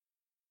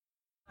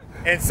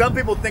And some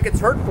people think it's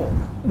hurtful.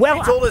 Well,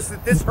 you told us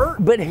that this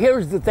hurt. But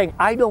here's the thing.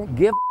 I don't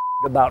give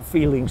about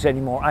feelings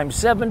anymore. I'm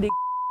 70,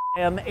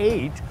 I'm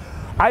 8.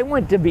 I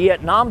went to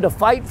Vietnam to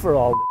fight for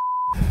all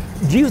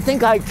this. Do you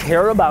think I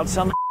care about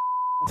some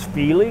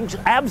feelings?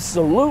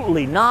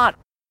 Absolutely not.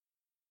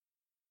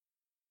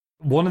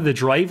 One of the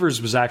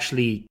drivers was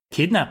actually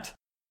kidnapped.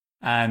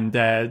 And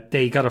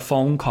they got a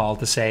phone call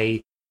to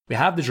say, we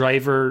have the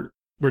driver,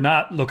 we're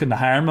not looking to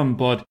harm him,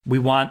 but we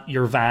want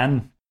your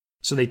van.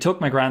 So they took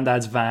my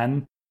granddad's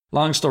van.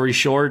 Long story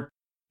short,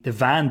 the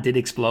van did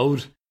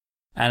explode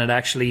and it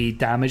actually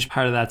damaged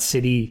part of that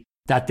city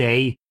that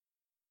day.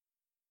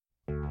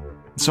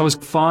 So I was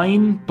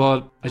fine,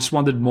 but I just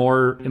wanted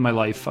more in my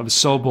life. I was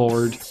so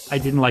bored. I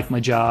didn't like my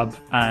job.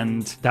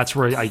 And that's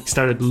where I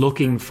started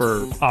looking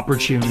for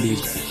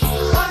opportunities.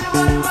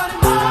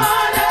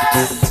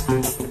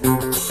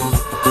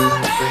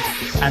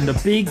 And the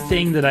big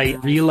thing that I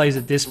realized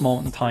at this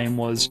moment in time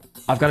was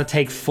I've got to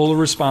take full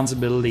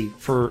responsibility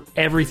for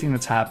everything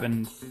that's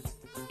happened.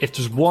 If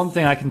there's one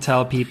thing I can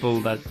tell people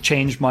that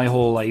changed my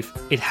whole life,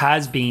 it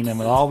has been and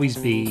will always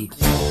be.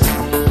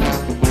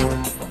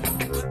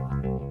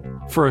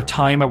 For a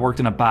time, I worked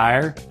in a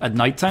bar at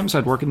nighttime, so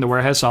I'd work in the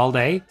warehouse all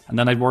day, and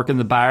then I'd work in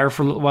the bar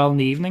for a little while in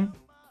the evening.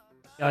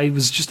 I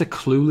was just a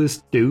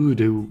clueless dude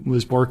who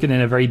was working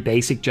in a very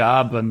basic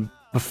job, and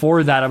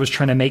before that, I was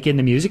trying to make it in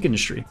the music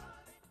industry.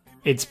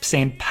 It's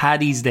St.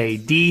 Paddy's Day,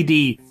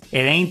 DD, it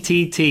ain't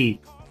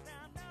TT.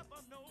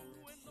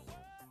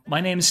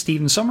 My name is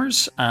Stephen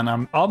Summers, and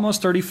I'm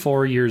almost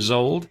 34 years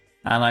old,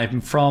 and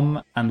I'm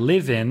from and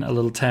live in a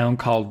little town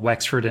called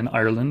Wexford in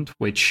Ireland,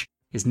 which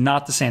is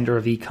not the centre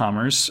of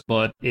e-commerce,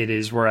 but it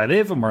is where I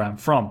live and where I'm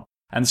from.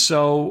 And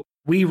so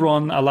we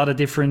run a lot of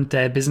different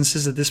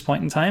businesses at this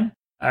point in time.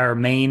 Our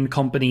main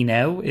company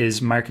now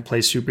is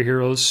Marketplace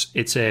Superheroes.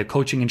 It's a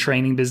coaching and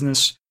training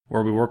business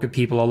where we work with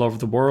people all over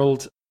the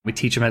world. We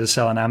teach them how to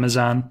sell on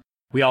Amazon.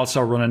 We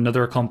also run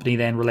another company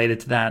then related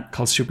to that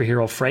called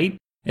Superhero Freight.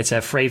 It's a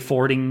freight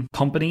forwarding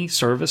company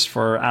service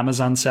for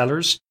Amazon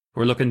sellers.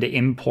 We're looking to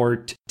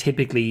import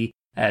typically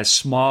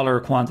smaller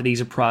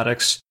quantities of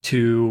products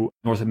to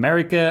North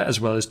America, as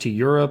well as to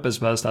Europe, as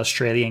well as to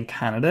Australia and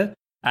Canada.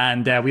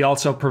 And we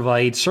also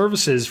provide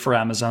services for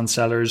Amazon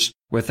sellers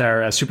with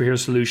our Superhero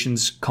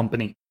Solutions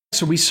company.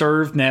 So we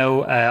serve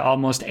now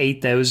almost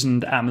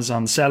 8,000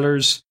 Amazon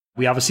sellers.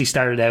 We obviously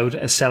started out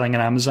as selling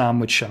on Amazon,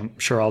 which I'm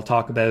sure I'll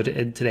talk about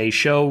in today's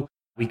show.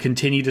 We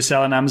continue to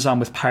sell on Amazon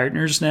with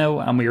partners now,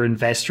 and we are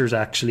investors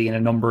actually in a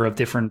number of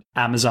different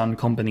Amazon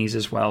companies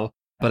as well.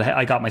 But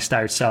I got my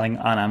start selling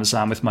on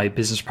Amazon with my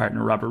business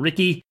partner, Robert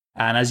Rickey.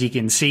 And as you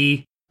can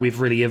see, we've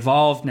really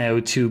evolved now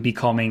to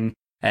becoming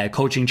a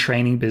coaching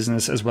training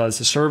business as well as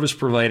a service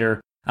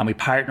provider. And we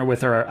partner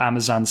with our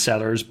Amazon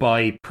sellers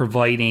by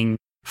providing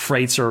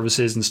freight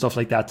services and stuff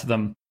like that to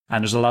them.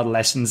 And there's a lot of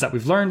lessons that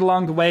we've learned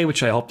along the way,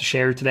 which I hope to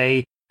share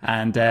today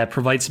and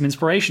provide some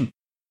inspiration.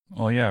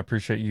 Well, yeah, I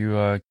appreciate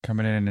you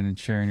coming in and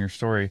sharing your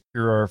story.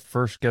 You're our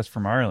first guest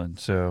from Ireland,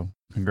 so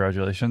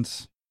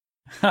congratulations.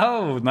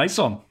 Oh, nice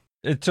one.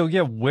 So,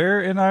 yeah, where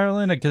in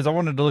Ireland? Because I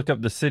wanted to look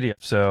up the city.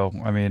 So,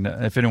 I mean,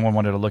 if anyone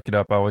wanted to look it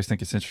up, I always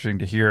think it's interesting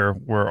to hear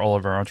where all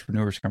of our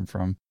entrepreneurs come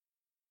from.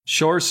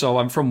 Sure. So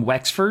I'm from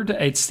Wexford.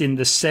 It's in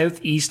the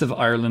southeast of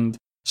Ireland.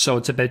 So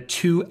it's about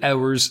 2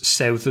 hours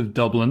south of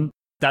Dublin.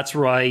 That's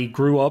where I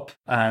grew up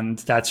and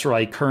that's where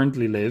I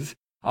currently live.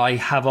 I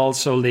have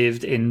also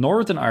lived in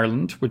Northern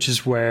Ireland, which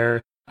is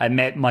where I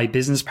met my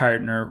business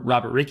partner,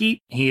 Robert Rickey.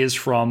 He is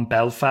from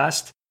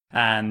Belfast.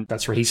 And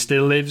that's where he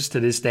still lives to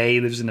this day. He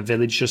lives in a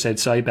village just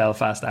outside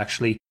Belfast,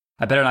 actually.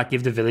 I better not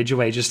give the village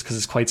away just because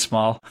it's quite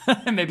small.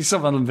 Maybe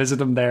someone will visit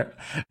him there.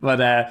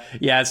 But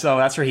yeah, so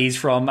that's where he's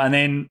from. And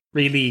then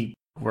really,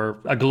 we're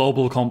a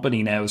global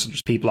company now. So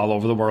there's people all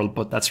over the world,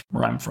 but that's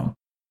where I'm from.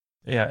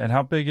 Yeah. And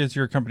how big is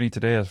your company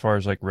today as far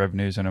as like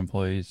revenues and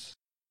employees?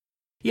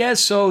 Yeah,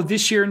 so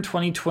this year in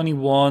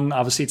 2021,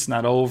 obviously it's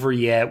not over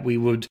yet.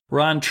 We're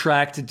on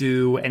track to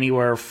do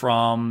anywhere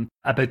from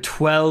about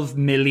 $12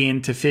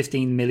 million to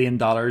 $15 million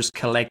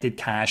collected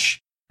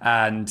cash.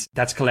 And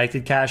that's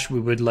collected cash. We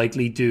would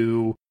likely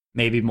do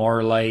maybe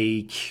more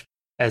like,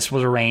 I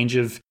suppose, a range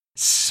of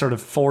sort of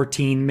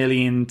 $14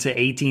 million to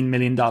 $18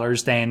 million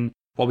then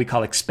what we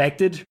call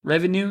expected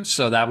revenue.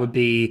 So that would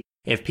be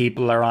if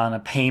people are on a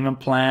payment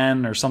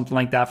plan or something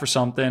like that for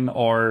something,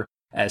 or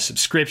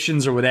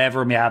subscriptions or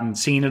whatever, we haven't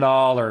seen it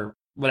all, or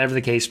whatever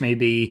the case may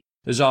be.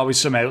 There's always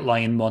some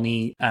outlying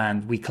money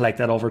and we collect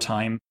that over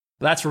time.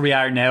 But that's where we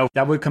are now.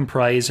 That would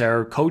comprise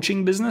our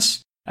coaching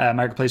business,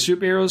 Marketplace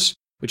Superheroes,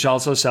 which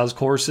also sells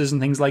courses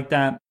and things like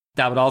that.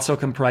 That would also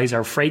comprise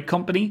our freight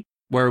company,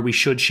 where we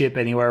should ship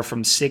anywhere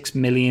from 6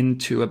 million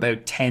to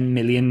about 10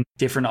 million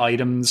different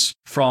items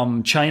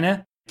from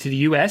China to the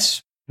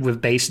US. We're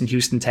based in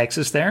Houston,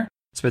 Texas there.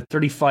 It's about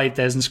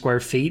 35,000 square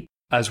feet.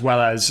 As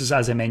well as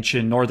I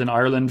mentioned, Northern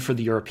Ireland for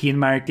the European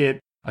market.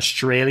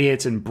 Australia,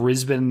 it's in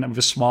Brisbane. We have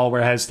a small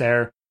warehouse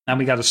there. And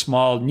we got a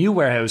small new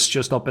warehouse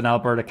just up in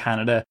Alberta,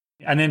 Canada.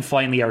 And then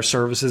finally, our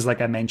services, like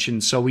I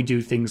mentioned. So we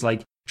do things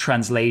like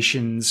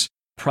translations.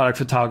 product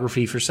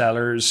photography for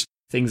sellers,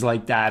 things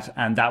like that.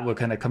 And that would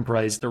kind of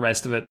comprise the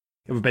rest of it.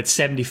 We have about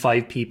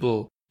 75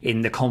 people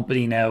in the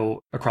company now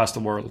across the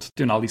world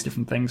doing all these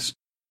different things.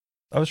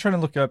 I was trying to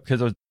look up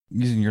because I was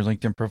using your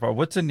LinkedIn profile.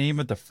 What's the name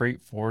of the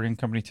freight forwarding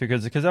company too?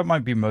 Because that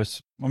might be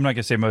most, I'm not going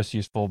to say most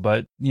useful,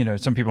 but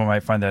some people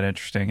might find that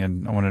interesting.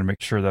 And I wanted to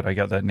make sure that I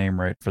got that name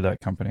right for that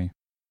company.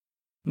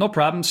 No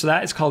problem. So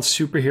that is called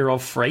Superhero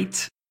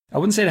Freight. I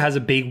wouldn't say it has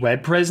a big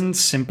web presence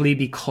simply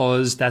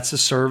because that's a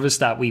service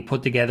that we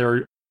put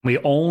together. We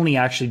only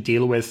actually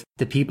deal with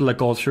the people that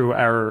go through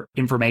our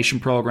information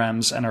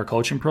programs and our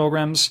coaching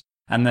programs.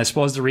 And I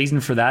suppose the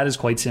reason for that is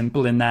quite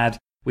simple in that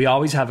we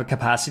always have a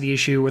capacity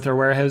issue with our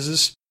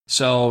warehouses.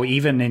 So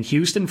even in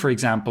Houston, for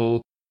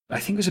example, I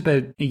think it was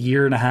about a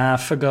year and a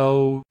half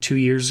ago, 2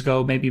 years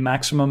ago, maybe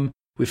maximum,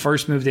 we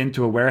first moved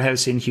into a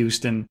warehouse in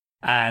Houston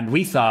and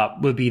we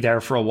thought we'll be there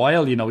for a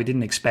while. We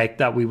didn't expect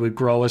that we would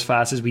grow as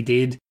fast as we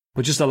did,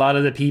 but just a lot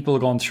of the people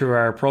going through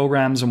our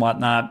programs and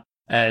whatnot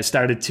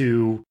started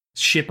to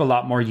ship a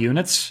lot more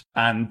units,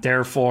 and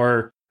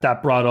therefore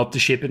that brought up the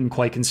shipping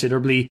quite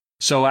considerably.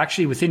 So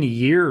actually within a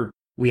year,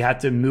 we had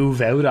to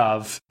move out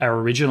of our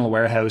original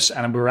warehouse,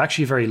 and we were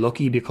actually very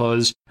lucky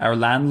because our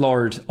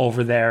landlord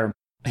over there,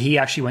 he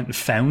actually went and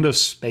found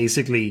us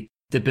basically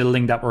the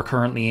building that we're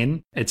currently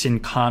in. It's in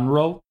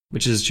Conroe,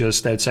 which is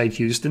just outside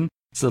Houston.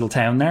 It's a little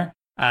town there.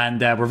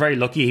 And we're very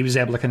lucky he was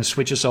able to kind of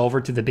switch us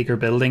over to the bigger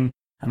building.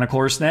 And of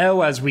course,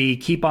 now as we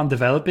keep on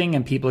developing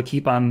and people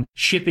keep on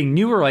shipping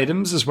newer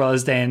items, as well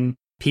as then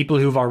people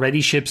who've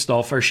already shipped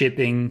stuff are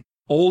shipping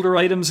older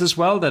items as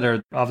well that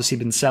are obviously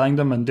been selling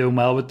them and doing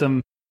well with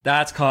them.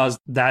 That's caused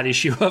that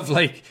issue of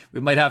we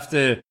might have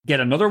to get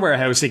another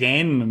warehouse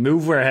again,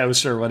 move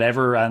warehouse or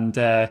whatever. And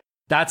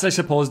that's, I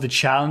suppose, the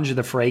challenge of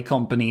the freight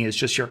company is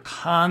just you're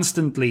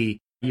constantly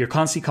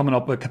coming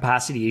up with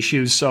capacity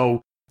issues.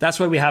 So that's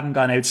why we haven't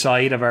gone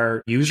outside of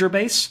our user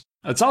base.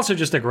 It's also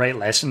just a great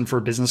lesson for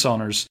business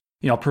owners,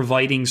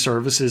 providing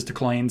services to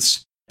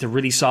clients to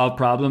really solve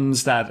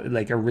problems that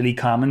are really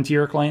common to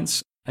your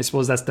clients. I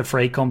suppose that's the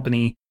freight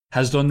company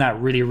has done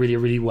that really, really,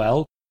 really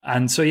well.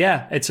 And so,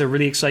 yeah, it's a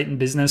really exciting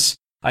business.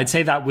 I'd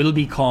say that will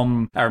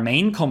become our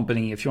main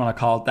company, if you want to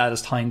call it that,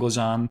 as time goes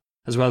on,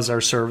 as well as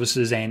our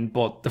services end.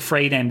 But the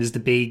freight end is the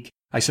big,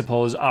 I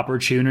suppose,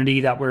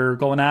 opportunity that we're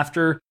going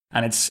after.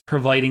 And it's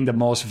providing the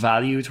most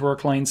value to our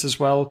clients as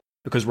well,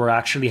 because we're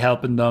actually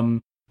helping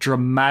them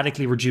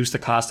dramatically reduce the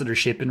cost of their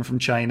shipping from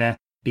China,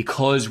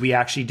 because we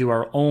actually do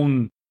our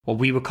own, what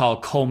we would call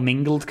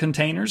commingled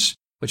containers,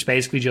 which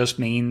basically just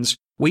means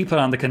we put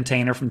on the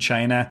container from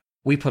China,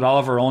 we put all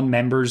of our own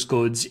members'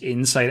 goods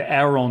inside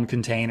our own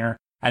container,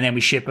 and then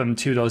we ship them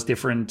to those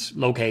different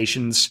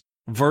locations,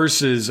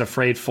 versus a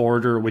freight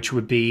forwarder, which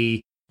would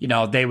be,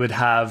 they would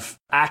have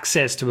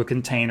access to a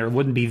container. It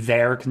wouldn't be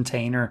their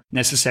container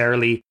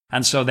necessarily.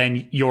 And so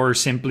then you're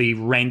simply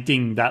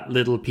renting that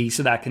little piece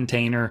of that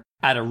container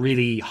at a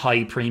really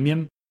high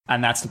premium.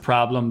 And that's the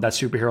problem that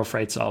Superhero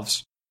Freight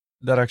solves.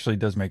 That actually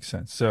does make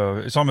sense. So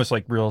it's almost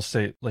like real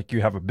estate, like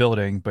you have a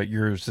building, but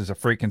yours is a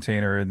freight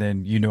container, and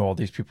then all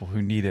these people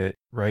who need it,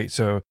 right?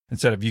 So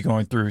instead of you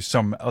going through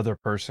some other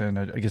person,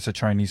 I guess a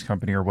Chinese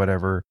company or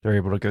whatever, they're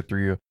able to go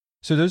through you.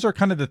 So those are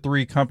kind of the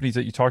three companies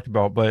that you talked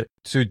about. But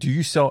so do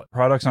you sell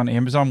products on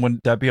Amazon?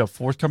 Wouldn't that be a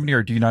fourth company,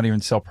 or do you not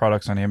even sell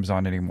products on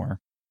Amazon anymore?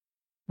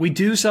 We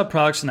do sell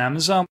products on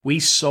Amazon. We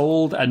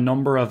sold a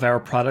number of our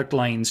product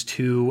lines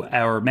to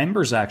our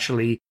members,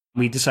 actually.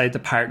 We decided to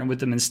partner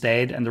with them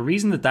instead. And the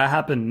reason that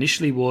happened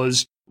initially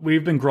was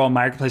we've been growing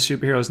Marketplace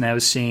Superheroes now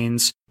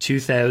since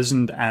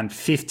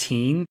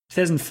 2015.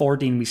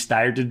 2014, we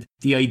started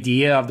the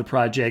idea of the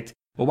project.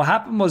 But what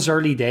happened was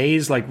early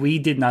days, we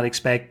did not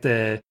expect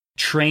the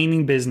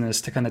training business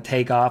to kind of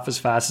take off as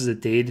fast as it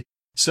did.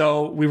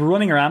 So we were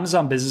running our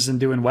Amazon business and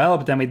doing well,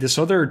 but then we had this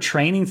other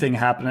training thing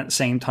happen at the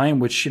same time,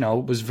 which,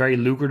 was very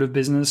lucrative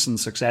business and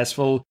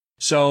successful.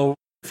 So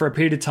for a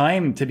period of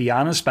time, to be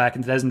honest, back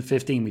in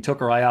 2015, we took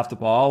our eye off the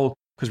ball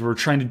because we were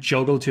trying to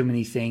juggle too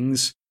many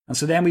things. And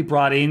so then we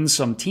brought in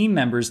some team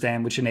members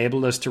then, which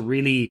enabled us to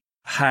really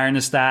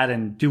harness that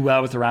and do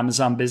well with our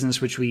Amazon business,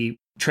 which we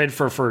traded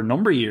for a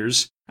number of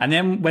years. And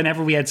then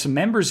whenever we had some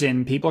members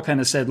in, people kind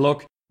of said,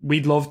 look,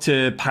 we'd love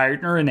to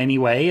partner in any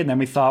way. And then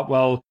we thought,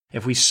 well,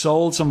 if we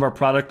sold some of our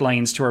product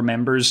lines to our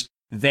members,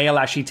 they'll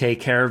actually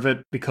take care of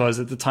it, because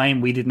at the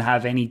time we didn't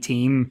have any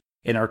team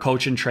in our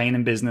coach and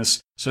training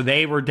business. So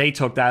they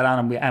took that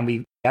on, and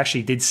we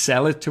actually did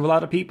sell it to a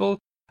lot of people.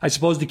 I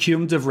suppose the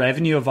cumulative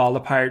revenue of all the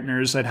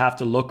partners, I'd have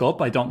to look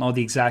up. I don't know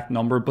the exact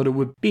number, but it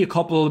would be a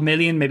couple of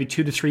million, maybe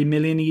 2 to 3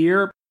 million a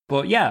year.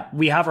 But yeah,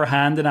 we have our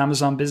hand in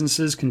Amazon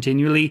businesses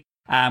continually.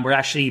 And we're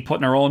actually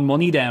putting our own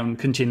money down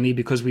continually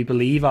because we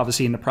believe,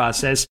 obviously, in the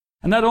process.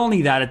 And not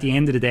only that, at the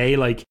end of the day,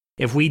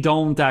 if we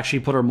don't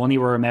actually put our money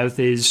where our mouth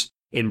is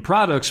in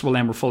products, well,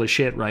 then we're full of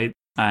shit, right?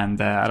 And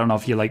I don't know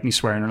if you like me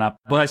swearing or not,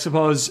 but I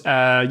suppose,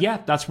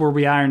 that's where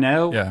we are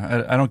now.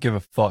 Yeah, I don't give a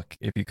fuck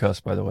if you cuss,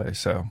 by the way.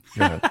 So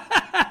go ahead.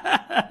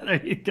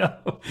 There you go.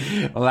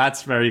 Well,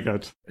 that's very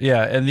good.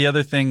 Yeah, and the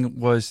other thing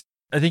was,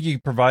 I think you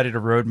provided a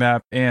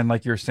roadmap. And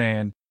like you're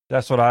saying,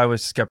 that's what I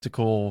was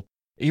skeptical,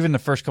 even the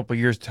first couple of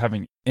years to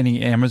having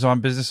any Amazon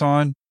business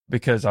on,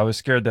 because I was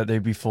scared that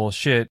they'd be full of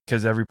shit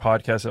because every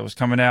podcast that was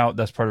coming out,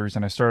 that's part of the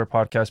reason I started a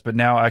podcast. But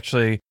now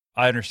actually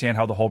I understand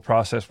how the whole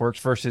process works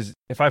versus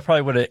if I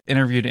probably would have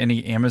interviewed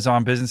any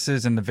Amazon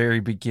businesses in the very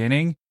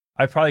beginning,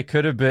 I probably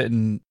could have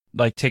been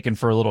like taken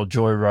for a little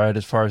joyride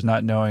as far as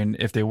not knowing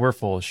if they were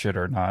full of shit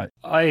or not.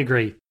 I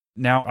agree.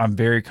 Now I'm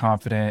very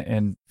confident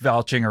in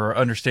vouching or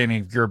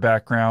understanding of your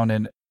background.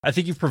 And I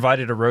think you've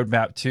provided a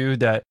roadmap too.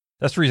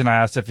 That's the reason I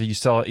asked if you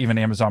sell even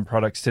Amazon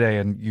products today,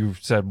 and you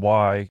said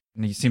why.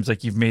 And it seems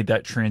like you've made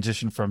that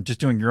transition from just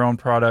doing your own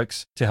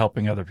products to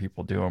helping other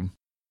people do them.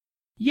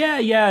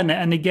 Yeah.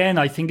 And again,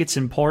 I think it's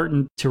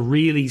important to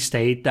really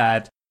state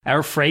that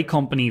our freight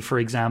company, for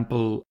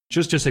example,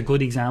 just a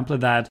good example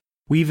of that,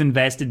 we've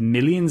invested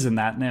millions in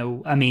that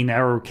now. I mean,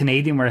 our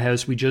Canadian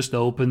warehouse we just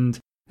opened,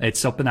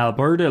 it's up in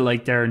Alberta,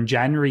 like there in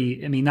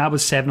January. I mean, that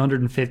was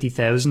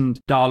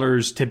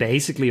 $750,000 to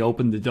basically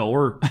open the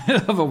door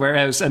of a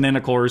warehouse. And then,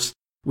 of course,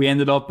 we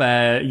ended up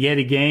yet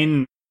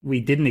again,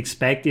 we didn't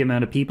expect the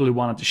amount of people who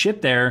wanted to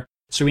ship there.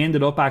 So we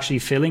ended up actually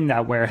filling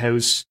that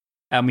warehouse,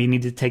 and we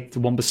needed to take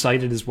the one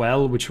beside it as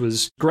well, which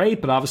was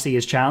great, but obviously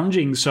is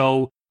challenging.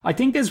 So I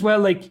think as well,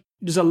 like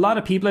there's a lot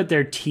of people out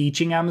there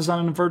teaching Amazon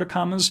in inverted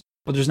commas,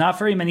 but there's not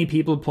very many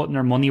people putting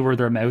their money where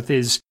their mouth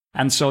is.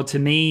 And so to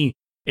me,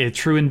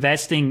 through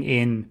investing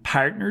in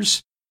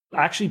partners,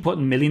 actually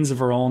putting millions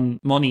of our own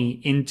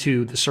money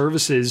into the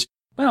services,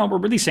 well, we're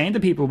really saying to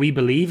people, we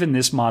believe in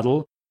this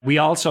model. We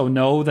also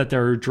know that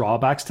there are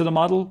drawbacks to the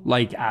model,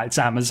 like it's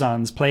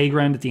Amazon's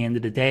playground at the end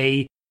of the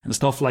day and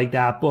stuff like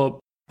that. But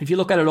if you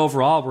look at it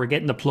overall, we're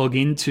getting to plug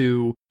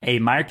into a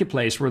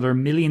marketplace where there are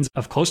millions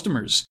of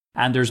customers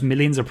and there's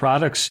millions of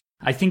products.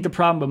 I think the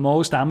problem with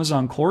most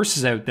Amazon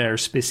courses out there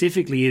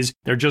specifically is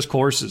they're just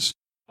courses.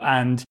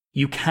 And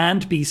you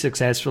can't be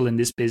successful in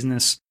this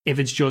business if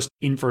it's just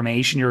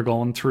information you're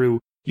going through.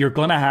 You're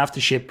going to have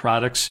to ship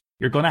products.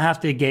 You're going to have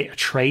to get a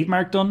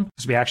trademark done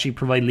because we actually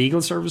provide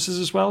legal services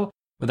as well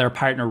with our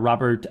partner,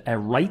 Robert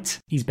Wright.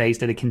 He's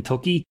based out of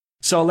Kentucky.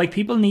 So like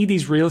people need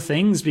these real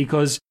things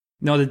because,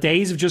 you know, the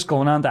days of just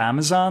going on to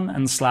Amazon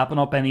and slapping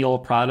up any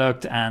old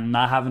product and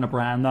not having a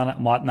brand on it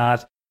and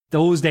whatnot,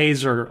 those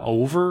days are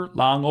over,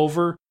 long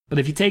over. But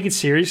if you take it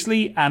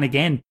seriously, and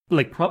again,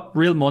 like put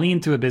real money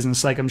into a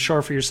business, like I'm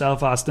sure for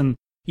yourself, Austin,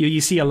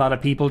 you see a lot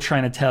of people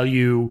trying to tell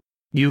you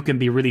you can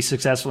be really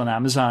successful on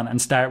Amazon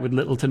and start with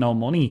little to no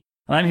money.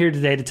 And I'm here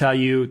today to tell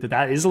you that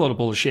that is a lot of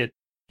bullshit.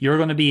 You're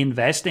going to be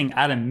investing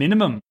at a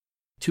minimum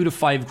 $2,000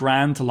 to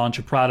 $5,000 to launch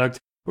a product.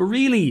 But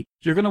really,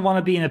 you're going to want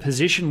to be in a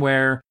position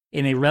where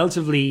in a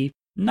relatively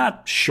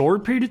not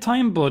short period of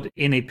time, but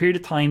in a period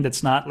of time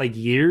that's not like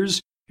years,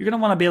 you're going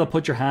to want to be able to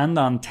put your hand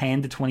on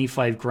 $10,000 to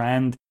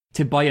 $25,000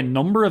 to buy a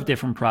number of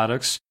different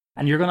products.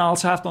 And you're going to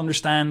also have to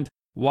understand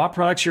what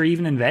products you're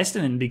even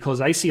investing in,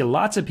 because I see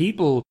lots of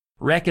people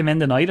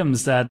recommending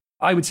items that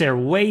I would say are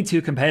way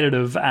too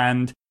competitive,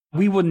 and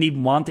we wouldn't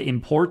even want to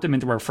import them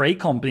into our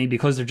freight company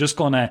because they're just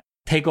going to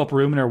take up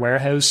room in our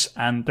warehouse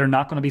and they're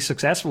not going to be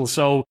successful.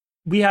 So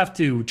we have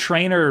to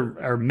train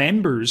our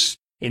members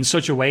in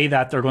such a way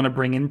that they're going to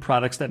bring in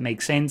products that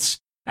make sense.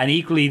 And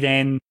equally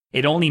then,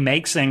 it only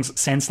makes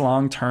sense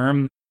long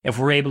term if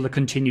we're able to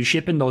continue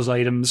shipping those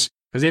items.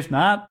 Because if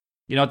not,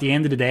 you know, at the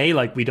end of the day,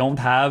 like we don't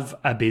have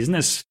a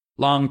business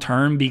long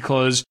term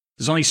because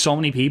there's only so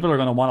many people who are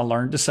going to want to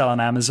learn to sell on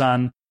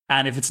Amazon.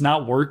 And if it's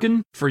not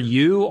working for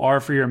you or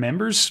for your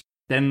members,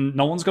 then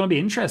no one's going to be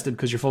interested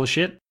because you're full of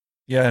shit.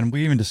 Yeah, and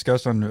we even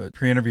discussed on the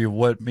pre-interview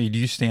what made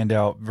you stand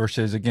out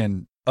versus,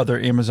 again, other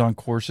Amazon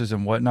courses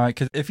and whatnot.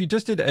 Because if you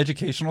just did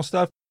educational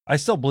stuff, I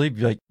still believe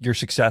like you're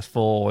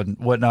successful and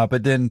whatnot.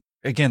 But then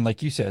again,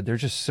 like you said,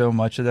 there's just so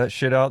much of that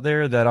shit out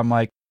there that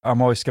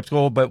I'm always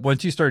skeptical. But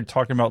once you started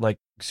talking about like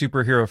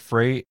superhero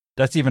freight,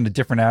 that's even a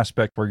different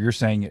aspect where you're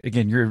saying,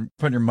 again, you're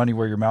putting your money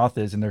where your mouth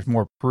is. And there's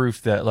more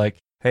proof that like,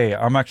 hey,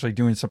 I'm actually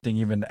doing something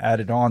even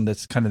added on.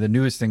 That's kind of the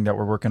newest thing that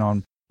we're working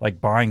on,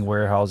 like buying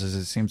warehouses,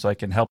 it seems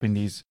like, and helping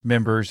these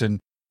members. And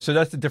so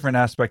that's a different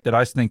aspect that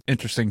I think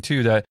interesting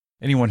too, that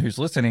anyone who's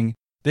listening,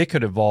 they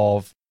could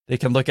evolve. They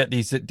can look at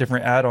these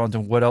different add-ons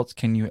and what else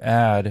can you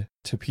add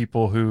to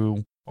people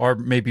who are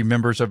maybe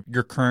members of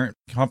your current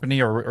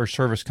company or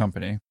service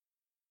company.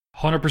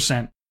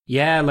 100%.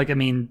 Yeah, like, I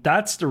mean,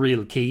 that's the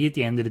real key at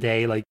the end of the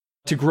day. Like,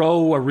 to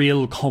grow a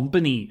real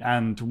company,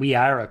 and we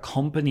are a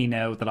company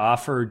now that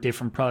offer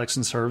different products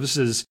and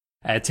services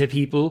to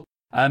people.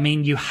 I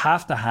mean, you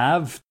have to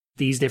have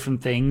these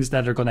different things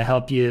that are going to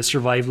help you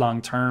survive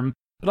long term.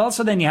 But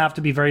also then you have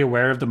to be very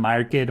aware of the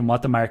market and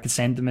what the market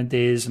sentiment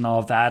is and all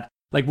of that.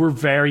 Like, we're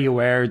very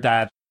aware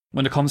that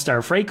when it comes to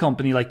our freight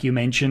company, like you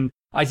mentioned,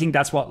 I think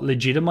that's what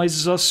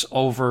legitimizes us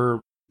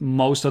over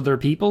most other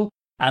people.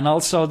 And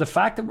also the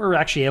fact that we're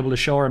actually able to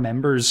show our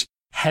members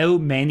how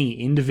many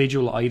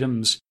individual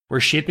items we're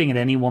shipping at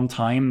any one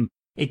time,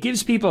 it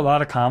gives people a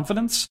lot of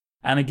confidence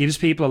and it gives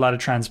people a lot of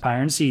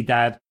transparency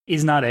that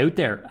is not out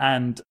there.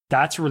 And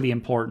that's really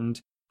important.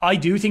 I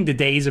do think the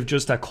days of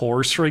just a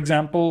course, for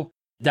example,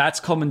 that's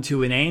coming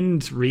to an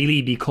end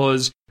really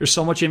because there's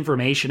so much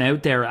information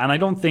out there. And I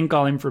don't think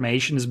all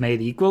information is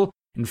made equal.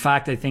 In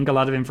fact, I think a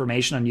lot of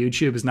information on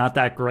YouTube is not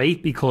that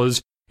great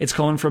because it's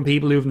coming from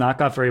people who've not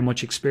got very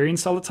much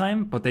experience all the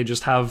time, but they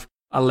just have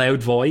a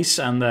loud voice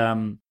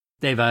and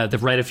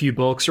they've read a few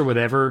books or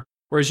whatever.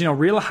 Whereas,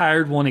 real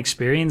hard-won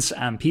experience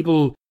and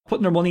people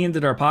putting their money into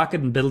their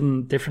pocket and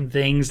building different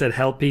things that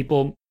help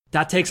people,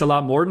 that takes a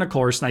lot more than a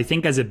course. And I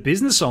think as a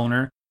business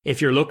owner, if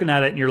you're looking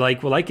at it and you're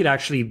like, well, I could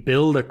actually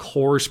build a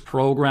course,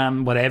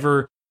 program,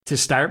 whatever, to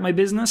start my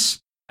business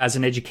as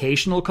an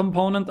educational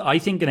component, I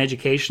think an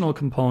educational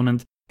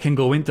component can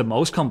go into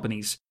most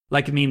companies.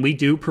 We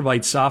do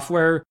provide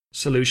software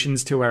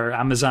solutions to our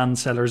Amazon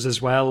sellers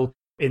as well,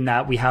 in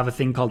that we have a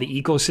thing called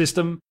the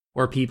ecosystem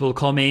where people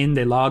come in,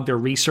 they log their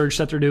research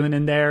that they're doing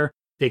in there.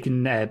 They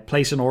can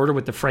place an order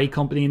with the freight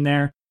company in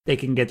there. They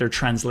can get their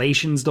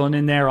translations done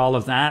in there, all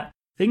of that.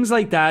 Things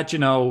like that,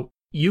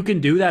 you can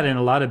do that in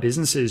a lot of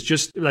businesses.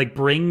 Just like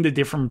bring the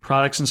different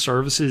products and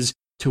services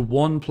to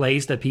one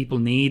place that people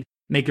need,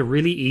 make it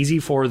really easy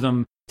for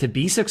them to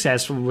be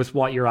successful with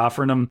what you're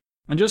offering them.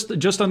 And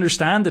just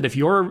understand that if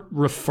you're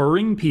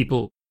referring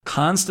people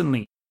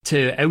constantly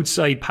to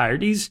outside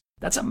parties,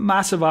 that's a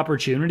massive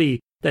opportunity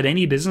that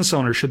any business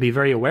owner should be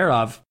very aware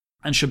of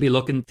and should be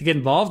looking to get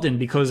involved in.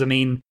 Because,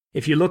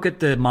 if you look at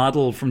the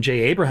model from Jay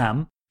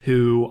Abraham,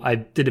 who I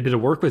did a bit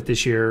of work with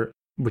this year,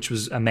 which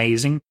was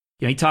amazing,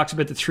 he talks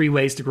about the 3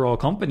 ways to grow a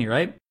company,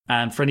 right?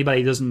 And for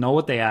anybody who doesn't know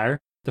what they are,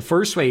 the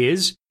first way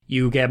is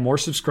you get more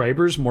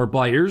subscribers, more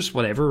buyers,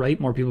 whatever, right?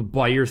 More people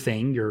buy your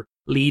thing, your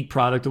lead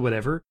product or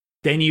whatever.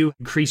 Then you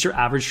increase your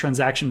average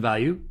transaction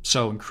value.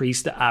 So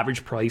increase the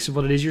average price of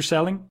what it is you're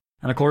selling.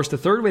 And of course, the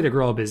third way to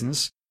grow a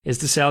business is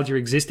to sell to your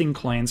existing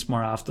clients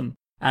more often.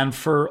 And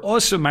for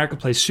us at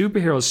Marketplace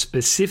Superheroes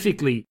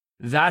specifically,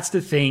 that's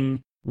the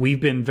thing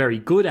we've been very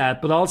good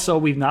at, but also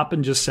we've not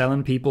been just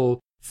selling people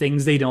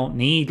things they don't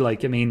need.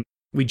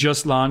 We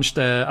just launched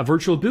a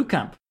virtual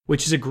bootcamp,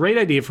 which is a great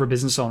idea for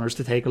business owners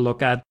to take a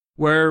look at,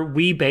 where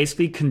we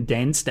basically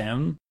condense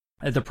down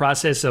the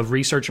process of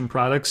researching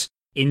products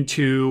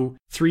into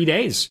 3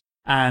 days.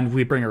 And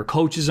we bring our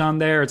coaches on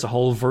there. It's a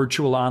whole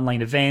virtual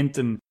online event,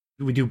 and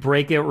we do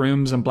breakout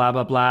rooms and blah,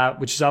 blah, blah,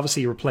 which is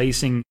obviously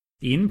replacing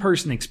the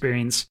in-person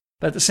experience.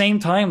 But at the same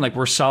time,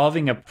 we're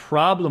solving a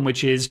problem,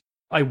 which is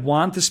I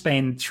want to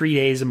spend 3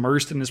 days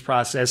immersed in this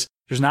process.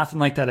 There's nothing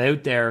like that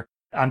out there.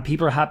 And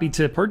people are happy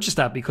to purchase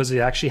that because it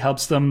actually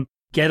helps them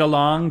get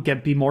along,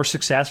 be more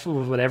successful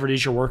with whatever it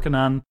is you're working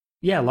on.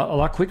 Yeah, a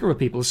lot quicker with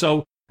people.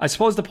 So I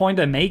suppose the point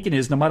I'm making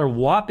is no matter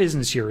what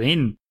business you're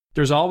in,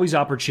 there's always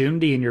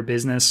opportunity in your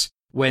business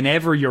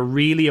whenever you're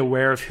really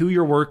aware of who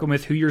you're working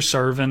with, who you're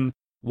serving,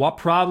 what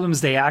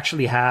problems they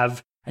actually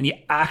have, and you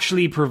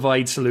actually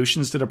provide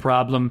solutions to the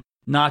problem,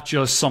 not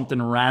just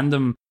something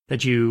random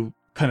that you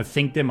kind of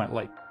think they might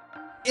like.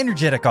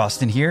 Energetic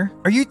Austin here.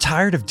 Are you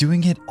tired of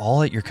doing it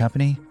all at your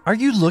company? Are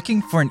you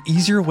looking for an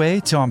easier way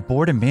to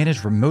onboard and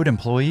manage remote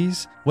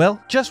employees? Well,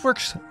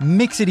 JustWorks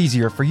makes it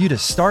easier for you to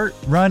start,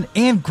 run,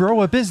 and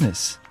grow a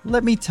business.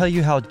 Let me tell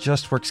you how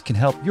JustWorks can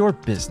help your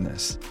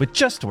business. With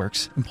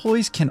JustWorks,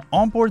 employees can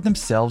onboard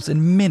themselves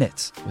in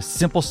minutes with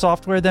simple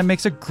software that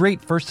makes a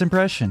great first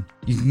impression.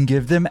 You can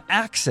give them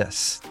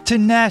access to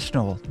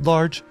national,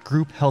 large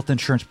group health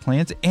insurance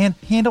plans and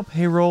handle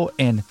payroll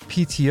and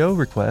PTO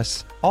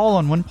requests all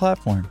on one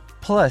platform.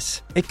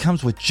 Plus, it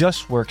comes with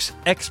JustWorks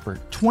expert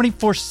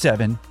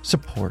 24/7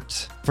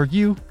 support for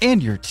you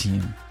and your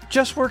team.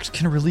 JustWorks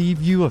can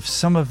relieve you of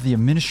some of the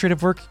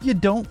administrative work you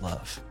don't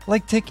love,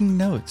 like taking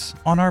notes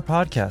on our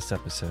podcast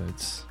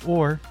episodes,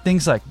 or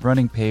things like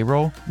running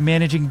payroll,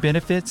 managing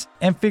benefits,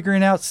 and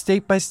figuring out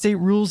state-by-state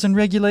rules and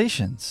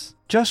regulations.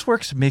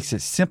 JustWorks makes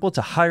it simple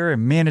to hire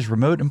and manage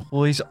remote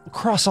employees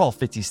across all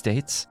 50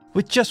 states.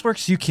 With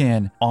JustWorks, you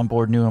can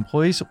onboard new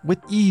employees with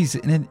ease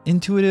in an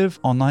intuitive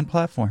online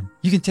platform.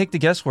 You can take the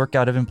guesswork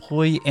out of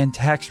employee and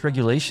tax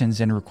regulations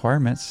and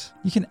requirements.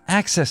 You can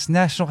access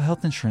national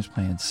health insurance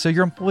plans so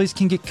your employees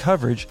can get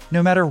coverage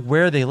no matter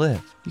where they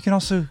live. You can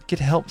also get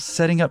help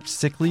setting up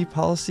sick leave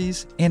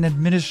policies and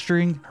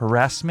administering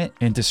harassment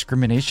and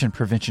discrimination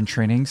prevention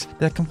trainings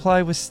that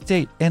comply with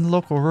state and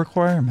local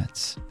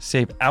requirements.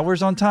 Save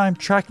hours on time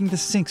tracking the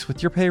syncs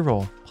with your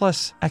payroll.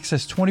 Plus,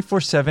 access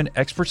 24/7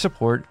 expert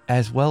support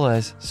as well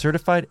as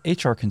certified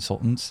HR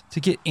consultants to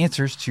get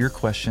answers to your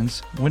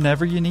questions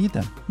whenever you need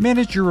them.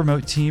 Manage your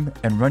remote team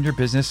and run your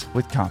business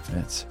with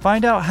confidence.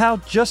 Find out how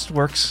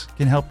JustWorks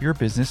can help your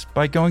business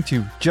by going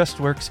to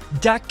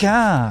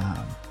justworks.com.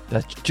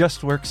 That's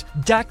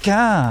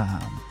justworks.com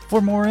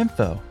for more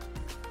info.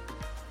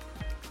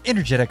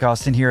 Energetic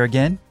Austin here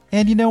again.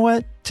 And you know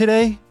what?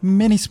 Today,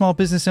 many small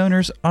business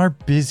owners are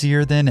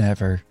busier than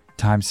ever.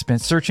 Time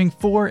spent searching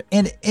for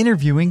and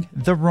interviewing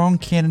the wrong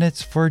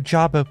candidates for a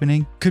job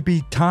opening could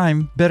be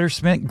time better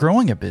spent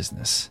growing a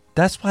business.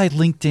 That's why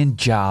LinkedIn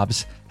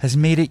Jobs has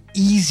made it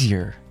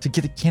easier to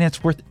get the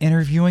candidates worth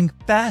interviewing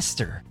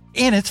faster.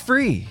 And it's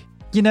free.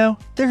 You know,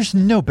 there's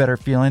no better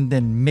feeling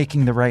than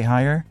making the right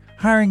hire.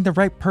 Hiring the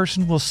right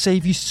person will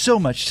save you so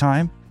much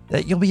time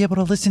that you'll be able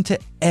to listen to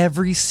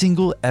every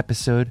single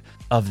episode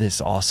of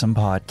this awesome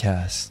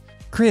podcast.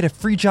 Create a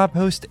free job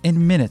post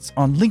in minutes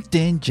on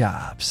LinkedIn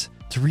Jobs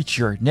to reach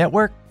your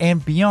network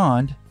and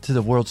beyond to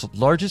the world's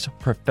largest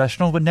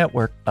professional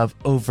network of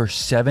over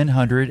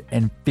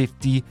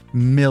 750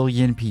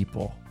 million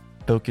people.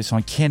 Focus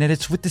on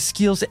candidates with the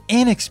skills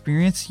and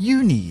experience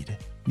you need.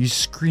 Use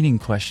screening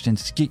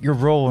questions to get your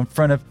role in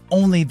front of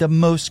only the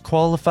most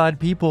qualified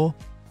people.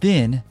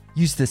 Then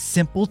use the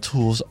simple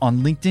tools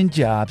on LinkedIn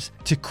Jobs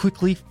to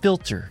quickly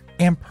filter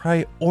and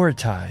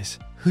prioritize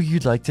who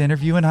you'd like to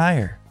interview and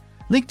hire.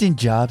 LinkedIn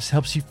Jobs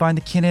helps you find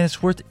the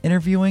candidates worth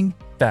interviewing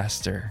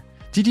faster.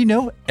 Did you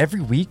know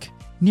every week,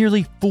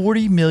 nearly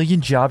 40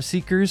 million job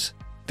seekers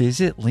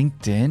visit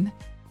LinkedIn?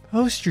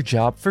 Post your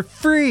job for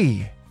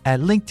free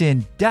at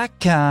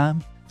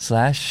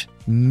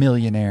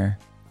linkedin.com/millionaire.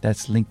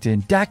 That's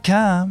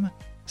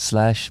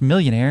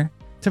linkedin.com/millionaire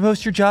to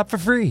post your job for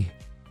free.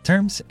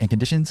 Terms and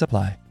conditions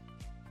apply.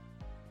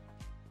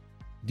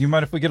 Do you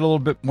mind if we get a little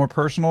bit more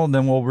personal and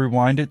then we'll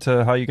rewind it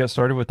to how you got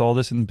started with all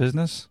this in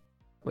business?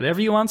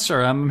 Whatever you want,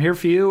 sir. I'm here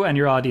for you and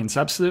your audience.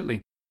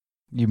 Absolutely.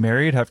 You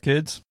married, have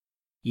kids?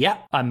 Yeah,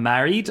 I'm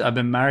married. I've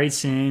been married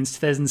since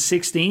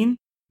 2016.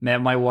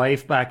 Met my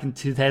wife back in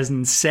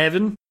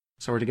 2007.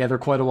 So we're together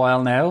quite a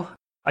while now.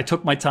 I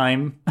took my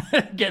time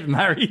getting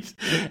married,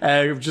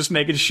 just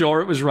making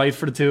sure it was right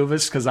for the two of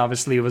us, because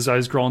obviously I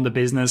was growing the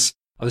business.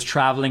 I was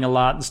traveling a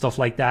lot and stuff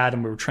like that,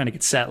 and we were trying to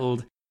get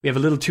settled. We have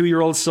a little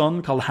 2-year-old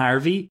son called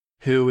Harvey,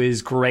 who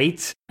is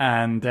great,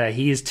 and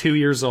he is 2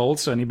 years old,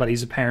 so anybody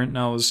who's a parent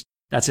knows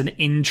that's an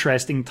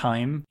interesting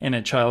time in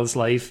a child's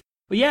life.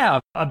 But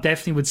yeah, I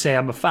definitely would say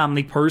I'm a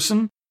family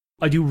person.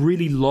 I do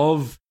really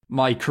love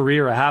my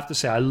career, I have to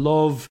say. I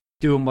love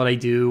doing what I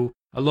do.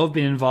 I love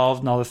being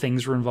involved in all the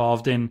things we're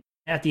involved in.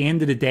 At the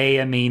end of the day,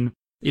 I mean,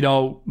 you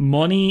know,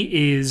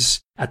 money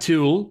is a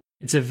tool.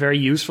 It's a very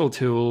useful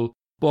tool.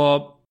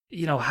 But,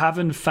 you know,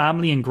 having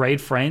family and great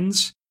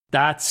friends,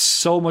 that's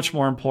so much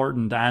more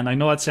important. And I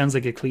know that sounds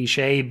like a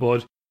cliche,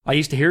 but I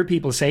used to hear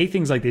people say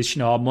things like this, you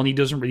know, money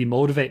doesn't really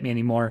motivate me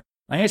anymore.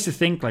 I used to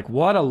think, like,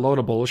 what a load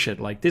of bullshit.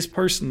 Like, this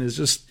person is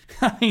just,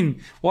 I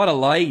mean, what a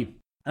lie.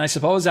 And I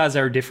suppose as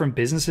our different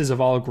businesses have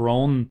all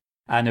grown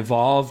and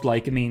evolved,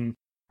 like, I mean,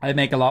 I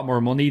make a lot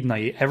more money than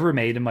I ever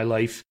made in my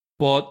life.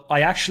 But I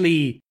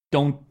actually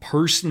don't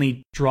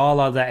personally draw a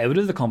lot of that out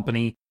of the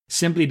company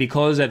simply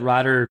because I'd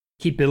rather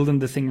keep building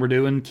the thing we're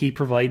doing, keep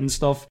providing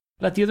stuff.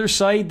 But at the other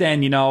side,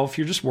 then, you know, if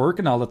you're just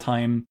working all the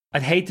time,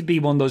 I'd hate to be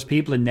one of those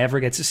people that never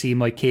gets to see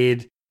my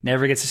kid,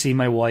 never gets to see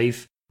my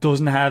wife,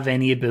 doesn't have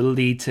any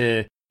ability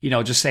to, you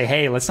know, just say,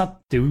 hey, let's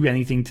not do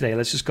anything today.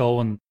 Let's just go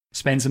and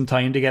spend some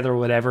time together or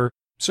whatever.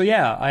 So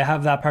yeah, I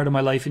have that part of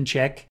my life in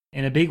check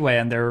in a big way.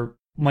 And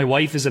my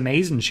wife is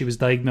amazing. She was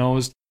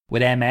diagnosed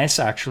with MS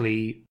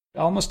actually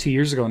almost 2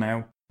 years ago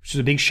now, which was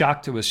a big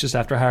shock to us just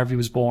after Harvey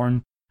was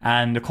born.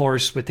 And of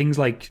course, with things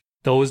like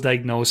those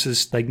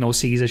diagnoses,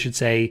 I should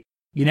say,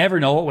 you never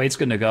know what way it's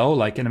going to go.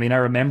 Like, and I mean, I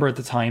remember at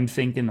the time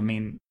thinking, I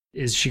mean,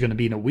 is she going to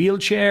be in a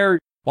wheelchair?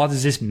 What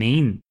does this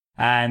mean?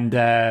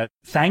 And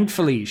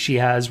thankfully, she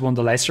has one of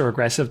the lesser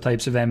aggressive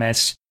types of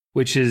MS,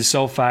 which is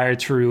so far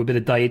through a bit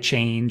of diet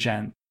change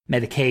and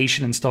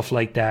medication and stuff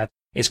like that,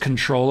 is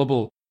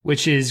controllable,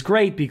 which is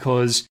great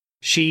because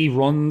she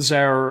runs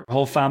our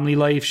whole family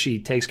life. She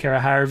takes care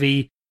of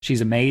Harvey.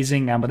 She's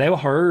amazing. And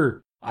without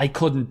her, I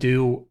couldn't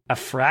do a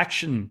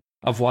fraction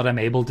of what I'm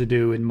able to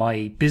do in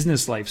my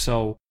business life.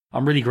 So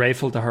I'm really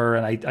grateful to her.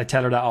 And I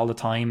tell her that all the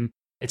time.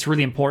 It's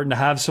really important to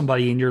have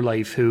somebody in your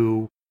life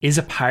who is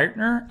a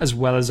partner, as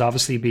well as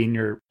obviously being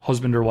your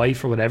husband or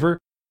wife or whatever.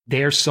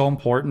 They're so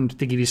important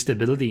to give you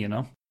stability, you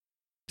know?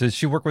 Does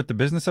she work with the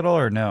business at all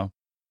or no?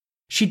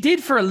 She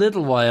did for a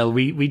little while.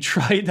 We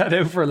tried that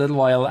out for a little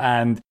while,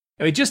 and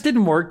it just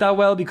didn't work that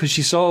well because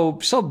she's so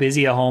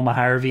busy at home with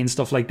Harvey and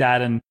stuff like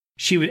that. And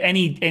she would,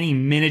 any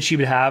minute she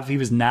would have, he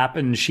was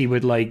napping, she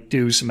would like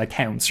do some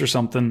accounts or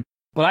something.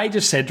 But I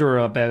just said to her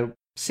about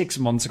 6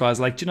 months ago, I was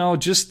like, you know,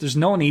 just there's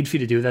no need for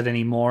you to do that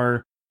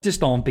anymore. Just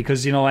don't,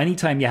 because, you know,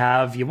 anytime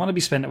you want to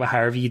be spending it with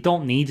Harvey, you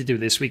don't need to do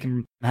this. We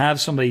can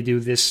have somebody do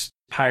this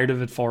part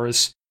of it for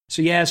us.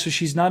 So yeah, so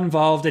she's not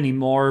involved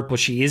anymore, but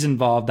she is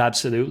involved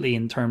absolutely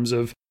in terms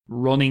of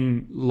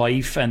running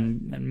life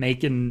and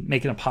making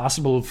it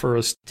possible for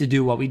us to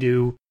do what we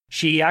do.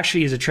 She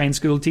actually is a trained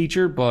school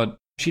teacher, but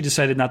she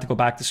decided not to go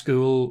back to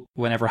school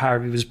whenever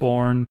Harvey was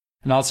born.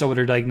 And also with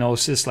her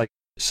diagnosis, like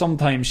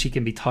sometimes she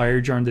can be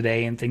tired during the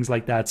day and things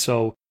like that.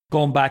 So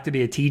going back to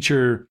be a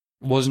teacher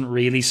wasn't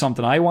really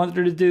something I wanted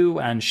her to do,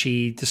 and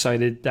she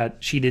decided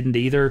that she didn't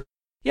either.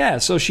 Yeah,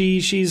 so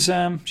she's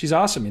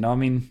awesome, you know. I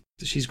mean,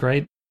 she's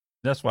great.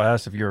 That's why I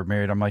asked if you were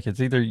married. I'm like,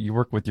 it's either you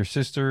work with your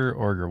sister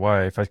or your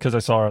wife, because I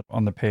saw it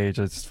on the page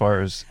as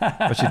far as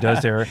what she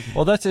does there.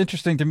 Well, that's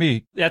interesting to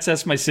me.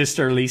 That's my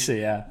sister, Lisa,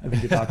 yeah, I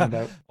think you're talking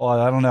about.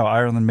 Well, I don't know.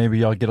 Ireland, maybe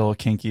y'all get a little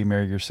kinky,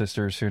 marry your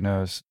sisters. Who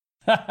knows?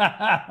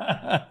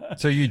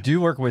 So you do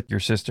work with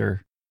your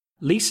sister.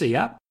 Lisa,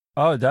 yeah.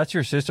 Oh, that's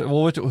your sister.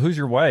 Well, who's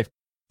your wife?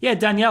 Yeah,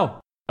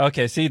 Danielle.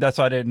 Okay, see, that's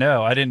what I didn't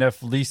know. I didn't know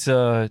if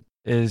Lisa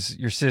is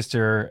your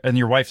sister, and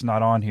your wife's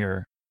not on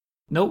here.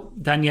 Nope.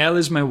 Danielle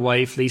is my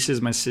wife. Lisa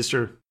is my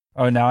sister.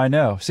 Oh, now I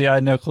know. See, I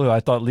had no clue. I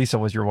thought Lisa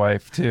was your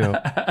wife too.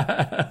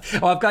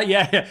 Oh, I've got,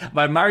 yeah.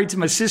 I'm married to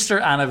my sister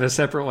and I have a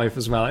separate wife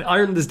as well.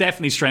 Ireland is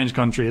definitely a strange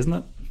country, isn't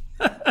it?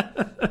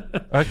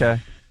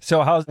 Okay.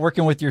 So how's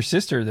working with your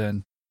sister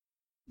then?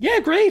 Yeah,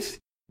 great.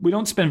 We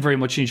don't spend very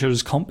much in each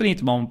other's company at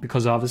the moment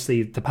because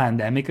obviously the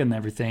pandemic and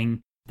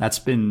everything, that's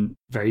been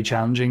very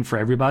challenging for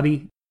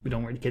everybody. We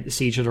don't really get to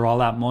see each other all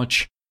that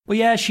much. But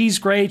yeah, she's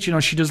great. You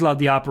know, she does a lot of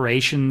the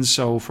operations.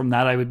 So from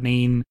that, I would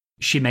mean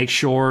she makes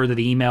sure that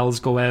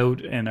emails go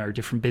out in our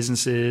different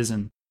businesses,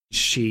 and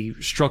she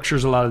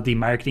structures a lot of the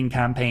marketing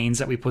campaigns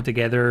that we put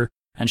together,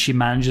 and she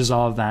manages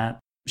all of that.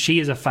 She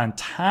is a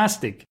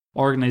fantastic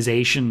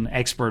organization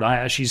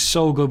expert. She's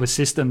so good with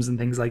systems and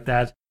things like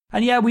that.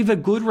 And yeah, we've a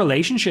good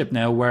relationship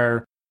now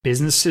where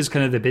business is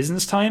kind of the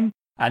business time,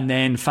 and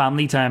then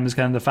family time is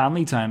kind of the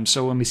family time.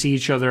 So when we see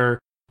each other,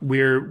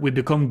 we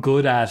become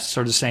good at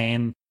sort of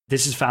saying,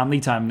 this is family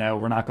time now.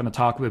 We're not going to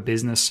talk about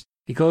business.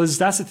 Because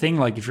that's the thing,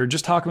 like if you're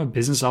just talking about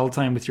business all the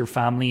time with your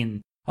family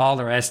and all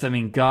the rest, I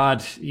mean,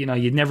 God, you know,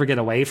 you'd never get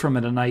away from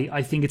it. And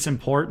I think it's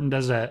important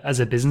as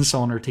a business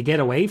owner to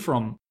get away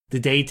from the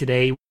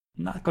day-to-day, I'm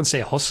not going to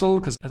say hustle,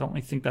 because I don't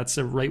really think that's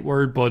the right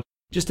word, but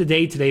just the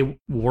day-to-day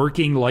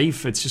working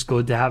life. It's just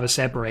good to have a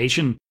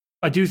separation.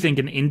 I do think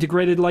an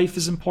integrated life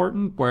is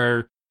important,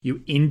 where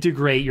you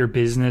integrate your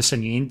business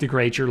and you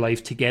integrate your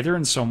life together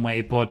in some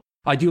way. But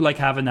I do like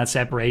having that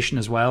separation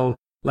as well.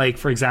 Like,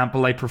 for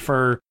example, I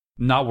prefer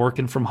not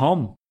working from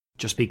home,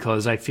 just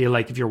because I feel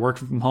like if you're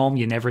working from home,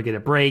 you never get a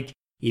break,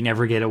 you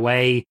never get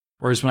away.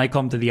 Whereas when I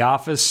come to the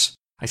office,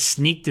 I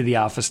sneak to the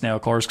office now,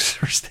 of course,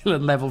 because we're still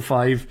in level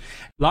 5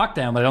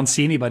 lockdown, but I don't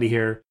see anybody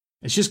here.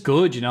 It's just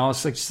good, you know,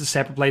 it's like just a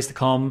separate place to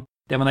come.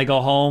 Then when I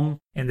go home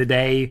in the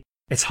day,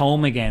 it's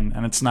home again,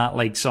 and it's not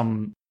like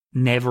some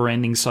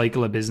never-ending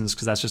cycle of business,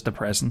 because that's just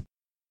depressing.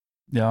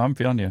 Yeah, I'm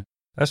feeling you.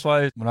 That's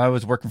why when I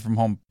was working from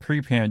home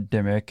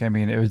pre-pandemic, I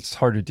mean, it was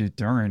hard to do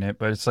during it,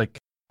 but it's like,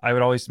 I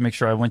would always make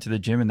sure I went to the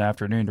gym in the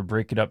afternoon to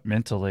break it up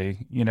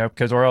mentally, you know,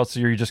 because or else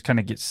you just kind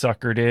of get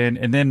suckered in.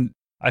 And then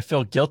I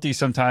feel guilty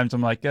sometimes.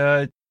 I'm like,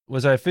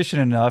 was I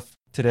efficient enough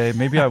today?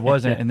 Maybe I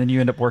wasn't. And then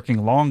you end up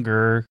working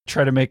longer,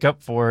 try to make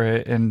up for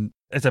it. And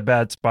it's a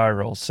bad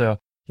spiral. So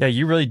yeah,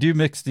 you really do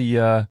mix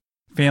the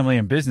family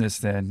and business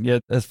then. Yeah,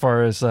 as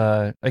far as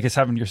I guess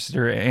having your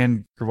sister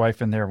and your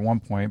wife in there at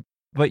one point.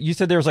 But you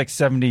said there was like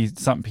 70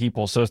 something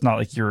people. So it's not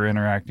like you were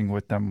interacting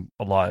with them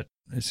a lot,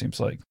 it seems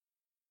like.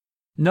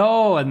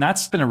 No, and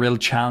that's been a real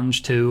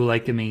challenge too.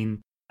 Like, I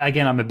mean,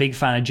 again, I'm a big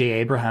fan of Jay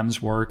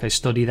Abraham's work. I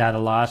study that a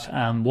lot.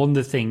 One of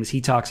the things he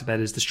talks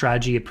about is the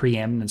strategy of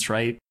preeminence,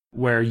 right?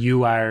 Where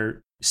you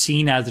are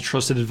seen as a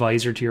trusted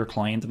advisor to your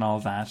client and all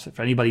of that.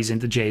 If anybody's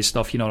into Jay's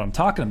stuff, you know what I'm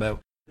talking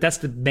about. That's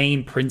the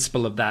main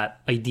principle of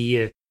that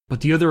idea. But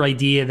the other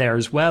idea there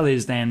as well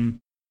is then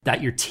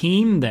that your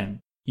team, then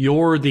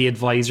you're the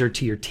advisor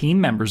to your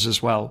team members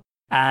as well.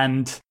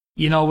 And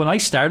you know, when I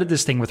started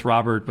this thing with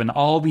Robert, when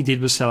all we did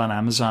was sell on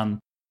Amazon,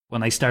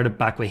 when I started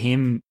back with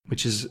him,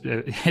 which is,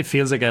 it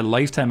feels like a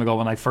lifetime ago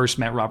when I first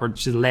met Robert,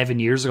 which is 11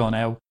 years ago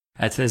now,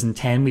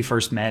 2010 we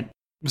first met.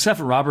 Myself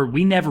and Robert,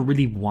 we never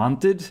really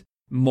wanted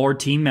more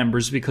team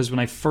members, because when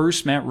I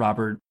first met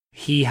Robert,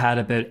 he had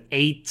about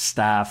 8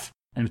 staff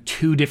and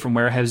 2 different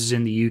warehouses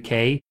in the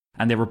UK,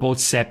 and they were both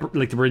separate,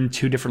 like they were in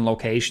 2 different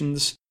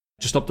locations.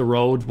 Just up the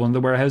road, one of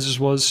the warehouses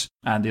was,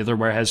 and the other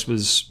warehouse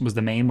was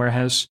the main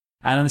warehouse.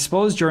 And I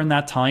suppose during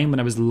that time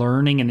when I was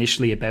learning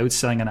initially about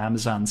selling on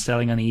Amazon,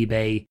 selling on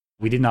eBay,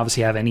 we didn't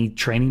obviously have any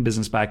training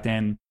business back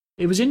then.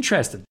 It was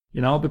interesting,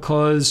 you know,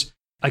 because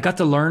I got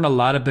to learn a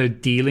lot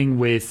about dealing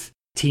with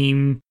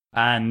team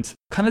and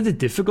kind of the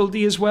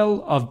difficulty as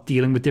well of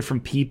dealing with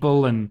different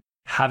people and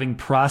having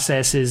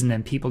processes and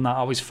then people not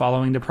always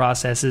following the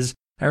processes.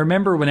 I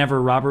remember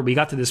whenever Robert, we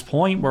got to this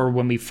point where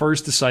when we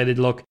first decided,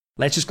 look,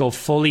 let's just go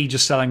fully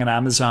just selling on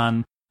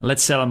Amazon.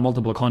 Let's sell in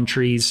multiple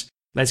countries.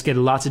 Let's get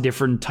lots of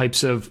different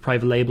types of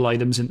private label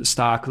items into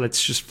stock.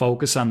 Let's just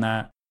focus on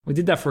that. We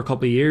did that for a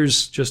couple of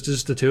years, just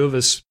as the 2 of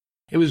us.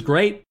 It was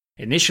great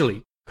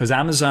initially, because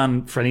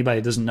Amazon, for anybody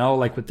who doesn't know,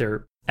 like with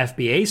their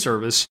FBA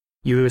service,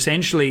 you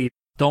essentially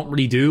don't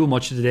really do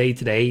much of the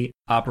day-to-day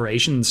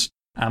operations.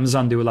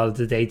 Amazon do a lot of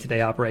the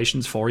day-to-day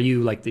operations for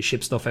you, like they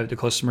ship stuff out to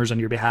customers on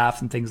your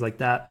behalf and things like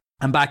that.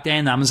 And back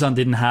then, Amazon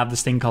didn't have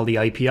this thing called the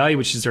IPI,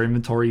 which is their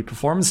Inventory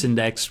Performance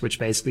Index, which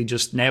basically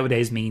just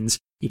nowadays means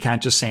you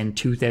can't just send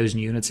 2,000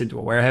 units into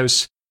a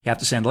warehouse. You have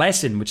to send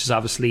less in, which is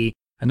obviously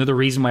another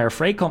reason why our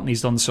freight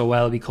company's done so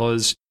well,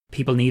 because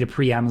people need a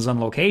pre-Amazon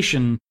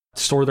location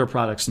to store their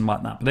products and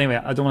whatnot. But anyway,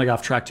 I don't want to get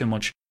off track too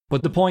much.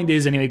 But the point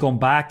is, anyway, going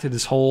back to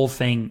this whole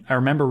thing, I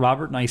remember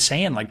Robert and I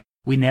saying, like,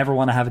 we never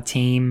want to have a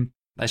team.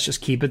 Let's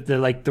just keep it the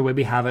way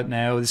we have it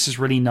now. This is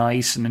really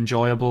nice and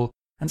enjoyable.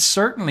 And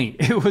certainly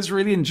it was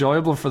really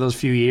enjoyable for those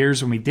few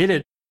years when we did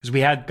it, because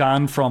we had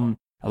gone from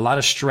a lot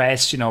of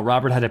stress. You know,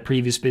 Robert had a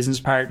previous business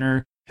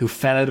partner who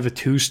fell out of a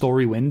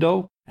 2-story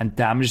window and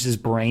damaged his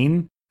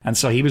brain. And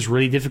so he was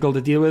really difficult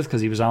to deal with, because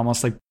he was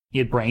almost like he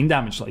had brain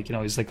damage. Like,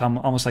 he's like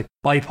almost like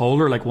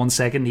bipolar. Like 1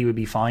 second he would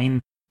be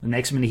fine, the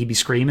next minute he'd be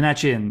screaming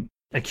at you and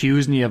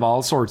accusing you of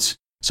all sorts.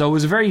 So it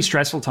was a very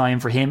stressful time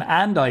for him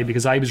and I,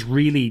 because I was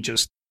really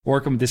just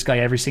working with this guy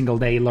every single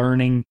day,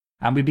 learning.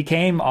 And we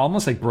became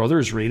almost like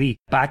brothers, really,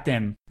 back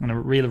then, in a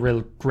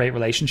real great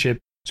relationship.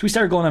 So we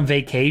started going on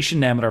vacation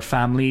then with our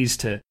families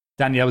to,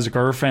 Danielle was a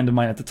girlfriend of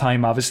mine at the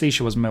time, obviously.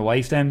 She wasn't my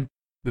wife then.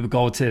 We would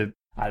go to,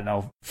 I don't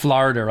know,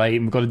 Florida, right?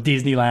 And we'd go to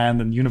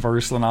Disneyland and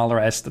Universal and all the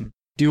rest and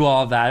do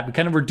all that. We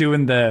kind of were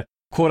doing the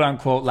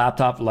quote-unquote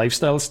laptop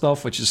lifestyle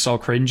stuff, which is so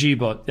cringy,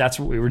 but that's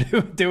what we were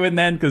doing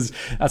then, because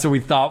that's what we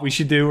thought we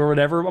should do or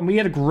whatever. And we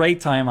had a great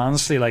time,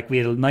 honestly. Like, we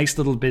had a nice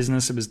little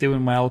business. It was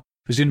doing well.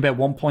 It was doing about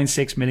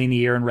 1.6 million a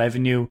year in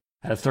revenue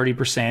at a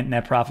 30%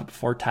 net profit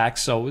before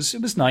tax. So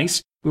it was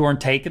nice. We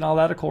weren't taking all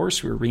that, of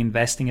course. We were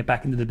reinvesting it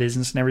back into the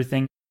business and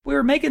everything. We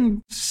were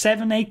making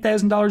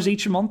 $7,000-8,000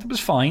 each a month. It was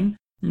fine.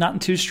 Nothing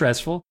too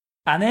stressful.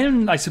 And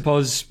then I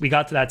suppose we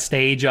got to that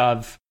stage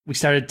of, we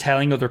started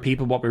telling other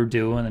people what we were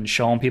doing and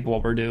showing people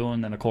what we were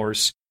doing. And of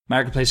course,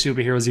 Marketplace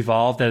Superheroes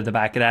evolved out of the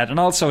back of that. And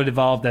also it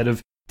evolved out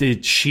of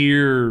the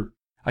sheer,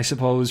 I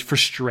suppose,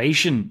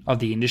 frustration of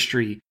the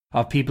industry,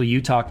 of people you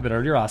talked about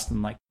earlier,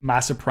 Austin, like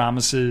massive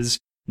promises,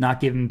 not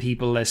giving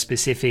people a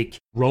specific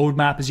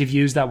roadmap, as you've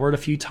used that word a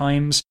few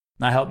times,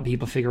 not helping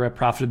people figure out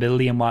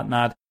profitability and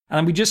whatnot.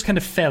 And we just kind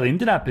of fell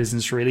into that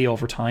business really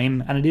over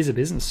time. And it is a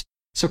business.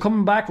 So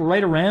coming back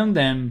right around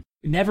then,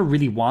 we never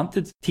really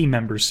wanted team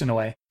members in a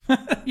way.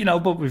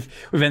 But we've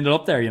ended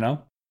up there,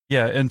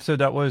 Yeah, and so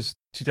that was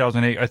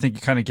 2008. I think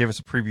you kind of gave us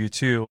a preview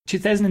too.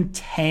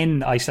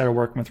 2010, I started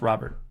working with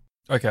Robert.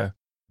 Okay.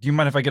 Do you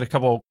mind if I get a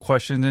couple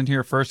questions in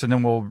here first, and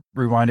then we'll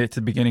rewind it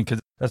to the beginning,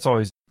 because that's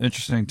always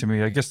interesting to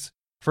me. I guess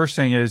first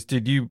thing is,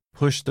 did you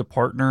push the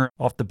partner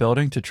off the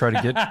building to try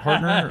to get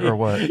partner or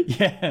what?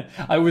 Yeah,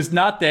 I was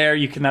not there.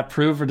 You cannot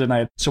prove or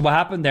deny it. So what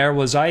happened there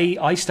was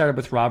I started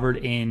with Robert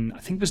in, I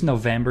think it was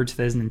November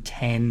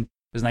 2010.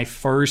 Was when I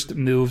first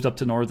moved up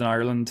to Northern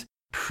Ireland.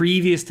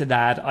 Previous to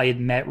that, I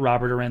had met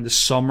Robert around the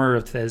summer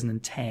of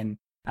 2010,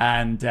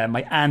 and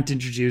my aunt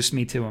introduced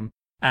me to him.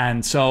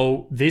 And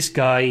so this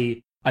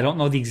guy, I don't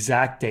know the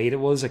exact date it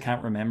was, I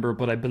can't remember,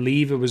 but I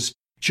believe it was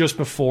just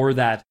before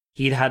that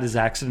he'd had his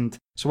accident.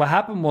 So what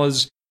happened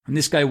was, and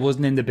this guy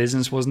wasn't in the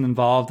business, wasn't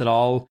involved at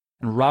all,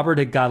 and Robert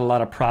had got a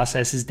lot of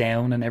processes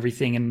down and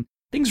everything, and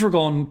things were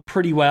going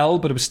pretty well,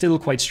 but it was still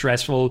quite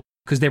stressful,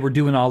 because they were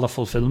doing all the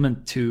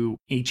fulfillment to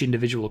each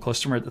individual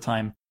customer at the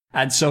time.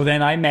 And so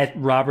then I met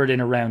Robert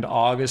in around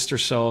August or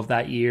so of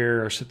that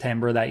year, or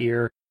September of that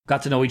year,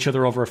 got to know each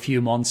other over a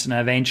few months. And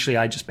eventually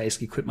I just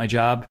basically quit my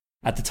job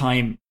at the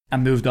time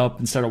and moved up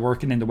and started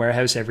working in the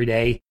warehouse every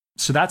day.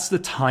 So that's the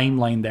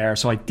timeline there.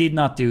 So I did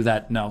not do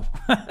that, no.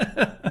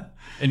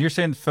 And you're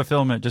saying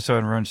fulfillment, just so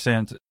everyone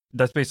understands,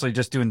 that's basically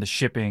just doing the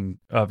shipping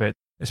of it.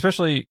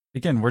 Especially,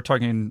 again, we're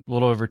talking a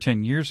little over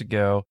 10 years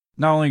ago.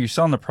 Not only are you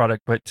selling the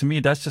product, but to me,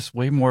 that's just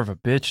way more of a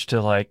bitch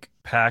to like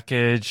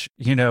package,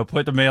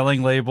 put the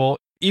mailing label.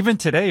 Even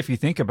today, if you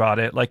think about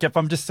it, like if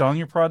I'm just selling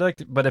your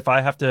product, but if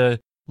I have to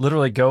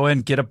literally go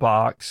in, get a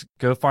box,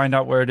 go find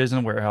out where it is in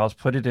the warehouse,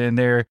 put it in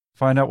there,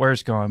 find out where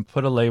it's going,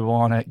 put a label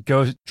on it,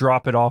 go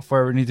drop it off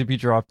wherever it needs to be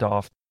dropped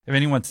off. If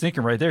anyone's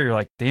thinking right there, you're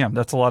like, damn,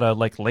 that's a lot of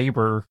like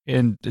labor,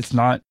 and it's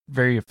not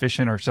very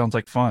efficient or sounds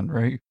like fun,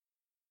 right?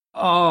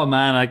 Oh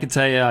man, I could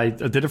tell you, I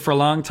did it for a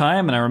long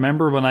time. And I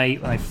remember when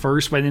I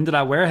first went into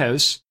that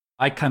warehouse,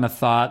 I kind of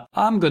thought,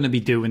 I'm going to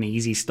be doing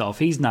easy stuff.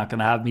 He's not going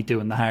to have me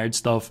doing the hard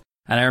stuff.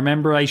 And I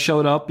remember I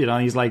showed up,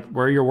 he's like,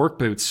 where are your work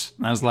boots?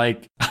 And I was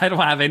like, I don't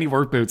have any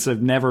work boots.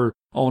 I've never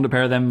owned a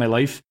pair of them in my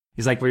life.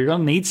 He's like, well, you're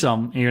going to need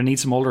some. And you're going to need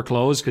some older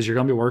clothes because you're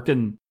going to be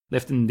working,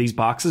 lifting these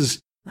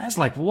boxes. And I was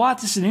like, what?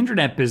 This is an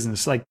internet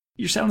business. Like,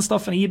 you're selling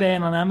stuff on eBay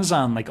and on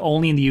Amazon, like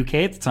only in the UK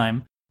at the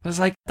time. I was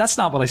like, that's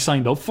not what I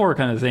signed up for,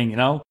 kind of thing,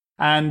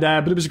 And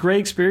but it was a great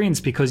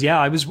experience because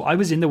I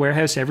was in the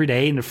warehouse every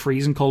day in the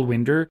freezing cold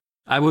winter.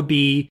 I would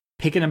be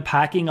picking and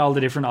packing all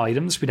the different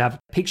items. We'd have a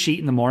pick sheet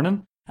in the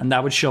morning, and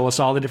that would show us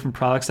all the different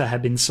products that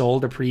had been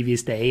sold the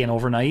previous day and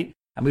overnight.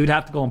 And we would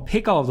have to go and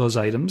pick all of those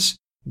items.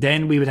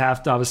 Then we would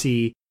have to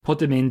obviously put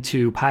them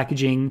into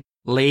packaging,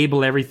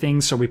 label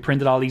everything. So we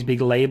printed all these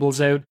big labels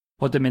out,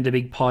 put them into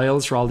big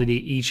piles for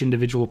each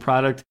individual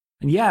product.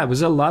 And it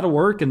was a lot of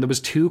work. And there was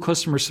 2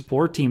 customer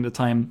support team at the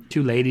time,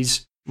 2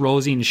 ladies.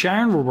 Rosie and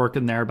Sharon were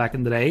working there back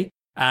in the day,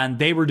 and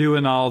they were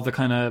doing all the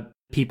kind of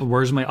people,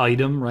 where's my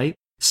item, right?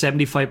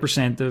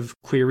 75% of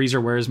queries are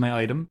where's my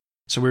item.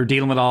 So we were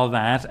dealing with all of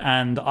that,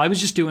 and I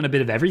was just doing a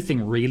bit of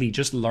everything, really,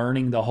 just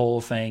learning the whole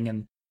thing.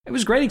 And it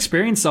was a great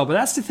experience though, but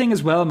that's the thing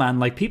as well, man.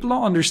 Like, people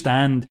don't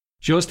understand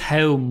just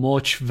how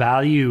much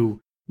value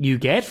you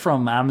get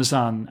from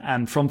Amazon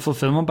and from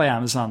fulfillment by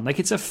Amazon. Like,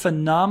 it's a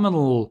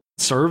phenomenal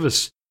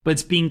service, but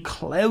it's been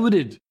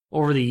clouded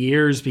over the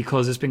years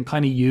because it's been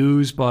kind of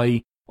used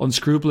by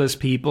unscrupulous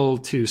people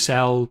to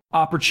sell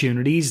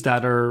opportunities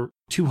that are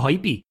too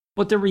hypey.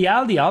 But the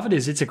reality of it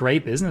is it's a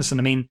great business.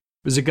 And I mean,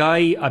 there's a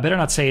guy, I better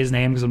not say his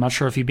name because I'm not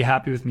sure if he'd be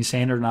happy with me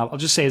saying it or not. I'll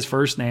just say his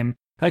first name.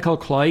 A guy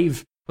called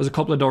Clive was a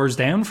couple of doors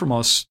down from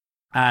us.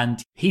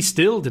 And he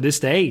still, to this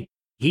day,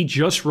 he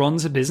just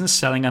runs a business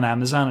selling on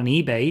Amazon and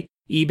eBay.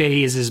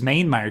 eBay is his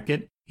main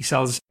market. He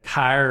sells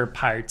car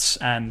parts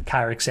and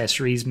car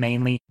accessories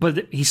mainly.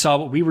 But he saw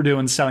what we were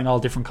doing, selling all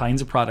different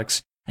kinds of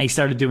products. And he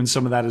started doing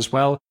some of that as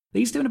well.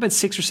 He's doing about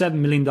 $6 or $7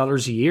 million a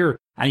year.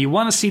 And you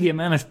want to see the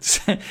amount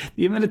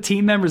of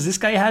team members this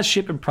guy has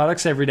shipping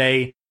products every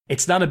day.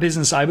 It's not a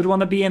business I would want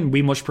to be in.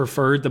 We much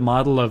preferred the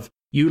model of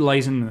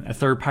utilizing a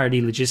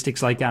third-party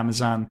logistics like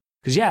Amazon.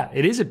 Because, yeah,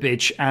 it is a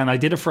bitch. And I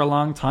did it for a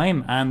long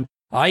time. And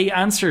I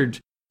answered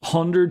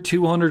 100,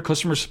 200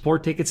 customer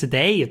support tickets a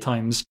day at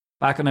times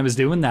back when I was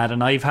doing that.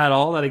 And I've had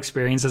all that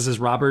experience, as is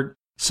Robert.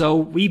 So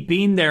we've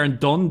been there and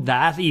done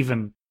that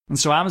even. And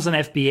so Amazon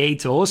FBA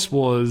to us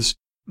was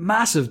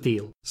massive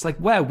deal. It's like,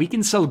 wow, we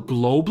can sell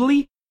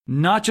globally,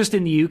 not just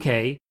in the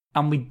UK.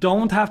 And we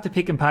don't have to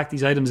pick and pack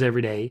these items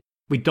every day.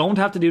 We don't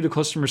have to do the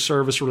customer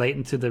service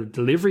relating to the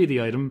delivery of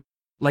the item.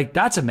 Like,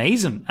 that's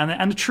amazing.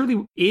 And it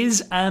truly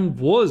is and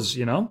was,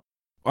 you know?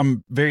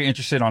 I'm very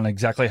interested on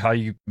exactly how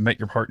you met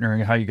your partner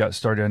and how you got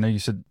started. I know you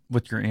said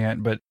with your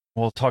aunt, but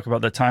we'll talk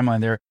about the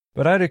timeline there.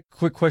 But I had a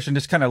quick question.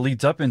 This kind of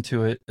leads up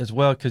into it as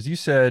well, because you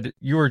said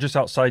you were just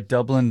outside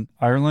Dublin,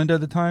 Ireland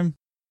at the time.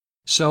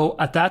 So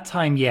at that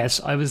time, yes,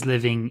 I was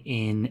living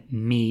in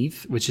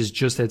Meath, which is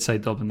just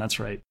outside Dublin. That's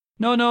right.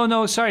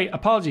 No. Sorry.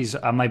 Apologies.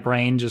 My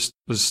brain just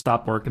was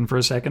stopped working for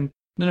a second.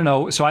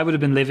 No. So I would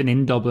have been living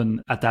in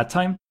Dublin at that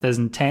time,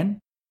 2010.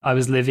 I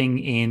was living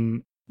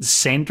in the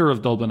centre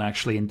of Dublin,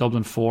 actually, in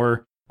Dublin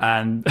 4.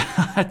 And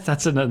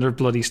that's another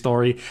bloody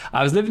story.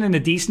 I was living in a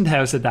decent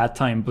house at that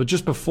time. But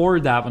just before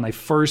that, when I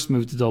first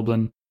moved to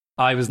Dublin,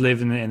 I was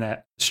living in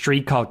a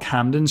street called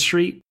Camden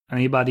Street.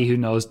 Anybody who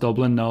knows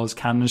Dublin knows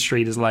Camden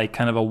Street is like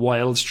kind of a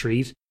wild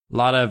street. A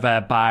lot of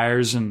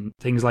bars and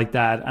things like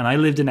that. And I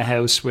lived in a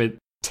house with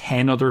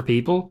 10 other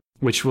people,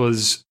 which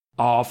was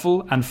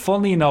awful. And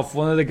funnily enough,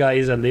 one of the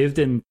guys I lived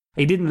in,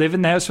 he didn't live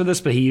in the house with us,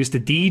 but he used to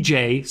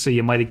DJ. So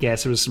you might have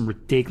guessed there was some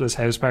ridiculous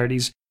house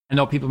parties. I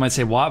know people might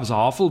say, wow, it was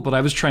awful, but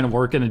I was trying to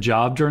work in a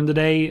job during the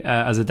day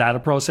as a data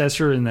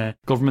processor in the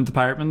government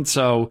department.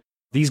 So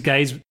these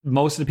guys,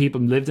 most of the people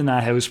who lived in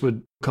that house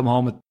would come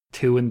home at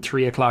 2 and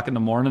 3 o'clock in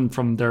the morning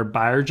from their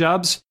bar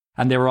jobs.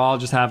 And they were all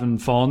just having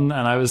fun.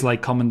 And I was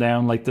like coming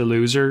down like the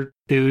loser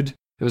dude.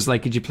 It was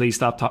like, could you please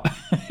stop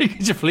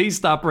could you please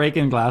stop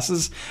breaking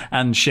glasses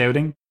and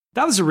shouting?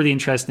 That was a really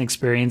interesting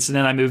experience. And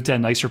then I moved to a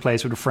nicer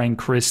place with a friend,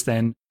 Chris,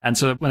 then. And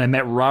so when I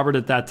met Robert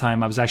at that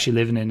time, I was actually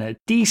living in a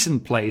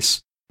decent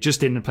place,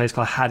 just in a place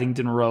called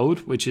Haddington Road,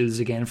 which is,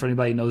 again, for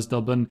anybody who knows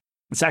Dublin,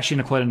 it's actually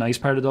in quite a nice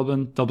part of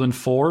Dublin, Dublin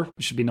 4,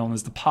 which should be known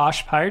as the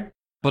posh part.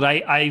 But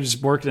I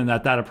was working in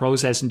that data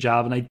processing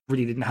job, and I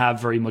really didn't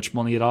have very much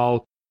money at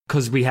all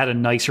because we had a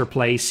nicer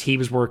place. He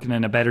was working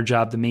in a better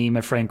job than me.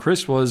 My friend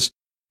Chris was.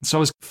 So I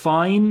was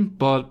fine,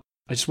 but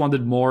I just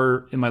wanted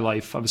more in my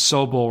life. I was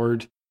so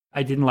bored.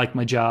 I didn't like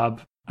my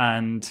job.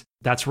 And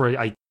that's where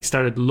I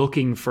started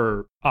looking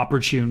for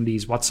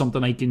opportunities. What's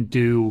something I can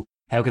do?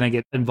 How can I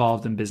get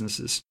involved in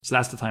businesses? So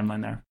that's the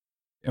timeline there.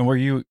 And were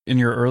you in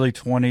your early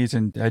 20s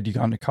and had you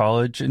gone to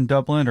college in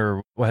Dublin,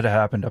 or what had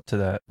happened up to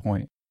that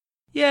point?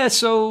 Yeah,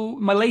 so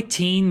my late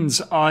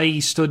teens, I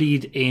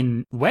studied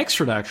in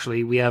Wexford,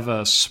 actually. We have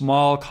a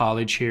small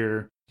college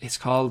here. It's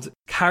called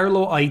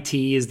Carlow IT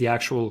is the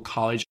actual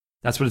college.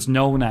 That's what it's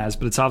known as,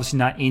 but it's obviously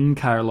not in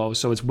Carlow.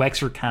 So it's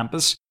Wexford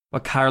campus,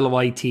 but Carlow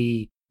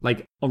IT,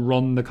 like,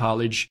 run the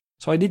college.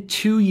 So I did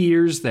 2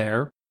 years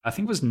there. I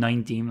think it was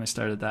 19 when I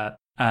started that.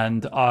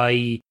 And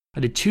I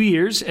did 2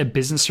 years, a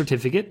business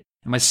certificate.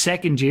 In my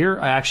second year,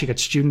 I actually got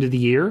Student of the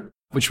Year,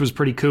 which was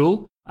pretty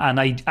cool. And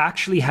I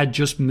actually had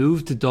just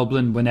moved to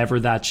Dublin whenever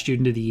that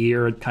Student of the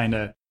Year had kind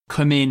of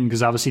come in,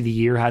 because obviously the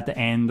year had to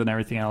end and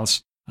everything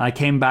else. And I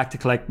came back to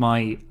collect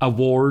my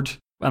award,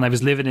 and I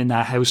was living in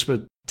that house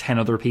with 10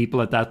 other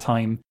people at that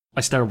time.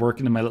 I started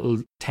working in my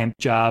little temp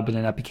job, and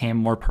then that became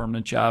a more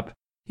permanent job.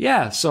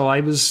 Yeah, so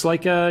I was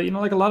like,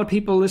 like a lot of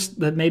people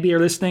that maybe are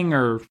listening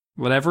or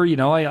whatever,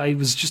 I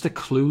was just a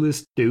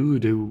clueless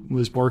dude who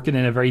was working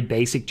in a very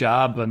basic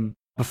job. And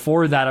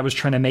before that, I was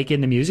trying to make it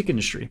in the music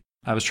industry.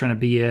 I was trying to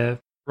be a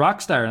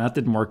rock star, and that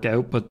didn't work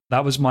out, but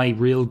that was my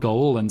real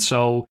goal. And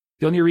so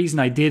the only reason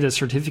I did a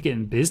certificate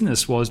in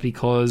business was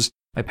because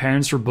my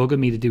parents were bugging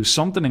me to do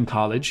something in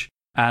college,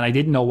 and I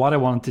didn't know what I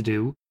wanted to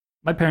do.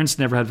 My parents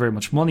never had very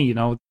much money,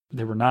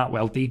 they were not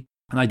wealthy,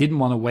 and I didn't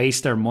want to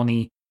waste their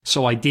money.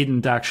 So I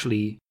didn't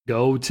actually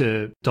go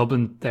to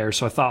Dublin there.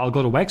 So I thought I'll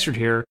go to Wexford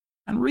here.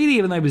 And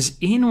really, when I was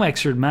in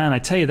Wexford, man, I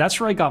tell you, that's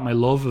where I got my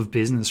love of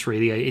business,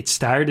 really. It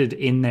started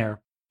in there.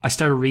 I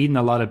started reading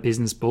a lot of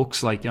business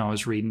books, like, I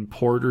was reading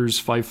Porter's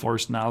 5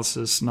 Force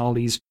Analysis and all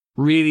these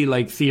really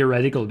like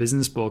theoretical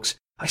business books.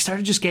 I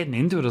started just getting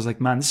into it. I was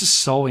like, man, this is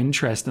so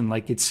interesting.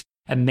 Like, it's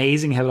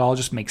amazing how it all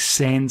just makes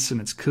sense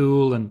and it's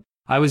cool. And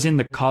I was in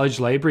the college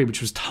library,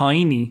 which was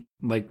tiny,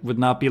 like would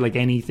not be like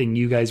anything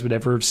you guys would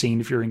ever have seen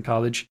if you're in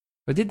college.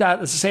 I did that,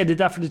 as I say, I did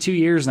that for the 2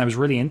 years and I was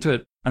really into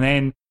it. And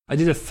then I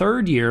did a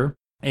third year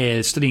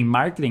studying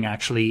marketing,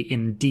 actually,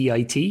 in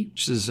DIT,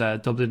 which is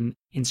Dublin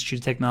Institute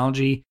of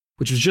Technology,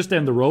 which was just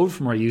down the road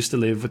from where I used to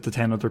live with the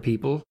 10 other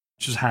people,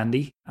 which was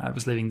handy. I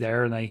was living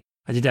there, and I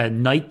did a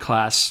night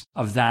class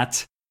of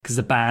that because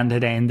the band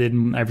had ended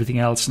and everything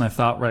else. And I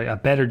thought, right, I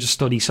better just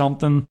study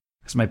something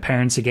because my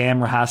parents again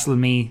were hassling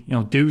me,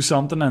 do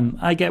something. And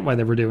I get why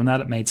they were doing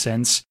that. It made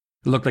sense.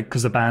 It looked like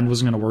because the band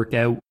wasn't going to work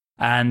out.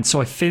 And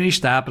so I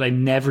finished that, but I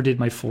never did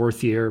my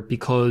 4th year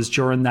because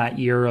during that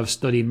year of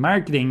studying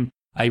marketing,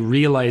 I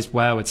realized,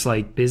 wow, it's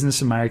like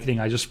business and marketing.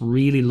 I just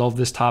really love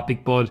this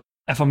topic. But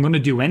if I'm going to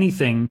do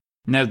anything,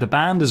 now the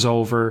band is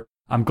over,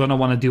 I'm going to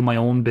want to do my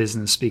own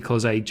business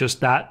because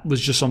that was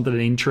just something that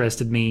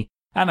interested me.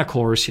 And of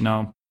course,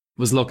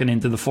 was looking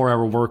into the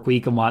 4-hour work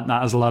week and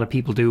whatnot, as a lot of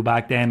people do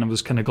back then. I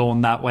was kind of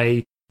going that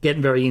way,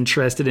 getting very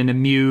interested in the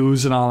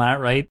Muse and all that,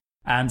 right?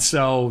 And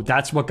so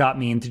that's what got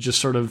me into just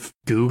sort of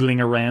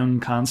Googling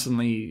around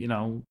constantly,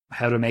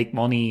 how to make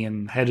money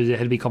and how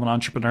to become an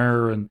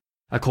entrepreneur. And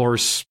of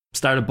course,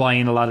 started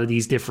buying a lot of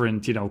these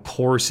different,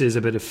 courses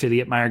about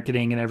affiliate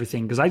marketing and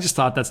everything, because I just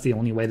thought that's the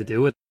only way to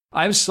do it.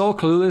 I was so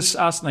clueless,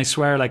 Austin, I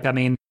swear.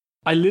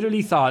 I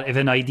literally thought if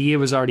an idea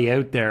was already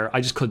out there,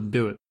 I just couldn't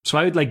do it. So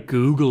I would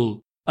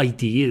Google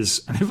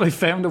ideas. And if I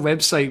found a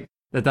website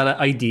that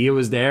idea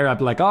was there, I'd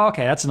be like, oh,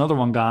 okay, that's another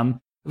one gone.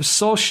 It was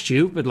so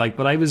stupid,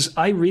 but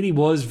I really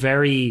was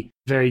very,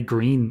 very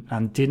green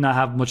and did not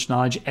have much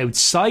knowledge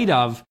outside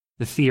of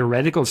the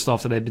theoretical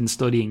stuff that I'd been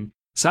studying.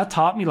 So that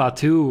taught me a lot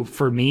too.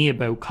 For me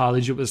about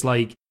college, it was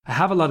I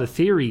have a lot of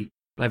theory,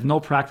 but I have no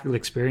practical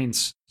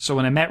experience. So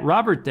when I met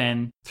Robert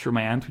then through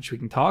my aunt, which we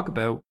can talk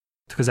about,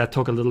 because that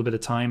took a little bit of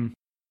time.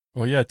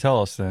 Well, yeah,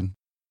 tell us then.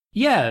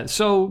 Yeah,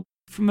 so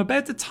from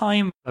about the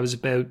time I was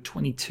about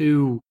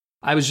 22,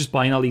 I was just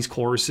buying all these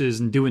courses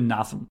and doing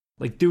nothing,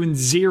 doing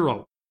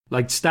zero,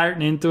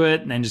 starting into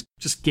it and then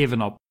just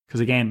giving up.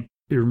 Because again,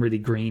 we were really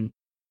green.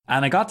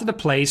 And I got to the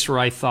place where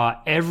I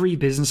thought every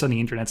business on the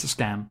internet's a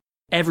scam.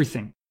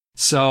 Everything.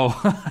 So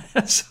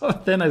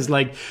then I was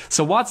like,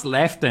 so what's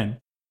left then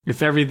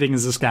if everything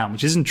is a scam?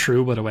 Which isn't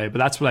true, by the way, but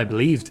that's what I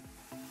believed.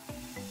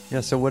 Yeah,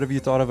 so what have you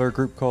thought of our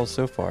group calls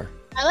so far?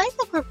 I like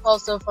the group call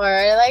so far.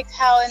 I like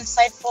how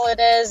insightful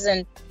it is,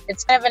 and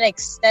it's kind of an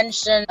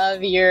extension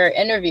of your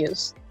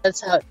interviews.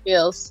 That's how it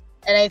feels.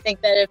 And I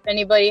think that if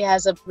anybody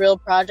has a real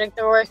project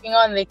they're working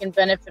on, they can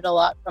benefit a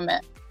lot from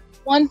it.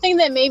 One thing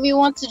that made me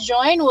want to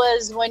join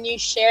was when you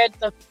shared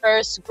the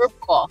first group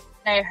call.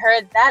 And I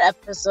heard that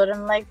episode,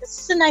 and I'm like, this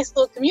is a nice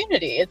little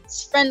community.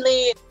 It's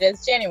friendly,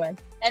 it's genuine.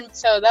 And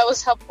so that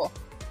was helpful.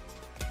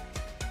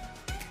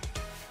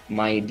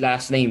 My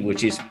last name,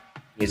 which is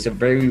a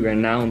very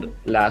renowned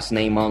last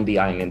name on the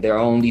island. There are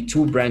only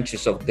 2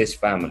 branches of this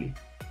family.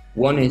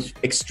 One is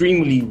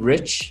extremely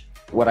rich.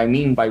 What I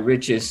mean by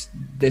rich is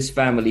this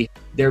family,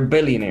 they're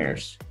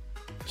billionaires.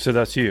 So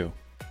that's you.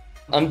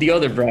 I'm the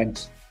other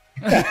branch.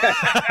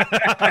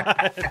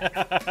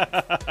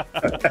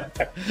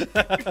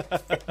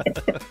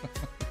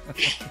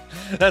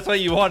 That's what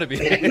you want to be.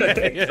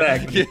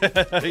 Exactly.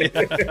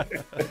 Yeah.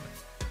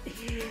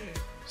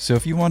 So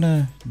if you want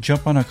to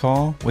jump on a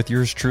call with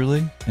yours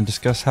truly and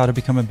discuss how to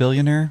become a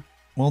billionaire,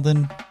 well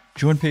then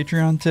join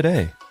Patreon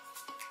today.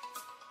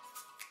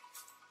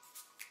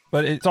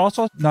 But it's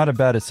also not a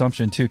bad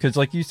assumption too, because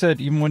like you said,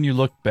 even when you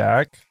look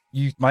back,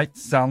 you might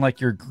sound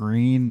like you're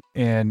green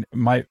and it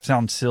might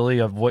sound silly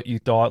of what you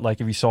thought, like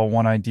if you saw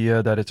one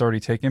idea that it's already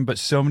taken. But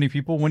so many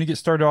people, when you get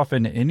started off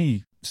in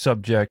any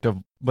subject of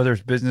whether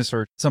it's business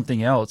or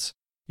something else,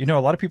 a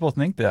lot of people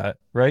think that,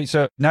 right?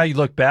 So now you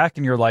look back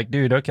and you're like,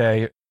 dude,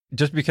 okay,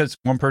 just because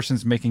one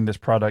person's making this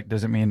product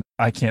doesn't mean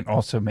I can't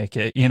also make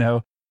it,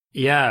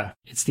 Yeah,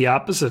 it's the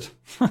opposite.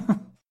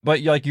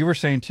 But like you were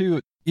saying too,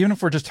 even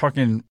if we're just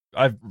talking,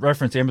 I've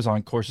referenced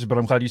Amazon courses, but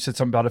I'm glad you said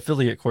something about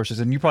affiliate courses.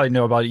 And you probably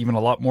know about even a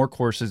lot more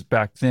courses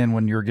back then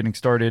when you were getting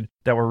started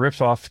that were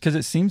rips off, because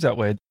it seems that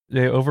way.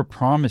 They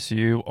overpromise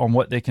you on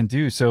what they can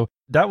do. So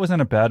that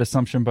wasn't a bad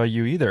assumption by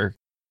you either.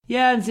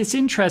 Yeah, it's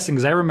interesting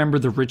because I remember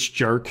The Rich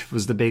Jerk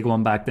was the big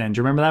one back then. Do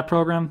you remember that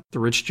program, The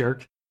Rich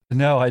Jerk?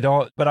 No, I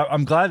don't. But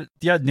I'm glad.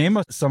 Yeah,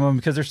 name some of them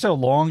because they're so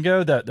long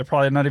ago that they're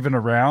probably not even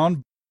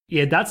around.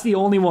 Yeah, that's the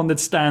only one that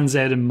stands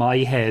out in my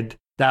head.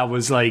 That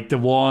was the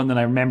one, and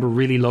I remember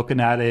really looking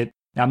at it.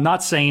 Now, I'm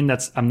not saying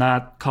I'm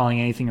not calling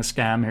anything a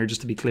scam here,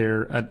 just to be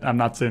clear. I'm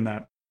not saying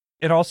that.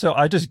 And also,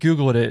 I just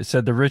Googled it. It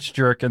said The Rich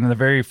Jerk, and then the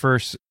very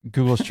first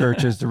Google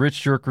search is The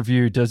Rich Jerk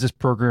review. Does this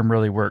program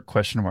really work? ?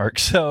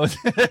 So,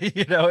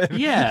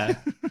 Yeah.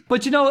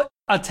 But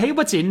I'll tell you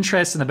what's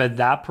interesting about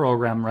that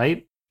program,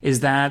 right? Is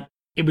that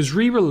it was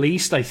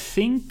re-released, I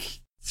think,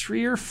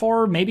 3 or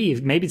 4, maybe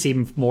it's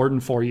even more than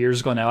 4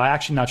 years ago now. I'm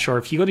actually not sure.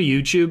 If you go to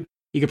YouTube,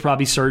 you could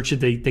probably search it.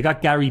 They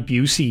got Gary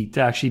Busey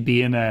to actually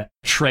be in a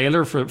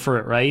trailer for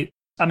it, right?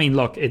 I mean,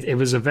 look, it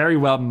was a very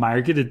well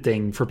marketed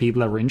thing for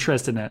people that were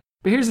interested in it.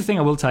 But here's the thing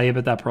I will tell you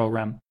about that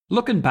program.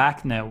 Looking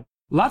back now,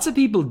 lots of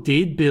people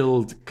did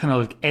build kind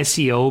of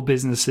SEO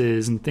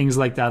businesses and things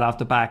like that off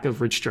the back of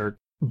Rich Jerk.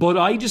 But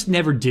I just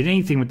never did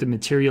anything with the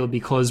material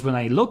because when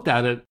I looked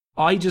at it,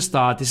 I just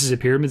thought this is a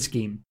pyramid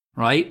scheme,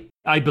 right?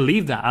 I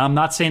believe that. I'm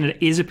not saying it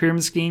is a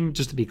pyramid scheme,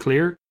 just to be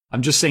clear.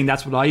 I'm just saying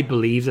that's what I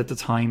believed at the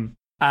time.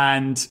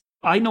 And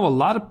I know a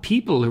lot of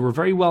people who are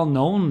very well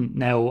known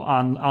now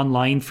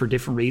online for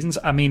different reasons.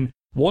 I mean,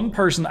 one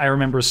person I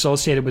remember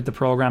associated with the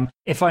program,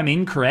 if I'm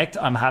incorrect,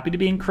 I'm happy to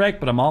be incorrect,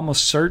 but I'm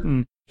almost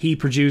certain he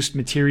produced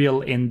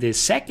material in the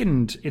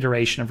second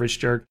iteration of Rich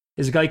Jerk,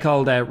 is a guy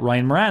called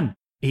Ryan Moran.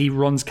 He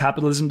runs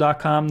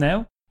capitalism.com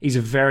now. He's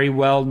a very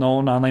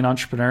well-known online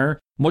entrepreneur,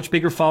 much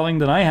bigger following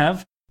than I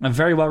have, a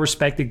very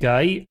well-respected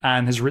guy,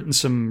 and has written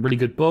some really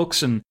good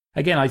books. And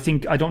again,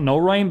 I don't know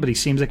Ryan, but he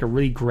seems like a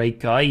really great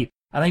guy.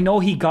 And I know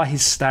he got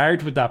his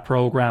start with that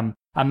program.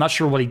 I'm not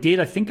sure what he did.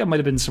 I think it might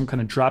have been some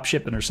kind of drop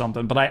shipping or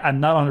something, but I'm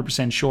not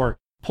 100% sure.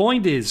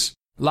 Point is,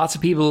 lots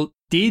of people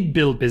did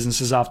build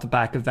businesses off the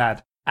back of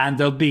that. And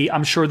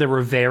I'm sure there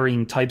were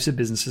varying types of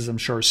businesses. I'm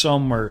sure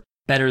some were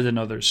better than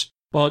others.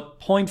 But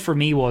point for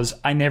me was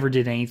I never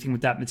did anything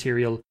with that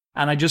material.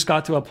 And I just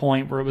got to a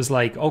point where it was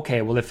like,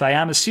 okay, well, if I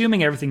am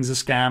assuming everything's a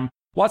scam,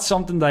 what's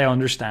something that I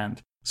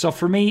understand? So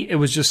for me, it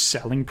was just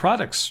selling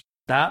products.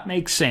 That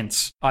makes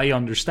sense. I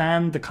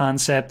understand the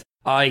concept.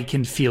 I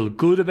can feel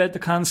good about the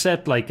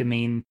concept. Like, I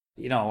mean,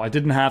 I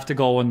didn't have to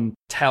go and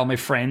tell my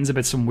friends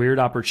about some weird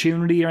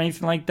opportunity or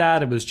anything like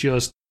that. It was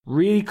just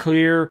really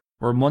clear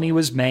where money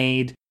was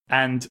made.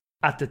 And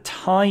at the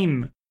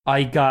time,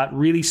 I got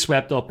really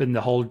swept up in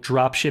the whole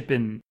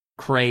dropshipping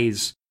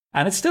craze.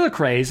 And it's still a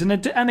craze. And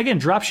again,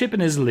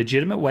 dropshipping is a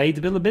legitimate way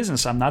to build a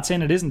business. I'm not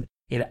saying it isn't.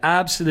 It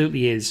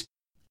absolutely is.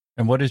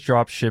 And what is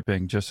drop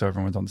shipping, just so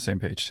everyone's on the same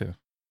page too?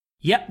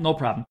 Yep, no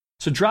problem.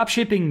 So drop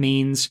shipping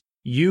means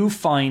you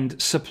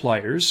find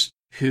suppliers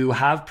who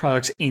have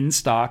products in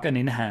stock and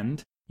in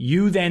hand.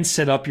 You then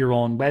set up your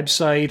own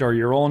website or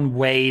your own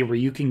way where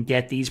you can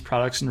get these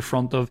products in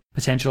front of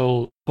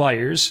potential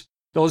buyers.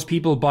 Those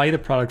people buy the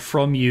product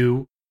from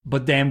you,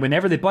 but then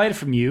whenever they buy it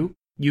from you,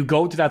 you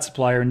go to that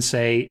supplier and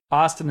say,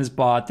 Austin has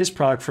bought this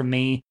product from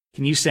me.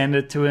 Can you send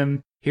it to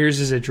him? Here's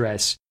his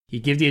address. You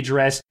give the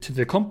address to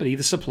the company,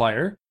 the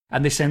supplier,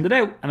 and they send it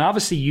out. And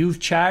obviously you've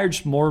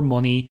charged more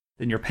money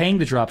than you're paying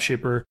the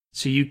dropshipper,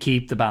 so you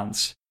keep the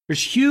balance.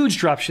 There's huge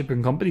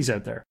dropshipping companies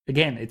out there.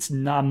 Again,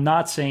 I'm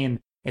not saying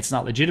it's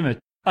not legitimate.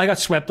 I got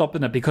swept up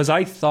in it because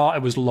I thought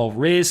it was low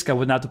risk. I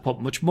wouldn't have to put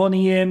much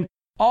money in.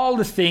 All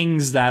the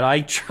things that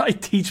I try to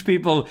teach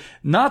people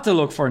not to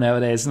look for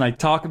nowadays. And I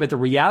talk about the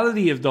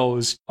reality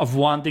of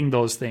wanting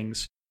those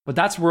things. But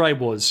that's where I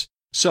was.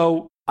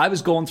 So I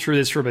was going through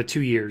this for about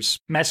 2 years,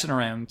 messing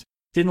around.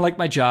 Didn't like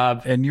my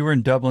job. And you were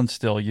in Dublin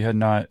still. You had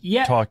not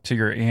talked to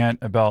your aunt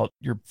about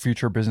your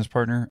future business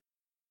partner?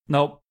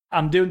 Nope.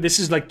 This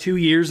is like 2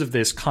 years of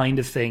this kind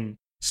of thing.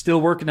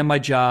 Still working in my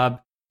job.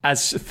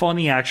 As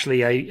funny,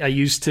 actually, I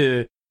used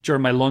to,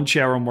 during my lunch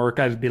hour and work,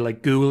 I'd be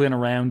like Googling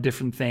around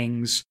different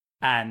things.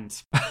 And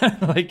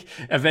like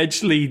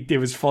eventually it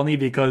was funny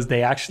because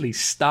they actually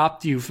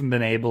stopped you from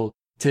being able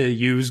to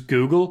use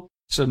Google.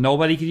 So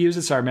nobody could use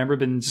it. So I remember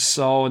being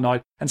so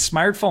annoyed. And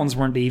smartphones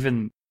weren't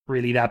even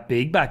really that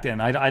big back then.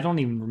 I don't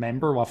even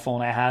remember what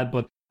phone I had,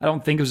 but I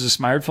don't think it was a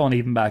smartphone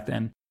even back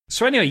then.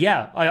 So anyway,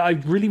 yeah, I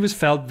really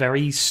felt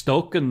very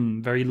stuck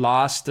and very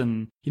lost.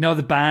 And,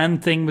 the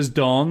band thing was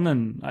done.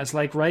 And I was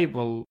like, right,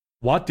 well,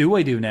 what do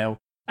I do now?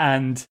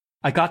 And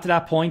I got to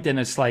that point and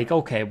it's like,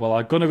 okay, well,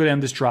 I'm going to go down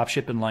this drop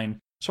shipping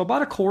line. So I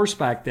bought a course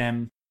back then.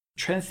 I'm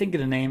trying to think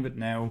of the name of it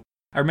now.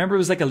 I remember it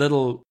was like a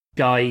little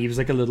guy. He was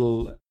like a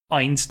little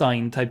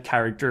Einstein type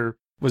character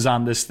was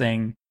on this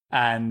thing.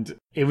 And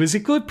it was a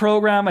good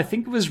program. I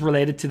think it was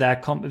related to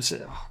that company.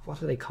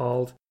 What are they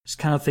called? Just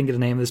kind of think of the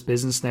name of this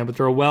business now, but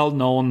they're a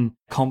well-known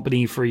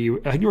company for you.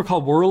 I think they were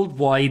called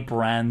Worldwide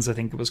Brands, I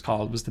think it was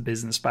called, was the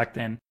business back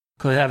then.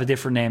 Could have a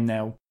different name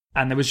now.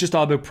 And it was just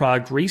all about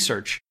product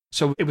research.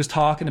 So it was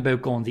talking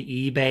about going to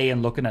eBay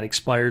and looking at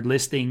expired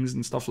listings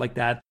and stuff like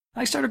that.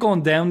 I started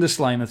going down this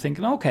line and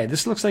thinking, okay,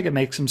 this looks like it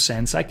makes some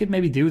sense. I could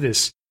maybe do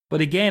this.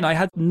 But again, I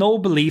had no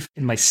belief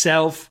in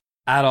myself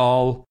at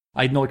all.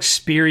 I had no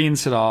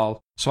experience at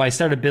all. So I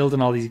started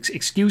building all these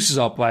excuses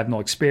up. I have no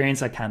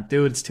experience. I can't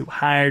do it. It's too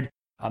hard.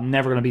 I'm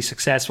never going to be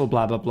successful,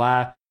 blah, blah,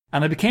 blah.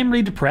 And I became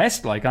really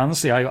depressed. Like,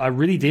 honestly, I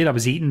really did. I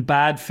was eating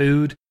bad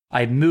food.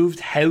 I moved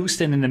house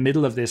then in the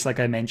middle of this, like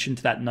I mentioned,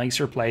 to that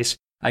nicer place.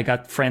 I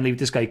got friendly with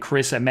this guy,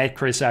 Chris. I met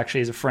Chris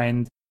actually as a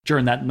friend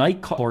during that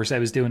night course I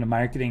was doing in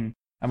marketing.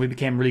 And we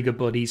became really good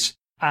buddies.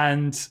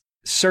 And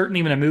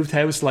certainly when I moved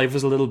house, life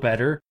was a little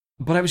better.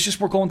 But I was just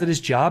going to this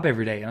job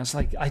every day. And I was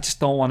like, I just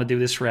don't want to do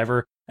this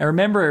forever. I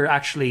remember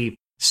actually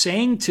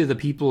saying to the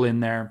people in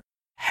there,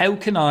 how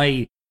can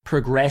I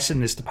progress in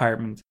this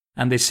department?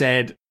 And they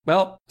said,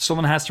 well,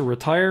 someone has to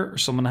retire or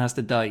someone has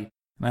to die.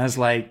 And I was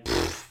like,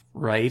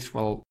 right,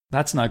 well,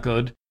 that's not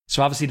good.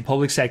 So obviously the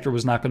public sector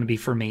was not going to be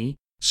for me.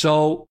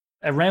 So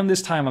around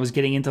this time, I was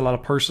getting into a lot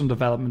of personal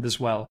development as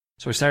well.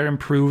 So I started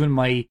improving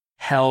my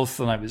health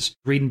and I was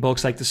reading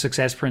books like The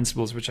Success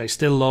Principles, which I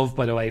still love,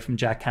 by the way, from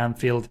Jack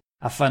Canfield,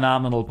 a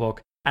phenomenal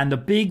book. And the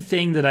big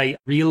thing that I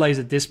realized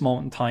at this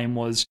moment in time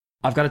was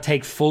I've got to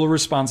take full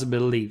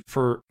responsibility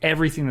for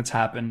everything that's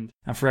happened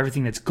and for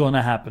everything that's going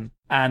to happen.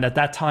 And at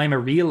that time, I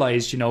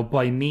realized,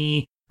 by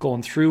me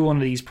going through one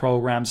of these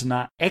programs and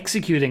not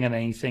executing on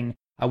anything.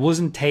 I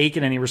wasn't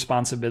taking any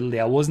responsibility.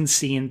 I wasn't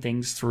seeing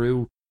things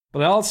through.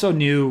 But I also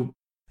knew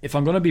if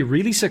I'm going to be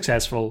really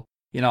successful,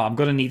 I'm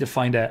going to need to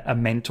find a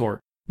mentor.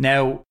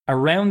 Now,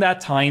 around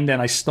that time, then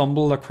I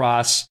stumbled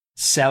across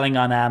selling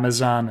on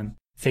Amazon and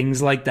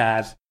things like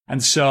that.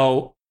 And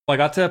so I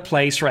got to a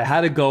place where I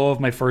had to go of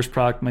my first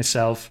product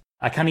myself.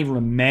 I can't even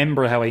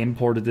remember how I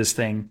imported this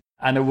thing.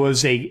 And it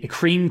was a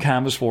cream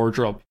canvas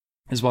wardrobe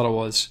is what it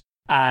was.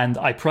 And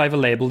I private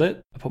labeled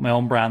it. I put my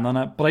own brand on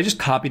it, but I just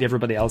copied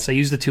everybody else. I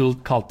used a tool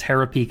called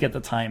TerraPeak at the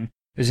time.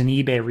 It was an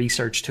eBay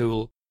research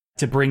tool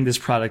to bring this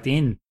product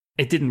in.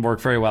 It didn't work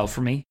very well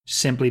for me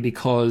simply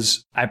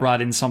because I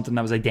brought in something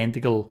that was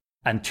identical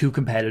and too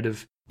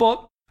competitive.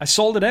 But I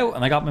sold it out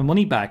and I got my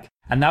money back.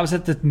 And that was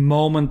at the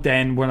moment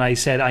then when I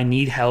said, I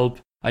need help.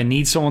 I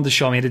need someone to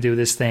show me how to do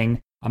this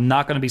thing. I'm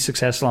not going to be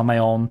successful on my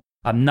own.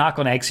 I'm not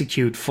going to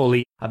execute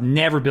fully. I've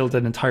never built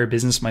an entire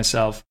business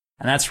myself.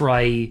 And that's where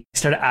I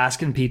started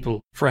asking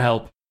people for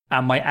help.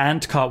 And my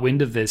aunt caught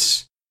wind of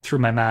this through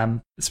my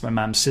mum. It's my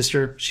mum's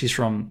sister. She's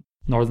from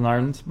Northern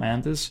Ireland, my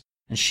aunt is.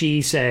 And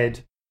she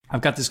said,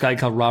 I've got this guy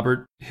called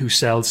Robert who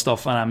sells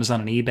stuff on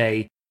Amazon and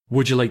eBay.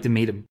 Would you like to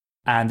meet him?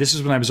 And this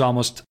is when I was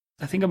almost,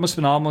 I think I must have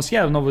been almost,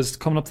 it was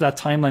coming up to that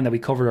timeline that we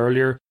covered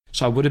earlier.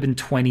 So I would have been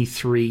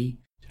 23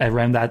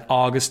 around that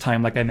August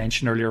time, like I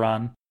mentioned earlier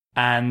on.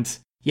 And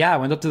I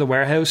went up to the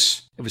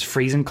warehouse. It was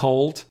freezing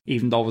cold,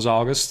 even though it was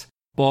August.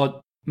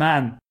 But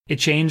man, it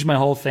changed my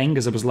whole thing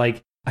because it was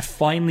like, I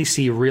finally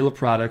see real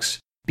products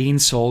being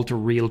sold to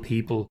real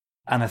people.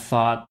 And I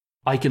thought,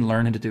 I can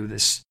learn how to do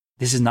this.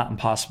 This is not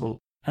impossible.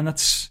 And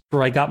that's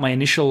where I got my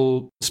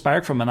initial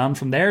spark from. And on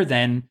from there,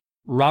 then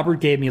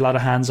Robert gave me a lot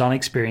of hands-on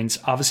experience,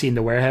 obviously in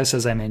the warehouse,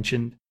 as I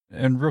mentioned.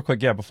 And real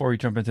quick, before we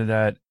jump into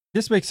that,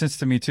 this makes sense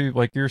to me too.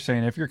 Like you're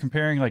saying, if you're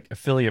comparing like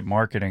affiliate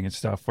marketing and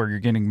stuff where you're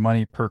getting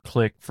money per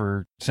click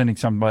for sending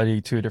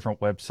somebody to a different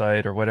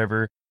website or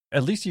whatever,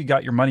 at least you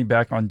got your money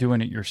back on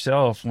doing it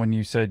yourself when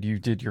you said you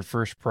did your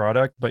first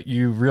product, but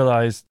you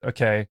realized,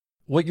 okay,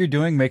 what you're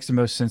doing makes the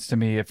most sense to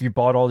me. If you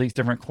bought all these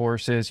different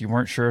courses, you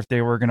weren't sure if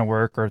they were going to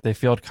work or if they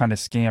felt kind of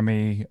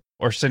scammy,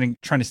 or trying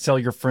to sell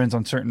your friends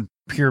on certain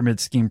pyramid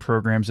scheme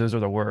programs, those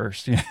are the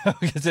worst.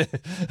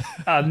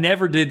 I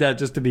never did that,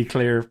 just to be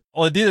clear.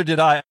 Well, neither did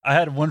I. I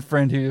had one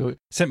friend who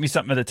sent me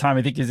something at the time.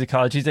 I think he's in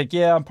college. He's like,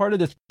 I'm part of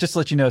this. Just to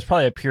let you know, it's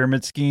probably a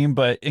pyramid scheme.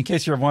 But in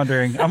case you're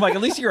wondering, I'm like,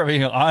 at least you're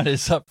being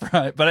honest up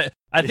front. But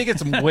I think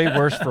it's way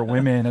worse for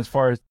women as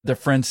far as their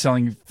friends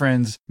selling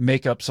friends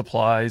makeup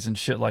supplies and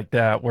shit like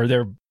that, where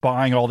they're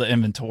buying all the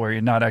inventory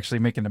and not actually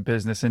making a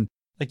business. And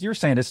like you were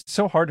saying, it's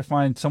so hard to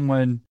find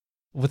someone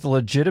with a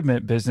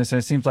legitimate business. And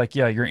it seems like,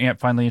 your aunt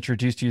finally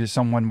introduced you to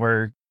someone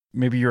where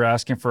maybe you're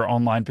asking for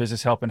online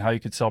business help and how you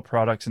could sell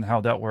products and how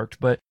that worked.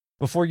 But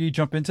before you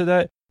jump into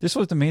that, this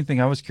was the main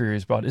thing I was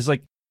curious about is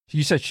like,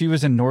 you said she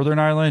was in Northern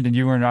Ireland and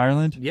you were in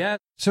Ireland. Yeah.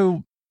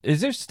 So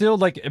is there still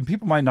like, and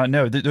people might not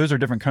know, those are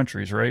different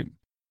countries, right?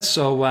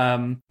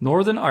 So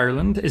Northern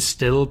Ireland is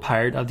still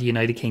part of the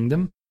United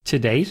Kingdom to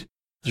date.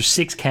 There's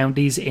 6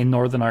 counties in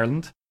Northern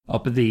Ireland,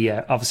 up at the,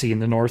 obviously in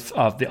the north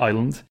of the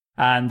island.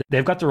 And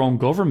they've got their own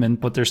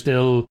government, but they're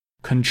still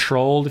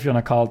controlled, if you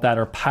want to call it that,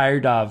 or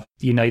part of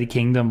the United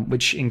Kingdom,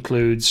 which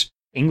includes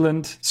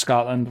England,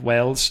 Scotland,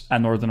 Wales,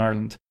 and Northern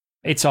Ireland.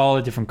 It's all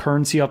a different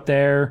currency up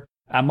there.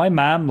 And my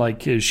mom,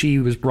 she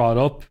was brought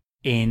up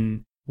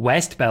in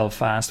West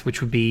Belfast,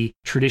 which would be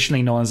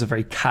traditionally known as a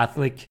very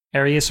Catholic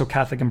area. So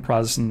Catholic and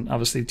Protestant,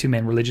 obviously the two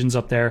main religions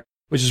up there,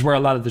 which is where a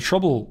lot of the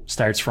trouble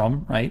starts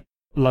from, right?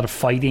 A lot of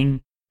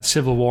fighting,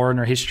 civil war in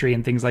her history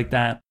and things like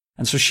that.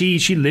 And so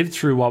she lived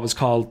through what was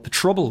called the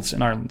Troubles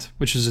in Ireland,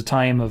 which is a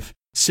time of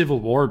civil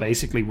war,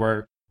 basically,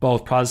 where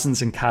both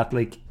Protestants and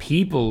Catholic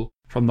people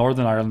from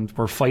Northern Ireland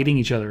were fighting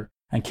each other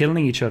and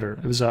killing each other.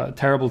 It was a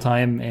terrible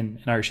time in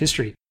Irish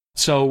history.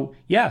 So,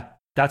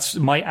 that's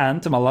my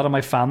aunt, and a lot of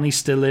my family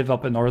still live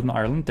up in Northern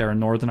Ireland. They're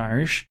Northern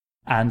Irish.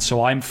 And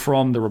so I'm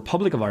from the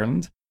Republic of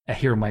Ireland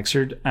here in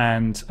Wexford,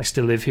 and I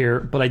still live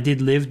here. But I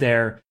did live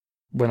there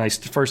when I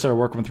first started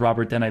working with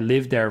Robert. Then I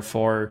lived there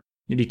for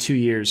nearly 2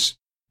 years.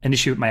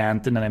 Initially with my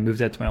aunt, and then I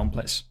moved out to my own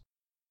place.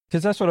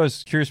 Because that's what I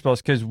was curious about,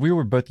 because we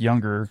were both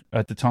younger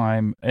at the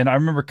time. And I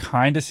remember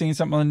kind of seeing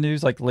something on the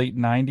news, like late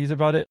 90s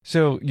about it.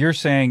 So you're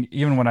saying,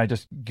 even when I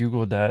just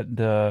Googled that,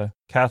 the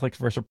Catholics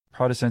versus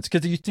Protestants,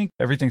 because you think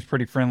everything's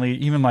pretty friendly,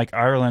 even like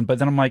Ireland. But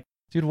then I'm like,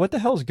 dude, what the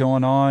hell's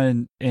going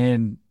on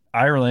in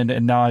Ireland?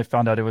 And now I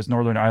found out it was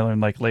Northern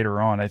Ireland, like later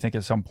on, I think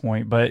at some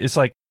point. But it's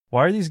like,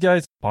 why are these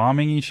guys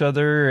bombing each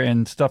other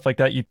and stuff like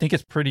that? You'd think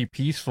it's pretty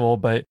peaceful,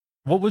 but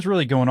what was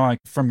really going on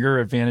from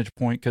your vantage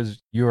point? Because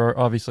you are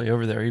obviously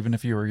over there, even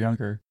if you were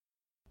younger.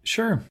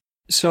 Sure.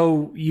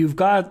 So you've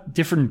got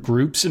different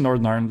groups in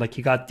Northern Ireland. Like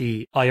you got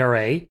the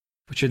IRA,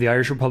 which are the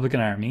Irish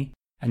Republican Army.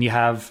 And you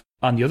have,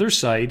 on the other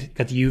side, you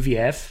got the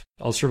UVF,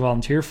 Ulster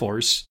Volunteer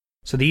Force.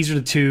 So these are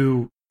the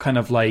two kind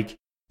of like,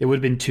 it would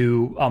have been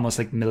two almost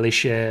like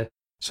militia.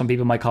 Some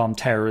people might call them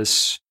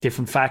terrorists,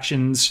 different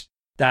factions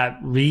that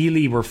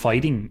really were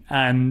fighting.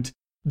 And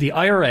the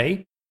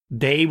IRA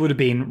they would have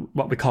been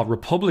what we call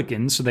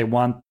Republicans. So they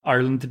want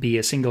Ireland to be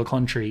a single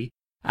country.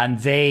 And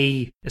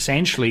they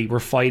essentially were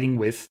fighting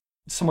with,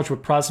 so much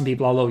with Protestant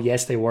people, although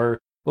yes, they were,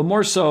 but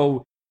more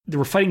so they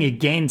were fighting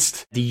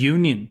against the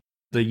Union,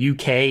 the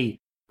UK,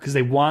 because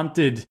they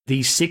wanted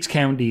these 6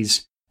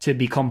 counties to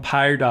become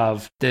part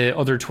of the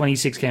other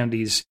 26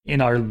 counties in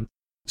Ireland.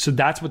 So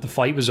that's what the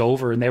fight was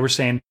over. And they were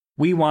saying,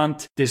 we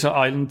want this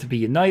island to be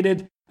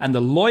united. And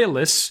the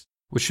Loyalists,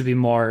 which would be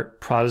more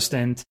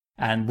Protestant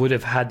and would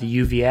have had the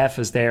UVF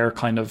as their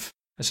kind of,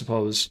 I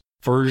suppose,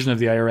 version of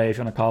the IRA, if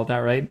you want to call it that,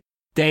 right?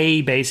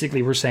 They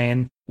basically were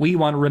saying, we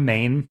want to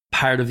remain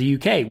part of the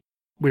UK.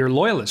 We're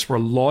loyalists. We're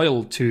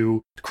loyal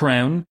to the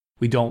Crown.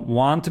 We don't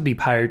want to be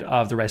part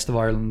of the rest of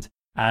Ireland.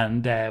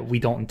 And we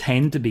don't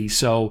intend to be.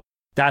 So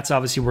that's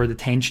obviously where the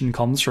tension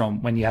comes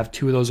from when you have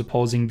two of those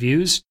opposing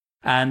views.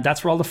 And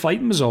that's where all the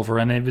fighting was over.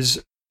 And it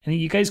was, and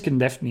you guys can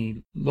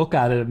definitely look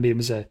at it. I mean, it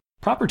was a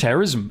proper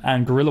terrorism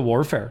and guerrilla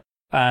warfare.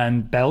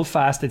 And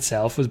Belfast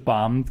itself was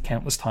bombed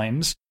countless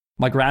times.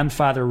 My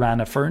grandfather ran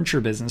a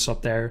furniture business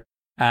up there.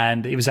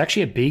 And it was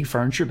actually a big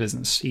furniture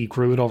business. He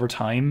grew it over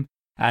time.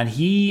 And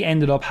he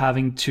ended up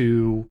having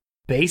to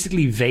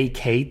basically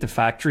vacate the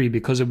factory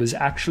because it was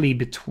actually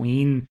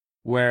between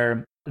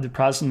where the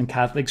Protestant and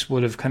Catholics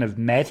would have kind of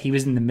met. He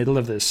was in the middle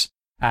of this.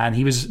 And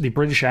the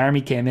British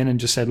Army came in and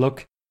just said,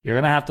 look, you're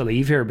going to have to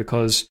leave here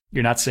because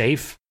you're not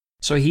safe.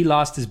 So he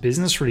lost his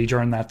business really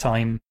during that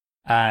time.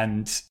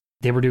 And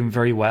they were doing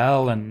very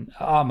well. And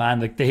oh man,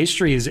 like the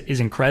history is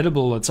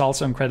incredible. It's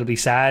also incredibly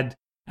sad.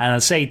 And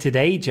I'll say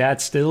today, yeah,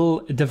 it's still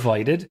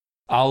divided.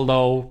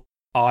 Although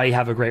I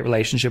have a great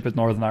relationship with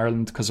Northern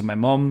Ireland because of my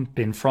mum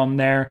being from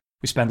there.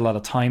 We spent a lot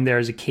of time there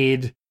as a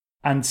kid.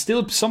 And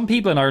still, some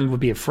people in Ireland would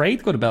be afraid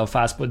to go to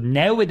Belfast. But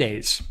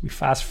nowadays, we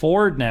fast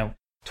forward now,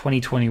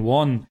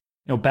 2021.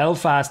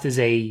 Belfast is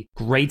a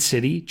great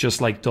city,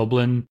 just like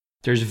Dublin.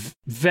 There's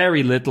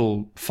very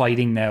little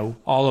fighting now.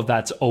 All of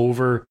that's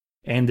over,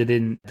 ended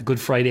in the Good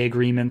Friday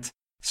Agreement.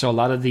 So a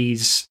lot of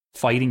these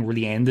fighting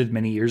really ended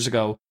many years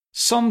ago.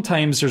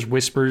 Sometimes there's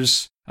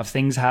whispers of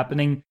things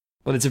happening,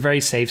 but it's a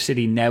very safe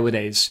city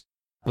nowadays.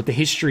 But the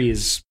history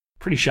is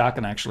pretty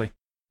shocking, actually.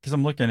 Because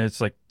I'm looking,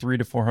 it's like 300,000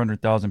 to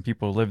 400,000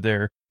 people live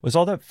there. Was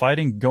all that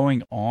fighting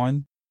going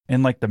on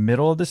in like the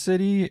middle of the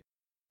city?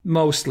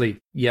 Mostly,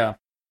 yeah.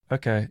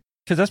 Okay.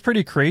 Because that's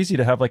pretty crazy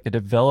to have like a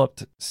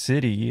developed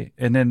city.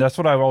 And then that's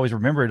what I've always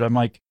remembered. I'm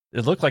like,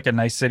 it looked like a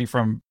nice city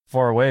from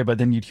far away, but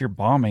then you'd hear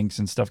bombings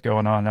and stuff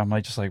going on. And I'm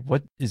like, just like,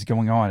 what is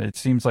going on? It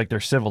seems like they're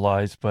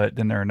civilized, but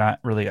then they're not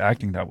really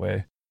acting that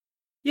way.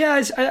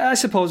 Yeah, I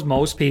suppose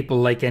most people,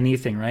 like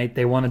anything, right?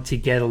 They wanted to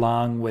get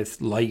along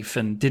with life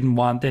and didn't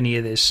want any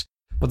of this.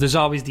 But there's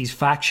always these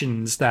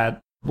factions that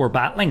were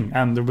battling,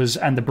 and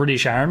the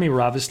British Army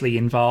were obviously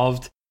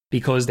involved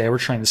because they were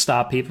trying to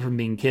stop people from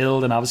being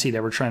killed, and obviously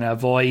they were trying to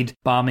avoid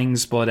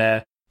bombings.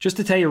 But just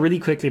to tell you really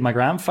quickly, my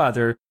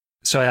grandfather,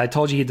 so I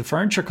told you he had the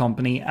furniture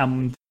company,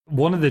 and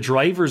one of the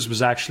drivers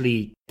was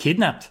actually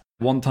kidnapped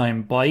one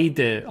time by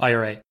the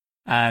IRA,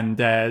 and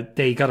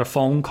they got a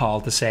phone call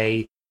to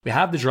say, we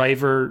have the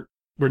driver,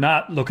 we're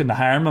not looking to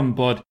harm him,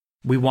 but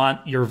we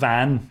want your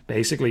van,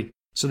 basically.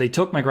 So they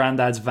took my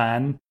granddad's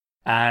van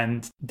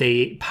and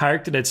they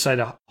parked it outside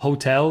a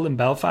hotel in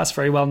Belfast,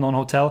 very well-known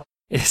hotel.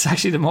 It's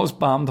actually the most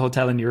bombed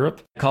hotel in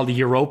Europe, called the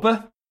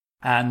Europa.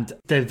 And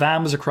the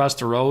van was across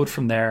the road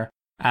from there.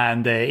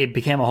 And it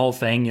became a whole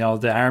thing.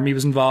 The army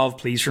was involved,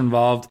 police were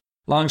involved.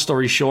 Long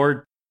story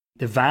short,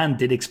 the van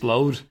did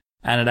explode.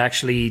 And it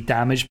actually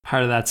damaged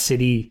part of that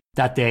city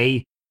that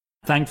day.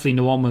 Thankfully,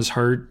 no one was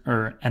hurt,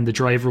 and the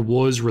driver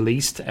was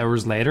released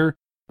hours later.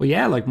 But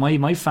yeah, like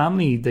my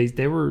family,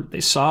 they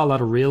saw a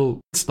lot of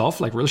real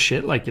stuff, like real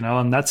shit,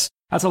 and that's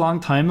a long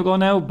time ago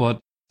now, but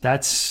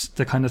that's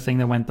the kind of thing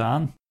that went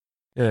on.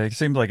 Yeah, it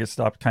seems like it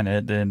stopped kind of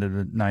at the end of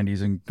the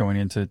 90s and going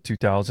into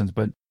 2000s,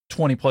 but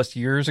 20 plus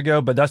years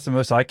ago. But that's the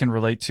most I can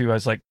relate to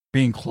as like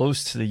being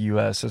close to the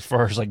U.S. as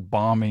far as like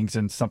bombings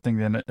and something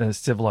in a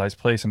civilized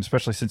place. And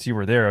especially since you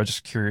were there, I was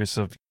just curious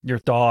of your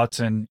thoughts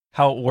and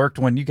how it worked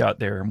when you got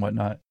there and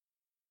whatnot.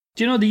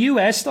 Do you know the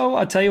US, though?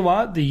 I'll tell you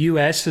what, the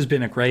US has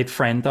been a great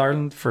friend to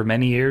Ireland for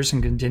many years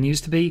and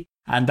continues to be.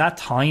 And that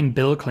time,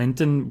 Bill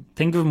Clinton,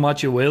 think of him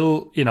what you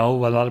will, a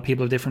lot of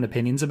people have different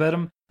opinions about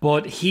him,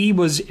 but he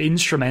was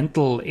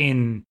instrumental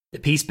in the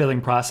peace building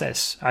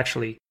process,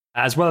 actually,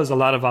 as well as a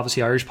lot of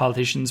obviously Irish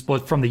politicians.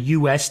 But from the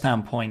US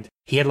standpoint,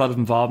 he had a lot of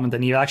involvement.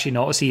 And you actually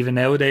notice even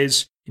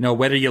nowadays,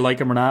 whether you like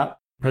him or not,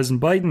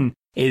 President Biden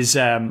is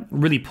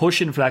really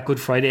pushing for that Good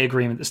Friday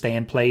Agreement to stay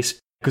in place,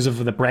 because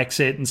of the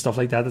Brexit and stuff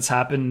like that that's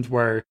happened,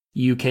 where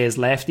the UK has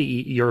left the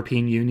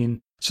European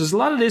Union. So there's a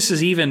lot of this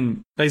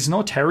there's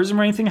no terrorism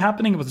or anything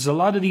happening, but there's a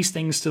lot of these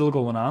things still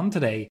going on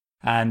today.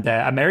 And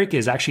America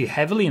is actually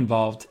heavily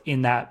involved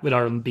in that with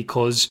Ireland,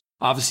 because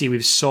obviously we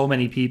have so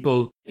many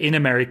people in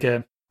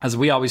America. As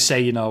we always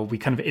say, we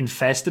kind of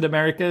infested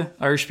America,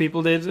 Irish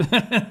people did,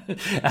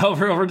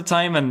 over the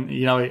time. And,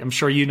 I'm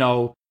sure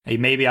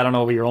maybe I don't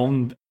know your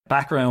own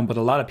background, but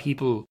a lot of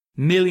people,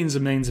 millions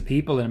and millions of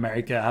people in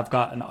America have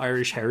got an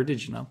Irish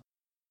heritage,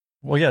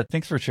 Well, yeah,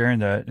 thanks for sharing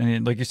that.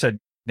 And like you said,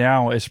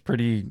 now it's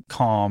pretty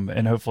calm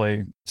and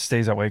hopefully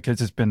stays that way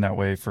because it's been that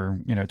way for,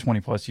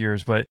 20 plus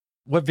years. But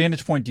what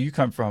vantage point do you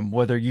come from?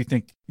 Whether you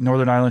think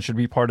Northern Ireland should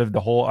be part of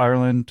the whole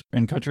Ireland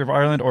and country of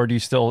Ireland, or do you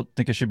still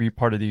think it should be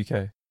part of the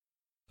UK?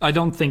 I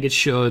don't think it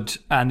should.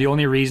 And the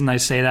only reason I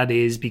say that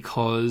is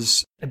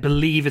because I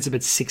believe it's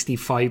about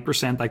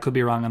 65%. I could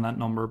be wrong on that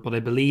number, but I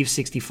believe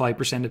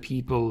 65% of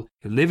people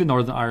who live in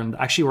Northern Ireland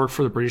actually work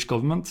for the British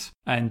government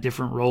in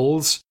different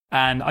roles.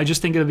 And I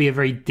just think it'll be a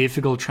very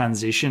difficult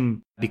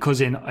transition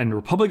because in the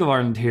Republic of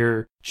Ireland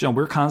here,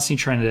 we're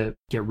constantly trying to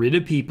get rid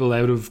of people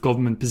out of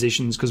government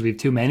positions because we have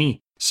too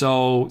many.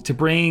 So to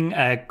bring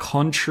a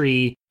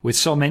country with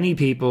so many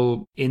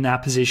people in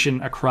that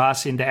position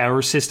across into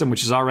our system,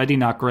 which is already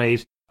not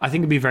great, I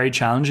think it'd be very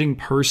challenging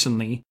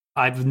personally.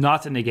 I've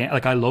nothing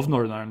against, I love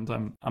Northern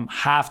Ireland. I'm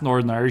half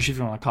Northern Irish, if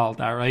you want to call it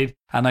that, right?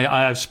 And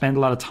I've spent a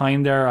lot of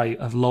time there. I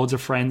have loads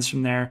of friends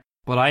from there.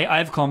 But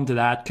I've come to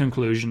that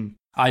conclusion.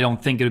 I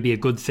don't think it would be a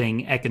good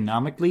thing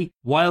economically.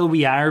 While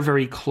we are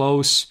very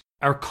close,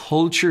 our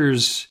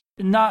cultures,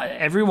 not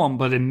everyone,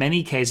 but in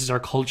many cases, our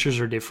cultures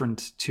are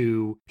different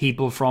to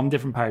people from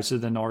different parts of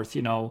the north,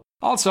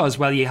 Also, as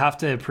well, you have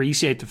to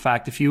appreciate the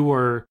fact if you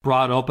were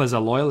brought up as a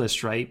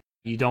loyalist, right?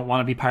 You don't want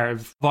to be part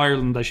of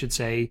Ireland, I should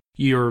say.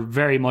 You're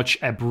very much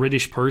a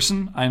British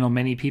person. I know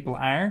many people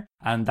are,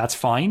 and that's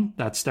fine.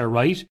 That's their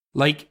right.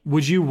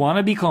 Would you want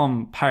to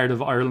become part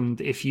of Ireland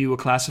if you would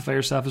classify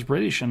yourself as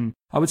British? And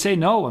I would say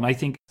no, and I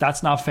think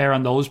that's not fair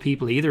on those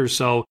people either.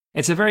 So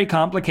it's a very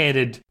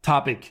complicated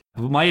topic.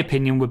 My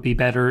opinion would be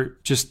better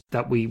just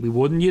that we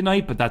wouldn't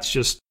unite, but that's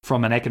just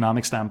from an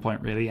economic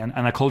standpoint, really, and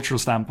a cultural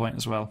standpoint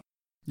as well.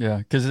 Yeah,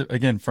 because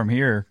again, from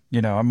here,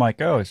 I'm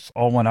like, oh, it's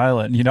all one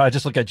island. I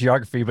just look at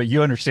geography, but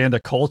you understand the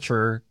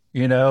culture,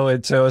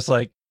 and so it's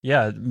like,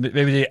 yeah,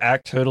 maybe they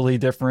act totally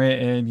different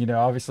and,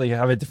 obviously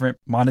have a different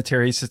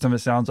monetary system, it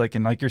sounds like.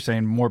 And like you're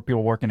saying, more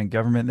people working in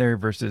government there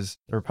versus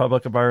the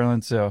Republic of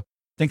Ireland. So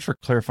thanks for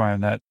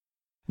clarifying that.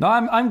 No,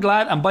 I'm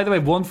glad. And by the way,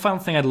 one final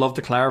thing I'd love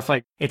to clarify.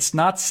 It's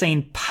not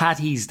St.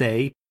 Patty's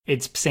Day.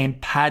 It's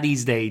St.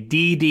 Paddy's Day,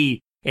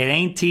 DD. It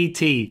ain't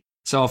TT.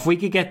 So if we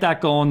could get that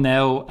going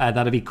now,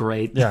 that'd be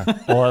great. Yeah.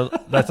 Well,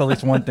 that's at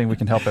least one thing we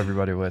can help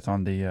everybody with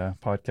on the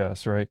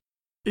podcast, right?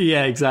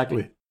 Yeah,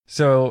 exactly.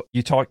 So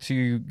you talked to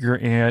your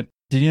aunt.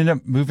 Did you end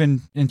up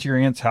moving into your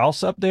aunt's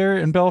house up there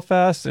in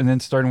Belfast and then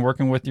starting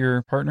working with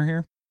your partner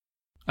here?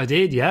 I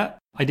did, yeah.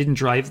 I didn't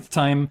drive at the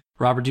time.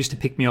 Robert used to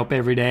pick me up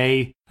every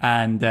day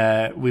and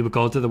we would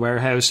go to the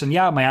warehouse. And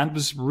yeah, my aunt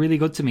was really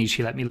good to me.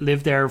 She let me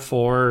live there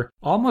for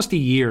almost a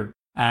year.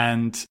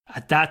 And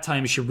at that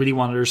time, she really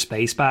wanted her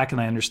space back. And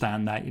I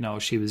understand that,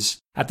 she was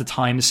at the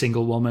time a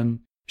single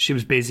woman. She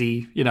was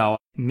busy,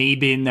 me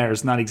being there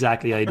is not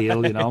exactly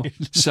ideal,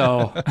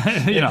 So,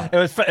 It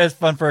was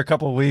fun for a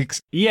couple of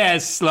weeks.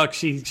 Yes, look,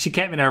 she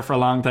kept me there for a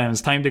long time.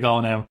 It's time to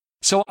go now.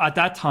 So at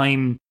that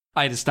time,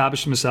 I had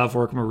established myself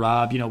working with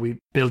Rob. We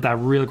built that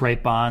real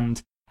great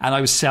bond. And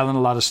I was selling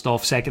a lot of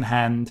stuff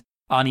secondhand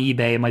on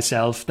eBay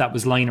myself that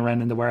was lying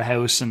around in the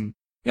warehouse. And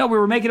we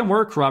were making it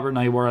work, Robert and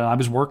I were. I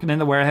was working in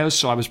the warehouse,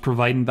 so I was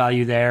providing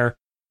value there.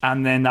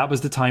 And then that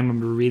was the time when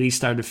we really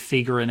started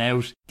figuring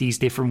out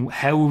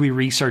how are we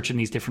researching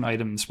these different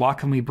items? What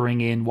can we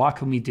bring in? What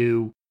can we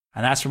do?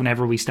 And that's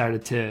whenever we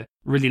started to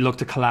really look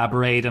to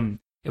collaborate. And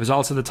it was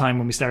also the time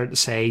when we started to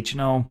say,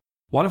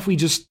 what if we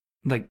just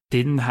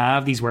didn't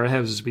have these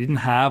warehouses? We didn't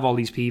have all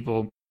these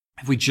people.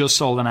 If we just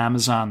sold on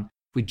Amazon,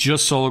 if we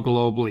just sold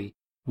globally,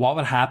 what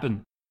would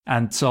happen?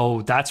 And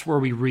so that's where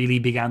we really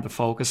began to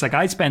focus.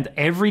 I spent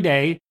every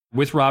day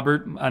with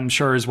Robert. I'm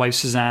sure his wife,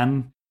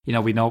 Suzanne,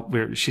 we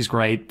know she's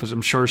great, but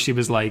I'm sure she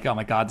was like, oh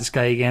my God, this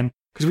guy again.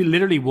 Because we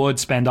literally would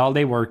spend all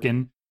day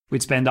working.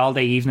 We'd spend all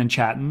day evening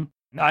chatting.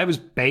 I was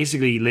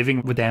basically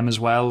living with them as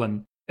well.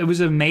 And it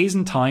was an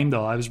amazing time,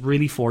 though. I was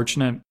really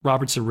fortunate.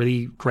 Robert's a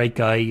really great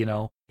guy,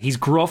 He's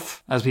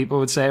gruff, as people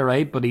would say,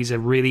 right? But he's a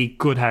really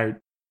good heart.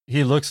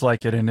 He looks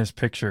like it in his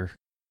picture.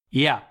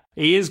 Yeah.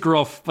 He is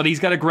gruff, but he's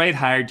got a great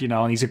heart,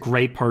 and he's a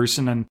great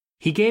person. And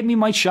he gave me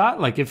my shot.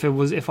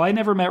 If I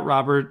never met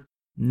Robert,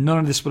 none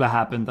of this would have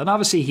happened. And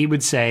obviously he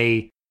would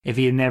say if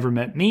he had never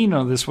met me,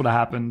 none of this would have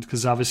happened,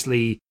 because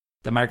obviously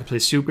the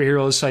marketplace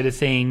superheroes side of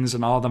things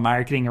and all the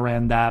marketing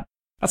around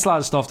that's a lot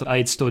of stuff that I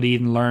had studied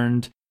and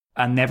learned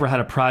and never had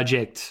a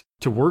project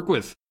to work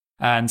with.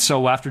 And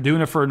so after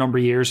doing it for a number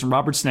of years, and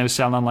Robert's now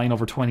selling online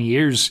over 20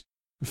 years,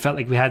 we felt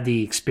like we had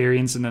the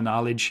experience and the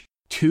knowledge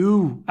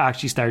to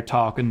actually start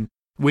talking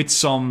with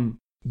some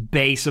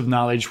base of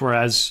knowledge,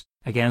 whereas,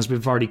 again, as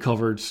we've already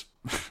covered,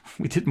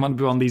 we didn't want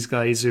to be one of these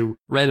guys who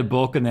read a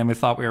book and then we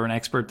thought we were an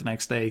expert the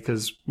next day,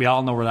 because we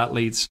all know where that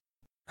leads.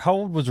 How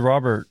old was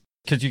Robert?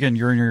 Because you're in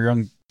your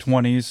young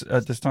 20s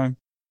at this time.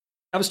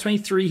 I was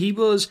 23. He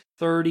was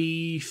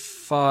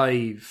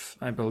 35,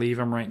 I believe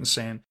I'm right in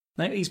saying.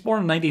 He's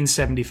born in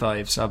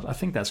 1975, so I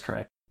think that's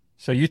correct.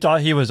 So you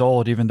thought he was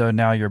old, even though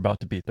now you're about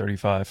to be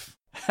 35.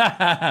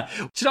 I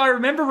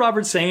remember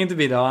Robert saying to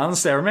me, though,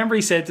 honestly, I remember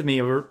he said to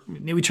me, we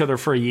knew each other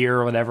for a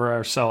year or whatever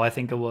or so, I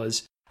think it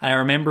was. And I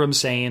remember him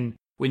saying,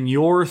 when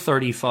you're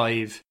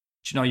 35,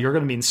 you know, you're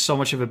going to be in so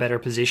much of a better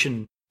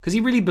position. Because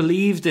he really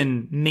believed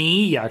in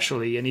me,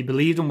 actually, and he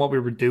believed in what we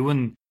were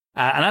doing.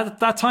 And at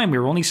that time, we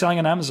were only selling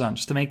on Amazon,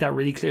 just to make that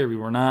really clear. We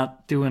were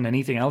not doing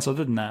anything else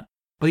other than that.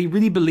 But he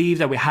really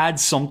believed that we had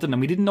something, and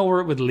we didn't know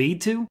where it would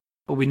lead to,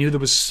 but we knew there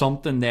was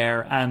something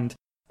there. And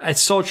it's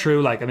so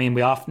true. Like, I mean,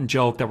 we often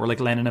joke that we're like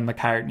Lennon and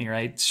McCartney,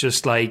 right? It's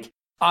just like,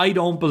 I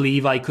don't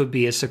believe I could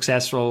be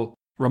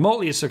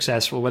remotely as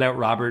successful without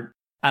Robert.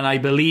 And I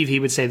believe he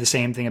would say the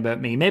same thing about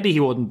me. Maybe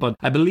he wouldn't, but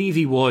I believe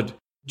he would,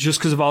 just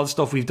because of all the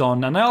stuff we've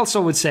done. And I also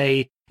would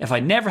say, if I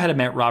never had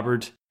met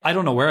Robert, I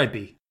don't know where I'd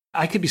be.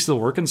 I could be still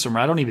working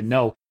somewhere. I don't even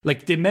know.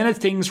 Like, the amount of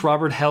things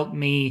Robert helped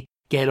me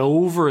get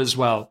over as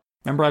well.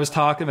 Remember, I was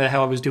talking about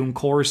how I was doing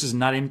courses and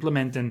not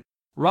implementing.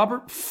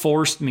 Robert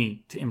forced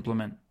me to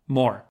implement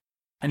more.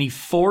 And he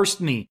forced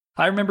me.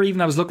 I remember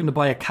even I was looking to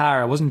buy a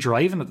car. I wasn't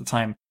driving at the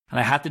time. And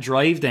I had to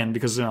drive then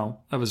because, you know,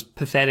 I was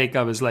pathetic.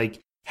 I was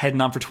like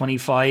heading on for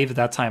 25 at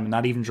that time and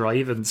not even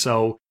driving.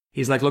 So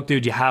he's like, look,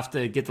 dude, you have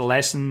to get the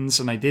lessons.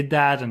 And I did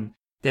that. And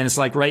then it's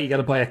like, right, you got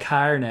to buy a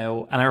car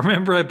now. And I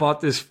remember I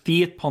bought this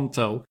Fiat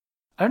Punto.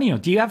 I don't even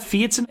know. Do you have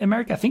Fiats in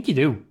America? I think you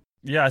do.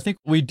 Yeah, I think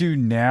we do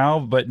now,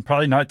 but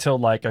probably not till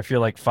like, I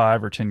feel like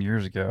 5 or 10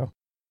 years ago.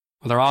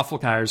 Well, they're awful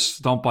cars.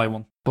 Don't buy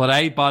one. But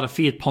I bought a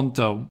Fiat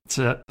Punto. It's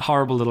a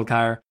horrible little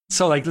car.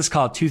 So like, let's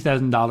call it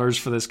 $2,000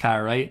 for this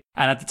car, right?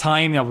 And at the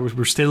time, you know,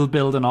 we're still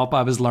building up.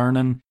 I was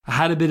learning. I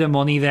had a bit of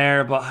money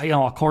there, but, you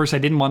know, of course I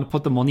didn't want to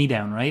put the money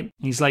down, right? And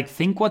he's like,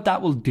 think what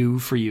that will do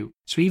for you.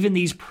 So even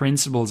these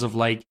principles of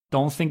like,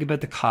 don't think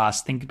about the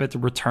cost, think about the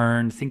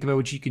return, think about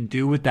what you can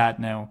do with that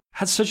now,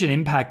 had such an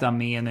impact on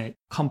me, and it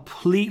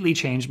completely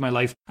changed my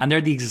life. And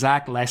they're the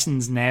exact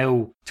lessons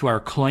now to our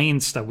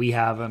clients that we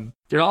have. And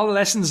they're all the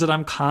lessons that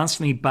I'm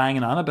constantly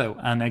banging on about.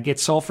 And I get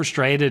so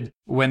frustrated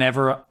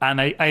whenever, and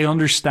I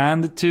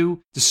understand it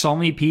too. There's so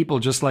many people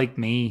just like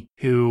me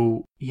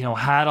who, you know,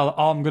 had,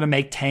 I'm going to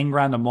make 10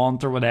 grand a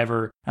month or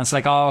whatever. And it's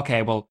like, oh,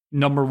 okay, well,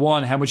 number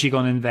one, how much are you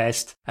going to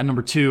invest? And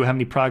number two, how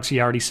many products are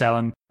you already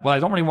selling? Well, I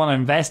don't really want to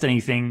invest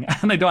anything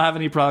and I don't have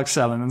any products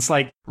selling. And it's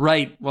like,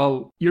 right,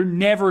 well, you're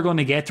never going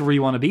to get to where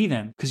you want to be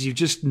then because you've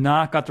just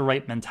not got the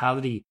right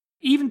mentality.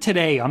 Even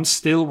today, I'm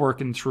still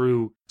working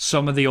through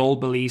some of the old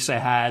beliefs I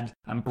had.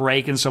 I'm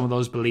breaking some of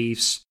those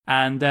beliefs.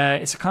 And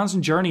it's a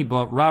constant journey,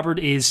 but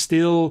I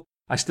still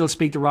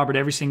speak to Robert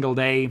every single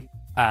day.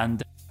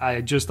 And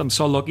I'm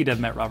so lucky to have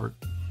met Robert.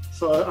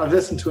 So I've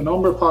listened to a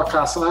number of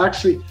podcasts, and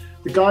actually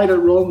the guy that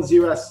runs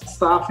US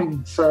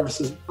Staffing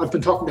Services, I've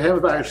been talking to him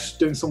about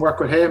doing some work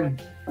with him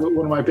with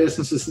one of my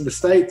businesses in the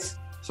States.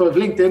 So I've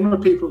linked in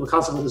with people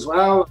because of it as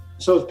well.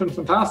 So it's been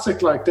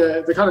fantastic, like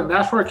the kind of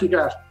network you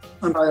get.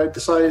 And I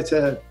decided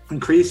to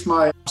increase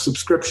my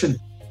subscription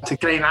to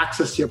gain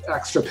access to your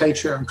extra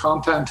Patreon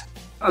content.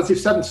 As you've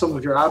said in some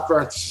of your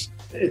adverts,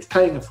 it's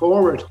paying it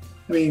forward.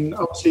 I mean,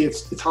 obviously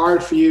it's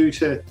hard for you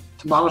to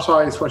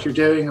monetize what you're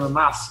doing on a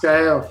mass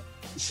scale.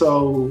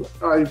 So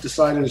I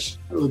decided it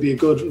would be a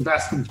good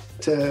investment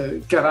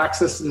to get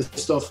access to this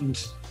stuff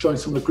and join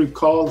some of the group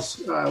calls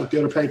with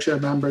the other Patreon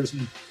members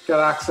and get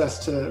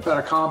access to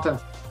better content.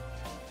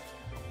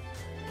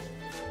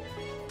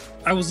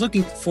 I was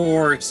looking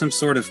for some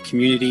sort of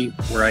community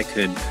where I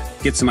could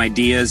get some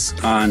ideas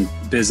on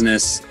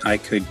business. I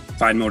could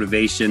find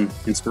motivation,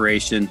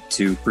 inspiration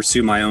to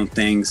pursue my own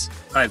things.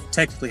 I've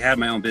technically had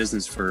my own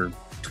business for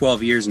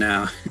 12 years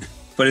now,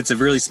 but it's a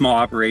really small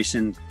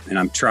operation and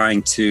I'm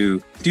trying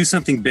to do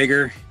something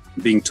bigger.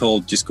 Being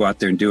told just go out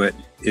there and do it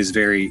is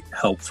very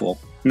helpful.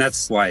 And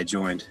that's why I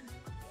joined.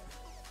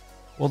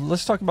 Well,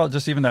 let's talk about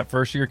just even that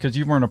first year, because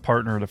you weren't a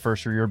partner the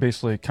first year. You're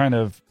basically kind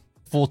of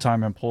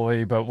full-time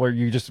employee, but were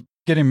you just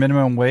getting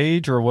minimum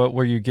wage, or what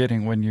were you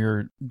getting when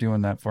you're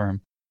doing that for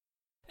him?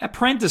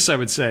 Apprentice, I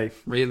would say,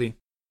 really.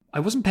 I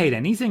wasn't paid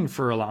anything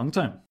for a long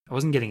time. I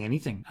wasn't getting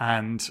anything.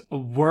 And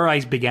where I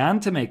began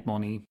to make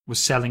money was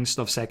selling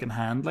stuff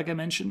secondhand, like I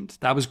mentioned.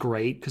 That was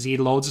great because he had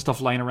loads of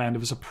stuff lying around. It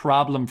was a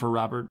problem for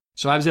Robert.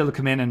 So I was able to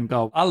come in and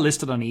go, I'll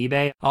list it on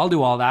eBay. I'll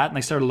do all that. And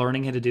I started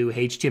learning how to do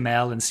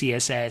HTML and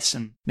CSS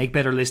and make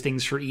better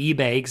listings for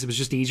eBay because it was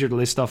just easier to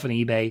list stuff on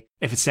eBay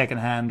if it's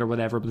secondhand or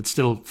whatever, but it's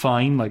still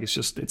fine. Like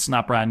it's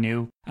not brand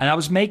new. And I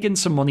was making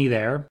some money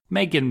there,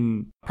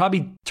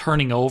 probably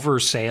turning over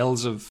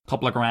sales of a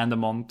couple of grand a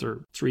month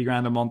or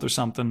 $3,000 a month or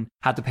something.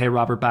 Had to pay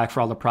Robert back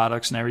for all the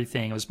products and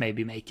everything. I was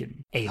maybe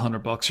making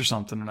 $800 or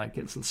something,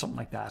 something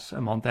like that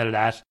a month out of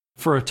that.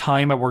 For a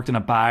time, I worked in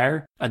a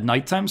bar at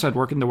nighttime, so I'd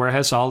work in the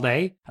warehouse all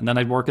day, and then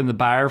I'd work in the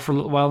bar for a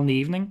little while in the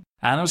evening.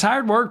 And it was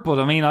hard work, but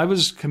I mean, I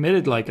was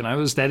committed, and I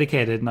was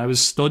dedicated, and I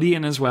was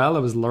studying as well. I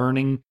was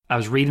learning. I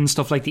was reading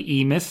stuff like the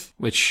E-Myth,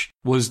 which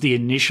was the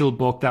initial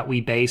book that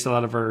we based a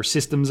lot of our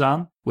systems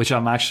on, which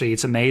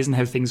it's amazing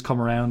how things come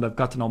around. I've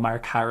got to know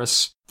Mark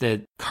Harris,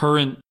 the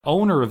current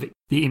owner of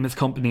the E-Myth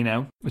company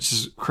now, which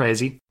is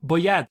crazy.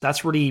 But yeah,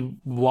 that's really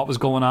what was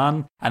going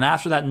on. And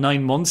after that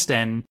 9 months,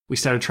 then we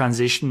started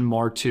transitioning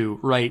more to,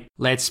 right,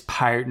 let's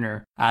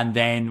partner. And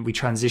then we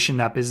transitioned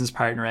that business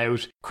partner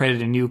out,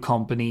 created a new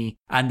company.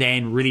 And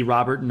then really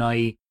Robert and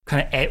I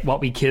kind of ate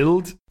what we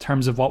killed in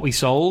terms of what we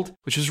sold,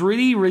 which was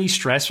really, really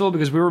stressful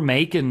because we were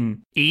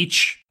making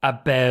each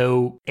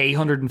about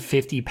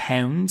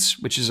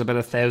 £850, which is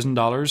about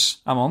 $1,000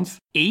 a month.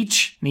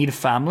 Each need a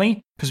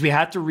family because we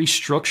had to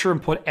restructure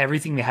and put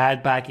everything we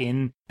had back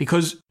in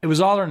because it was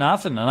all or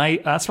nothing. And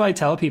that's why I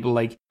tell people,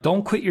 like,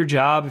 don't quit your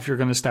job if you're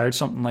going to start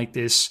something like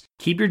this.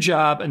 Keep your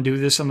job and do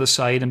this on the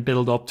side and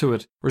build up to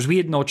it. Whereas we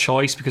had no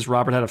choice because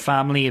Robert had a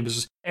family. It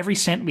was every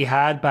cent we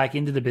had back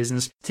into the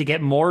business to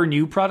get more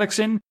new products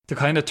in to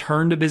kind of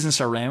turn the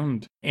business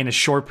around in a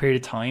short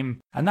period of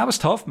time. And that was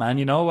tough, man.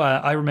 You know,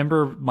 I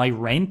remember my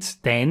rent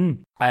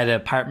then. I had an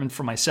apartment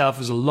for myself. It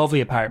was a lovely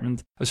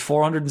apartment. It was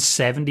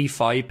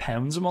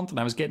 £475 a month and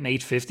I was getting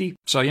 $850.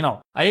 So, you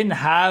know, I didn't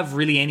have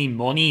really any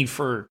money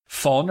for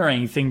fun or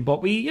anything,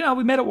 but we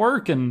made it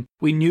work and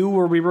we knew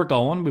where we were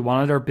going. We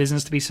wanted our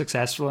business to be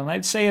successful. And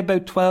I'd say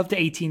about 12 to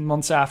 18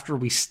 months after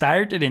we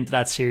started into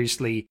that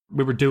seriously,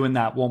 we were doing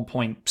that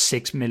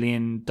 $1.6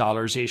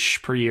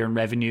 million-ish per year in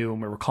revenue.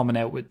 And we were coming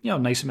out with, you know, a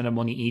nice amount of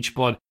money each.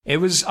 But I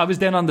was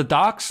down on the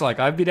docks. Like,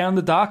 I'd be down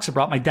the docks. I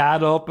brought my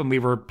dad up and we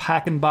were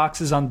packing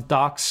boxes on the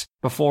docks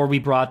before we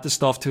brought the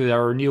stuff to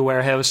our new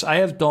warehouse. I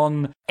have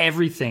done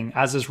everything,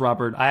 as is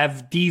Robert. I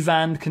have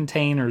devanned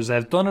containers.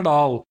 I've done it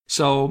all.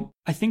 So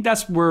I think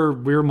that's where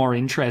we're more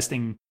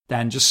interesting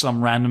than just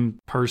some random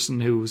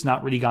person who's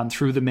not really gone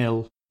through the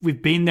mill.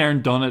 We've been there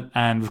and done it,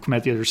 and we've come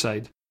out the other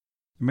side.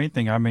 The main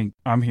thing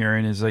I'm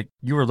hearing is, like,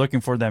 you were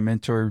looking for that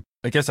mentor.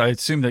 I guess I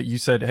assume that you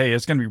said, hey,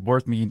 it's going to be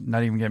worth me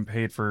not even getting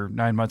paid for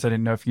 9 months. I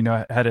didn't know if you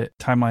had a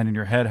timeline in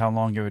your head how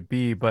long it would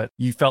be, but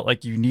you felt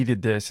like you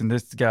needed this, and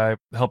this guy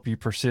helped you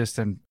persist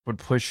and would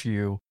push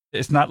you.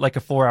 It's not like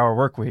a 4-hour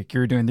work week.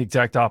 You're doing the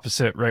exact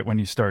opposite right when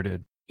you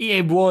started.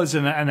 It was,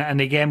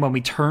 and again, when we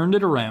turned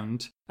it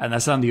around, and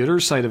that's on the other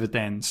side of it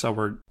then, so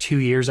we're 2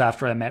 years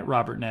after I met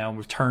Robert now, and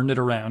we've turned it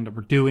around, and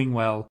we're doing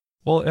well.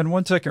 Well, and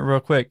 1 second, real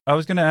quick, I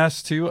was going to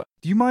ask too,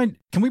 do you mind,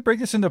 can we break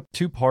this into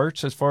 2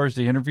 parts as far as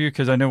the interview?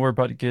 Because I know we're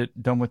about to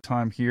get done with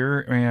time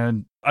here,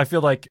 and I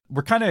feel like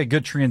we're kind of a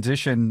good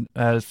transition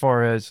as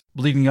far as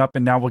leading up,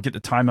 and now we'll get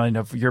the timeline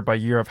of year by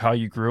year of how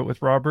you grew it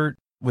with Robert.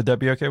 Would that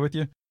be okay with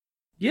you?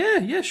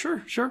 Yeah,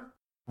 sure.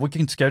 We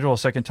can schedule a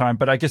second time,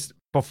 but I guess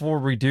before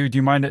we do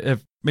you mind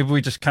if maybe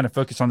we just kind of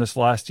focus on this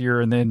last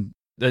year and then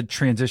the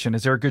transition?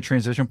 Is there a good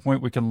transition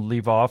point we can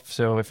leave off?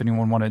 So if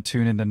anyone wanted to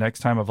tune in the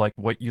next time of like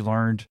what you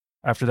learned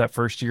after that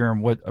first year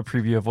and what a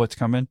preview of what's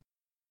coming?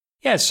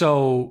 Yeah,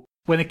 so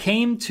when it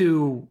came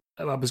to,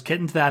 I was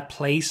getting to that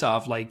place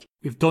of like,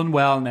 we've done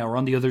well now, we're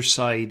on the other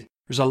side.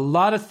 There's a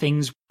lot of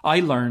things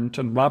I learned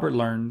and Robert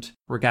learned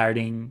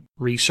regarding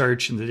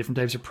research and the different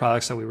types of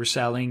products that we were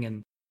selling.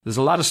 And there's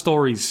a lot of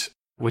stories,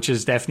 which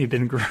has definitely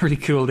been really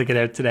cool to get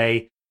out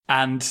today.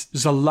 And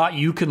there's a lot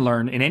you can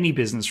learn in any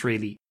business,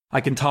 really.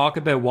 I can talk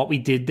about what we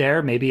did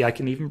there. Maybe I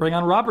can even bring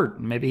on Robert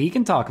and maybe he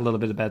can talk a little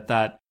bit about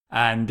that.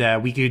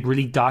 And we could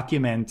really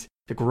document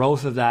the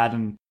growth of that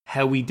and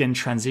how we then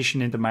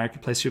transition into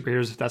marketplace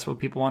superheroes, if that's what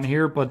people want to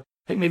hear. But I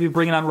think maybe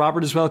bringing on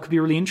Robert as well could be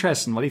really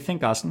interesting. What do you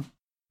think, Austin?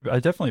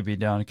 I'd definitely be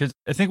down because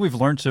I think we've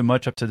learned so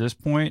much up to this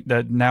point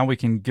that now we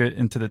can get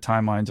into the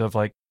timelines of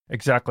like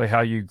exactly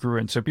how you grew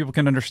it. And so people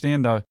can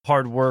understand the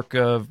hard work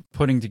of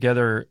putting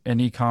together an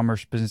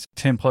e-commerce business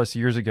 10 plus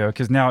years ago,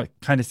 because now it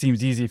kind of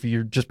seems easy if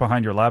you're just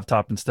behind your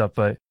laptop and stuff,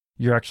 but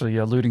you're actually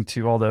alluding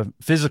to all the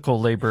physical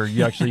labor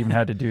you actually even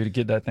had to do to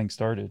get that thing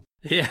started.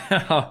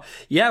 Yeah.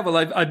 Well,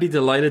 I'd be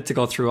delighted to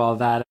go through all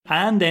that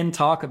and then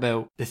talk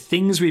about the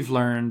things we've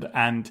learned.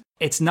 And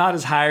it's not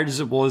as hard as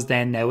it was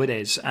then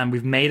nowadays. And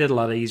we've made it a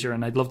lot easier.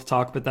 And I'd love to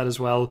talk about that as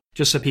well,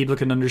 just so people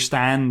can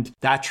understand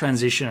that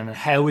transition and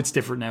how it's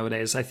different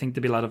nowadays. I think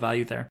there'd be a lot of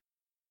value there.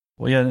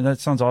 Well, yeah, that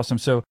sounds awesome.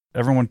 So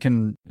everyone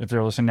can, if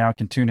they're listening now,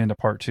 can tune into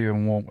part 2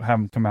 and we'll have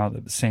them come out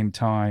at the same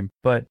time.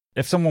 But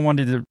if someone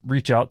wanted to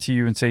reach out to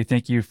you and say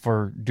thank you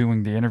for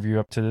doing the interview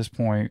up to this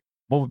point,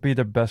 what would be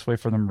the best way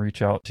for them to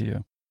reach out to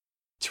you?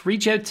 To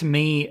reach out to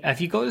me,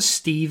 if you go to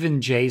Stephen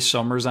J.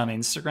 Summers on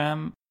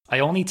Instagram, I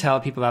only tell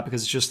people that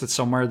because it's just that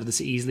somewhere that this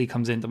easily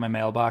comes into my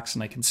mailbox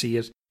and I can see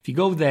it. If you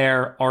go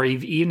there, or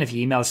even if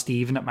you email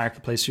Stephen at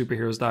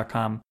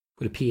marketplacesuperheroes.com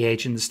with a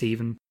PH in the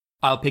Stephen,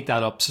 I'll pick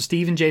that up. So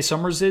Stephen J.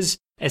 Summers is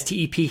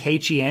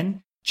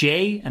STEPHEN,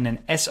 J, and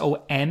then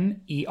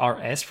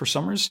SOMERS for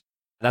Summers.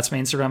 That's my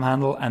Instagram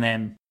handle. And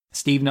then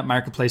Stephen at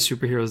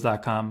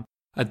marketplacesuperheroes.com.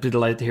 I'd be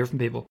delighted to hear from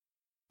people.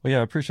 Well, yeah,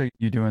 I appreciate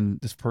you doing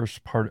this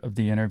first part of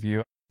the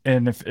interview.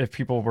 And if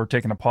people were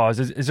taking a pause,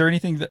 is there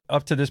anything that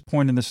up to this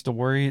point in the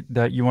story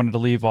that you wanted to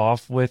leave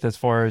off with as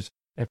far as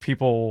if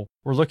people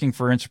were looking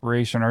for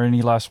inspiration or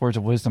any last words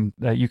of wisdom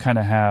that you kind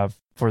of have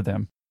for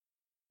them?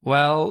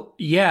 Well,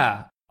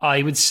 yeah,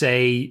 I would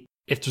say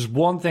if there's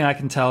one thing I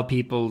can tell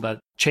people that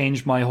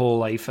changed my whole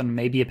life, and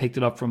maybe I picked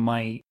it up from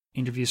my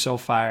interview so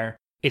far,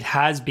 it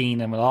has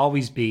been and will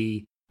always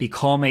be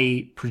become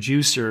a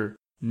producer,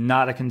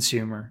 not a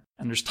consumer.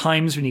 And there's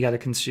times when you got to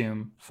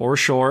consume, for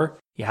sure.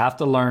 You have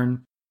to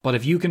learn. But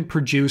if you can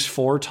produce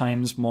 4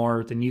 times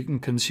more than you can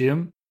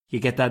consume, you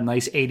get that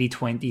nice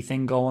 80-20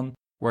 thing going.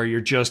 where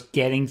you're just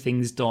getting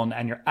things done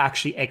and you're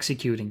actually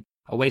executing.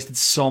 I wasted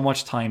so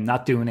much time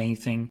not doing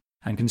anything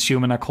and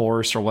consuming a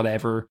course or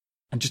whatever.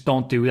 And just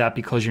don't do that,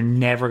 because you're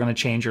never going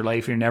to change your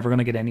life. You're never going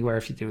to get anywhere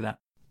if you do that.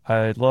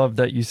 I love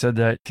that you said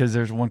that, because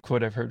there's one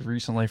quote I've heard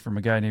recently from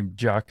a guy named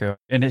Jocko.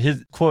 And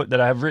his quote that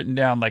I have written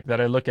down, like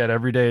that I look at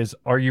every day, is,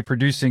 are you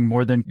producing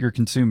more than you're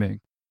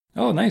consuming?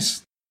 Oh,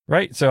 nice.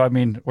 Right. So, I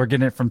mean, we're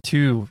getting it from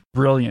two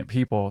brilliant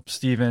people,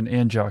 Stephen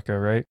and Jocko,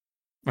 right?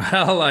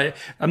 Well,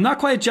 I'm not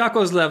quite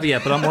Jocko's level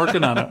yet, but I'm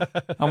working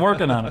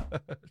on it.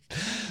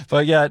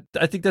 But yeah,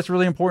 I think that's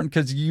really important,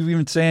 because you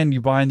even saying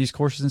you buying these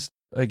courses,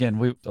 again,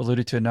 we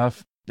alluded to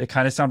enough, they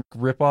kind of sound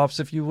like ripoffs,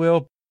 if you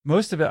will.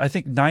 Most of it, I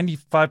think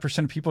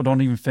 95% of people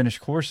don't even finish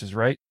courses,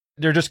 right?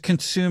 They're just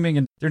consuming,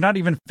 and they're not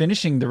even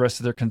finishing the rest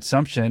of their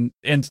consumption,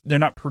 and they're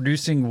not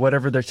producing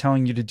whatever they're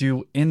telling you to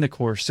do in the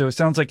course. So it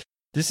sounds like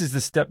this is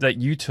the step that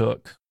you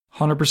took.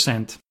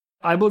 100%.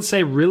 I will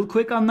say real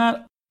quick on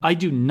that, I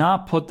do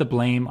not put the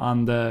blame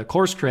on the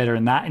course creator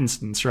in that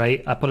instance,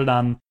 right? I put it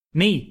on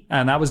me.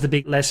 And that was the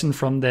big lesson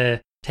from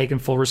the taking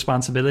full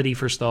responsibility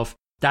for stuff.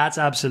 That's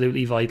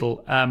absolutely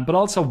vital. But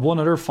also one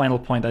other final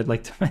point I'd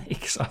like to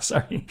make. So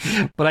sorry.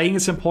 But I think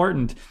it's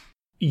important.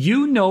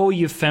 You know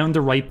you've found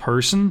the right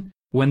person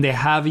when they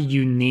have a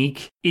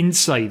unique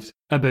insight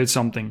about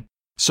something.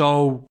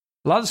 So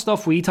a lot of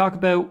stuff we talk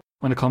about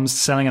when it comes to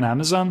selling on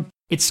Amazon,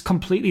 it's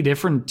completely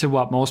different to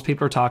what most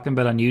people are talking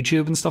about on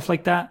YouTube and stuff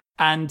like that.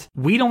 And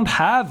we don't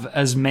have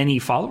as many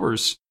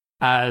followers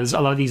as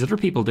a lot of these other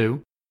people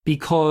do,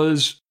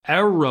 because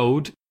our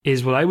road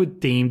is what I would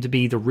deem to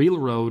be the real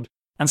road.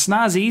 And it's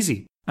not as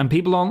easy. And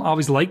people don't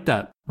always like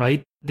that,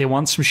 right? They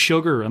want some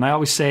sugar. And I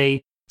always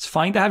say, it's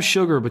fine to have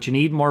sugar, but you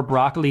need more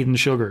broccoli than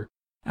sugar.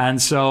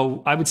 And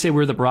so I would say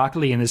we're the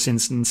broccoli in this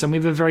instance. And we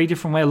have a very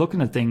different way of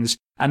looking at things.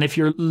 And if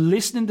you're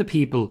listening to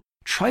people,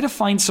 try to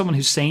find someone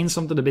who's saying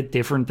something a bit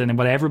different than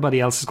what everybody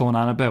else is going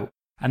on about.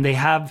 And they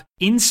have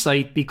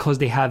insight because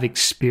they have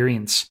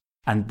experience.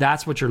 And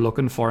that's what you're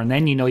looking for. And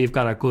then you know you've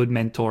got a good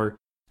mentor.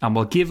 And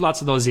we'll give lots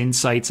of those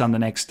insights on the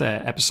next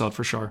episode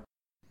for sure.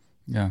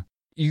 Yeah.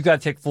 You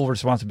got to take full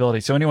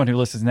responsibility. So anyone who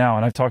listens now,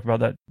 and I've talked about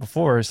that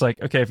before, it's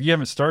like, okay, if you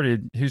haven't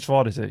started, whose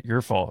fault is it?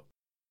 Your fault.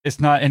 It's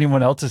not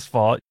anyone else's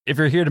fault. If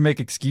you're here to make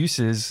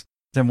excuses,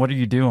 then what are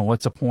you doing?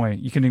 What's the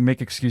point? You can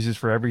make excuses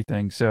for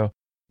everything. So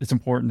it's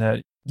important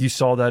that you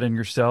saw that in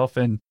yourself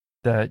and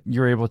that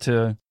you're able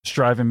to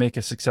strive and make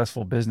a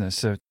successful business.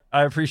 So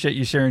I appreciate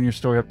you sharing your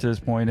story up to this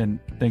point, and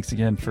thanks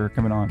again for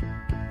coming on.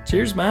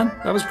 Cheers, man.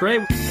 That was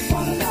great.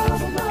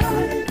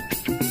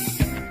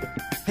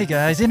 Hey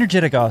guys,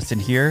 Energetic Austin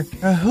here.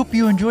 I hope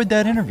you enjoyed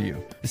that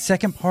interview. The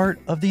second part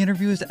of the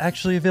interview is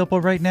actually available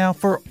right now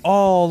for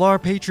all our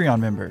Patreon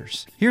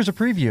members. Here's a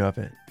preview of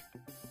it.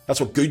 That's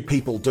what good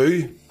people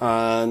do,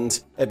 and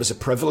it was a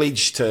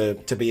privilege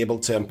to be able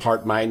to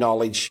impart my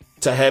knowledge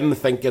to him,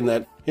 thinking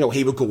that, you know,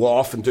 he would go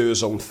off and do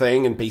his own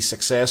thing and be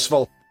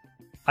successful.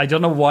 I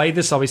don't know why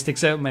this always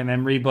sticks out in my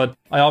memory, but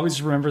I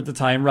always remember at the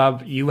time,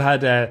 Rob, you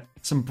had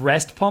some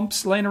breast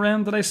pumps lying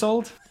around that I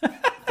sold.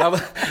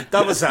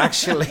 That was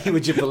actually,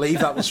 would you believe,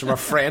 that was from a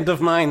friend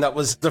of mine. That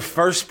was the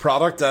first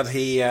product that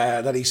he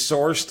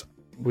sourced.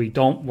 We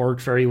don't work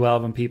very well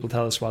when people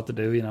tell us what to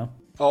do, you know.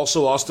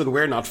 Also, Austin,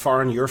 we're not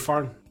foreign, you're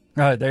foreign.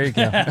 All right, there you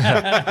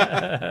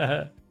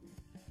go.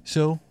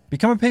 So,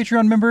 become a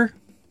Patreon member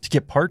to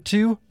get part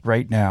 2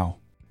 right now.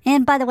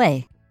 And by the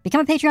way, become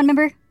a Patreon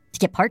member to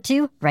get part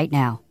 2 right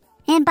now.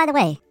 And by the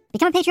way,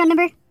 become a Patreon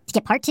member to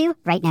get part 2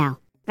 right now.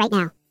 Right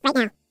now. Right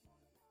now.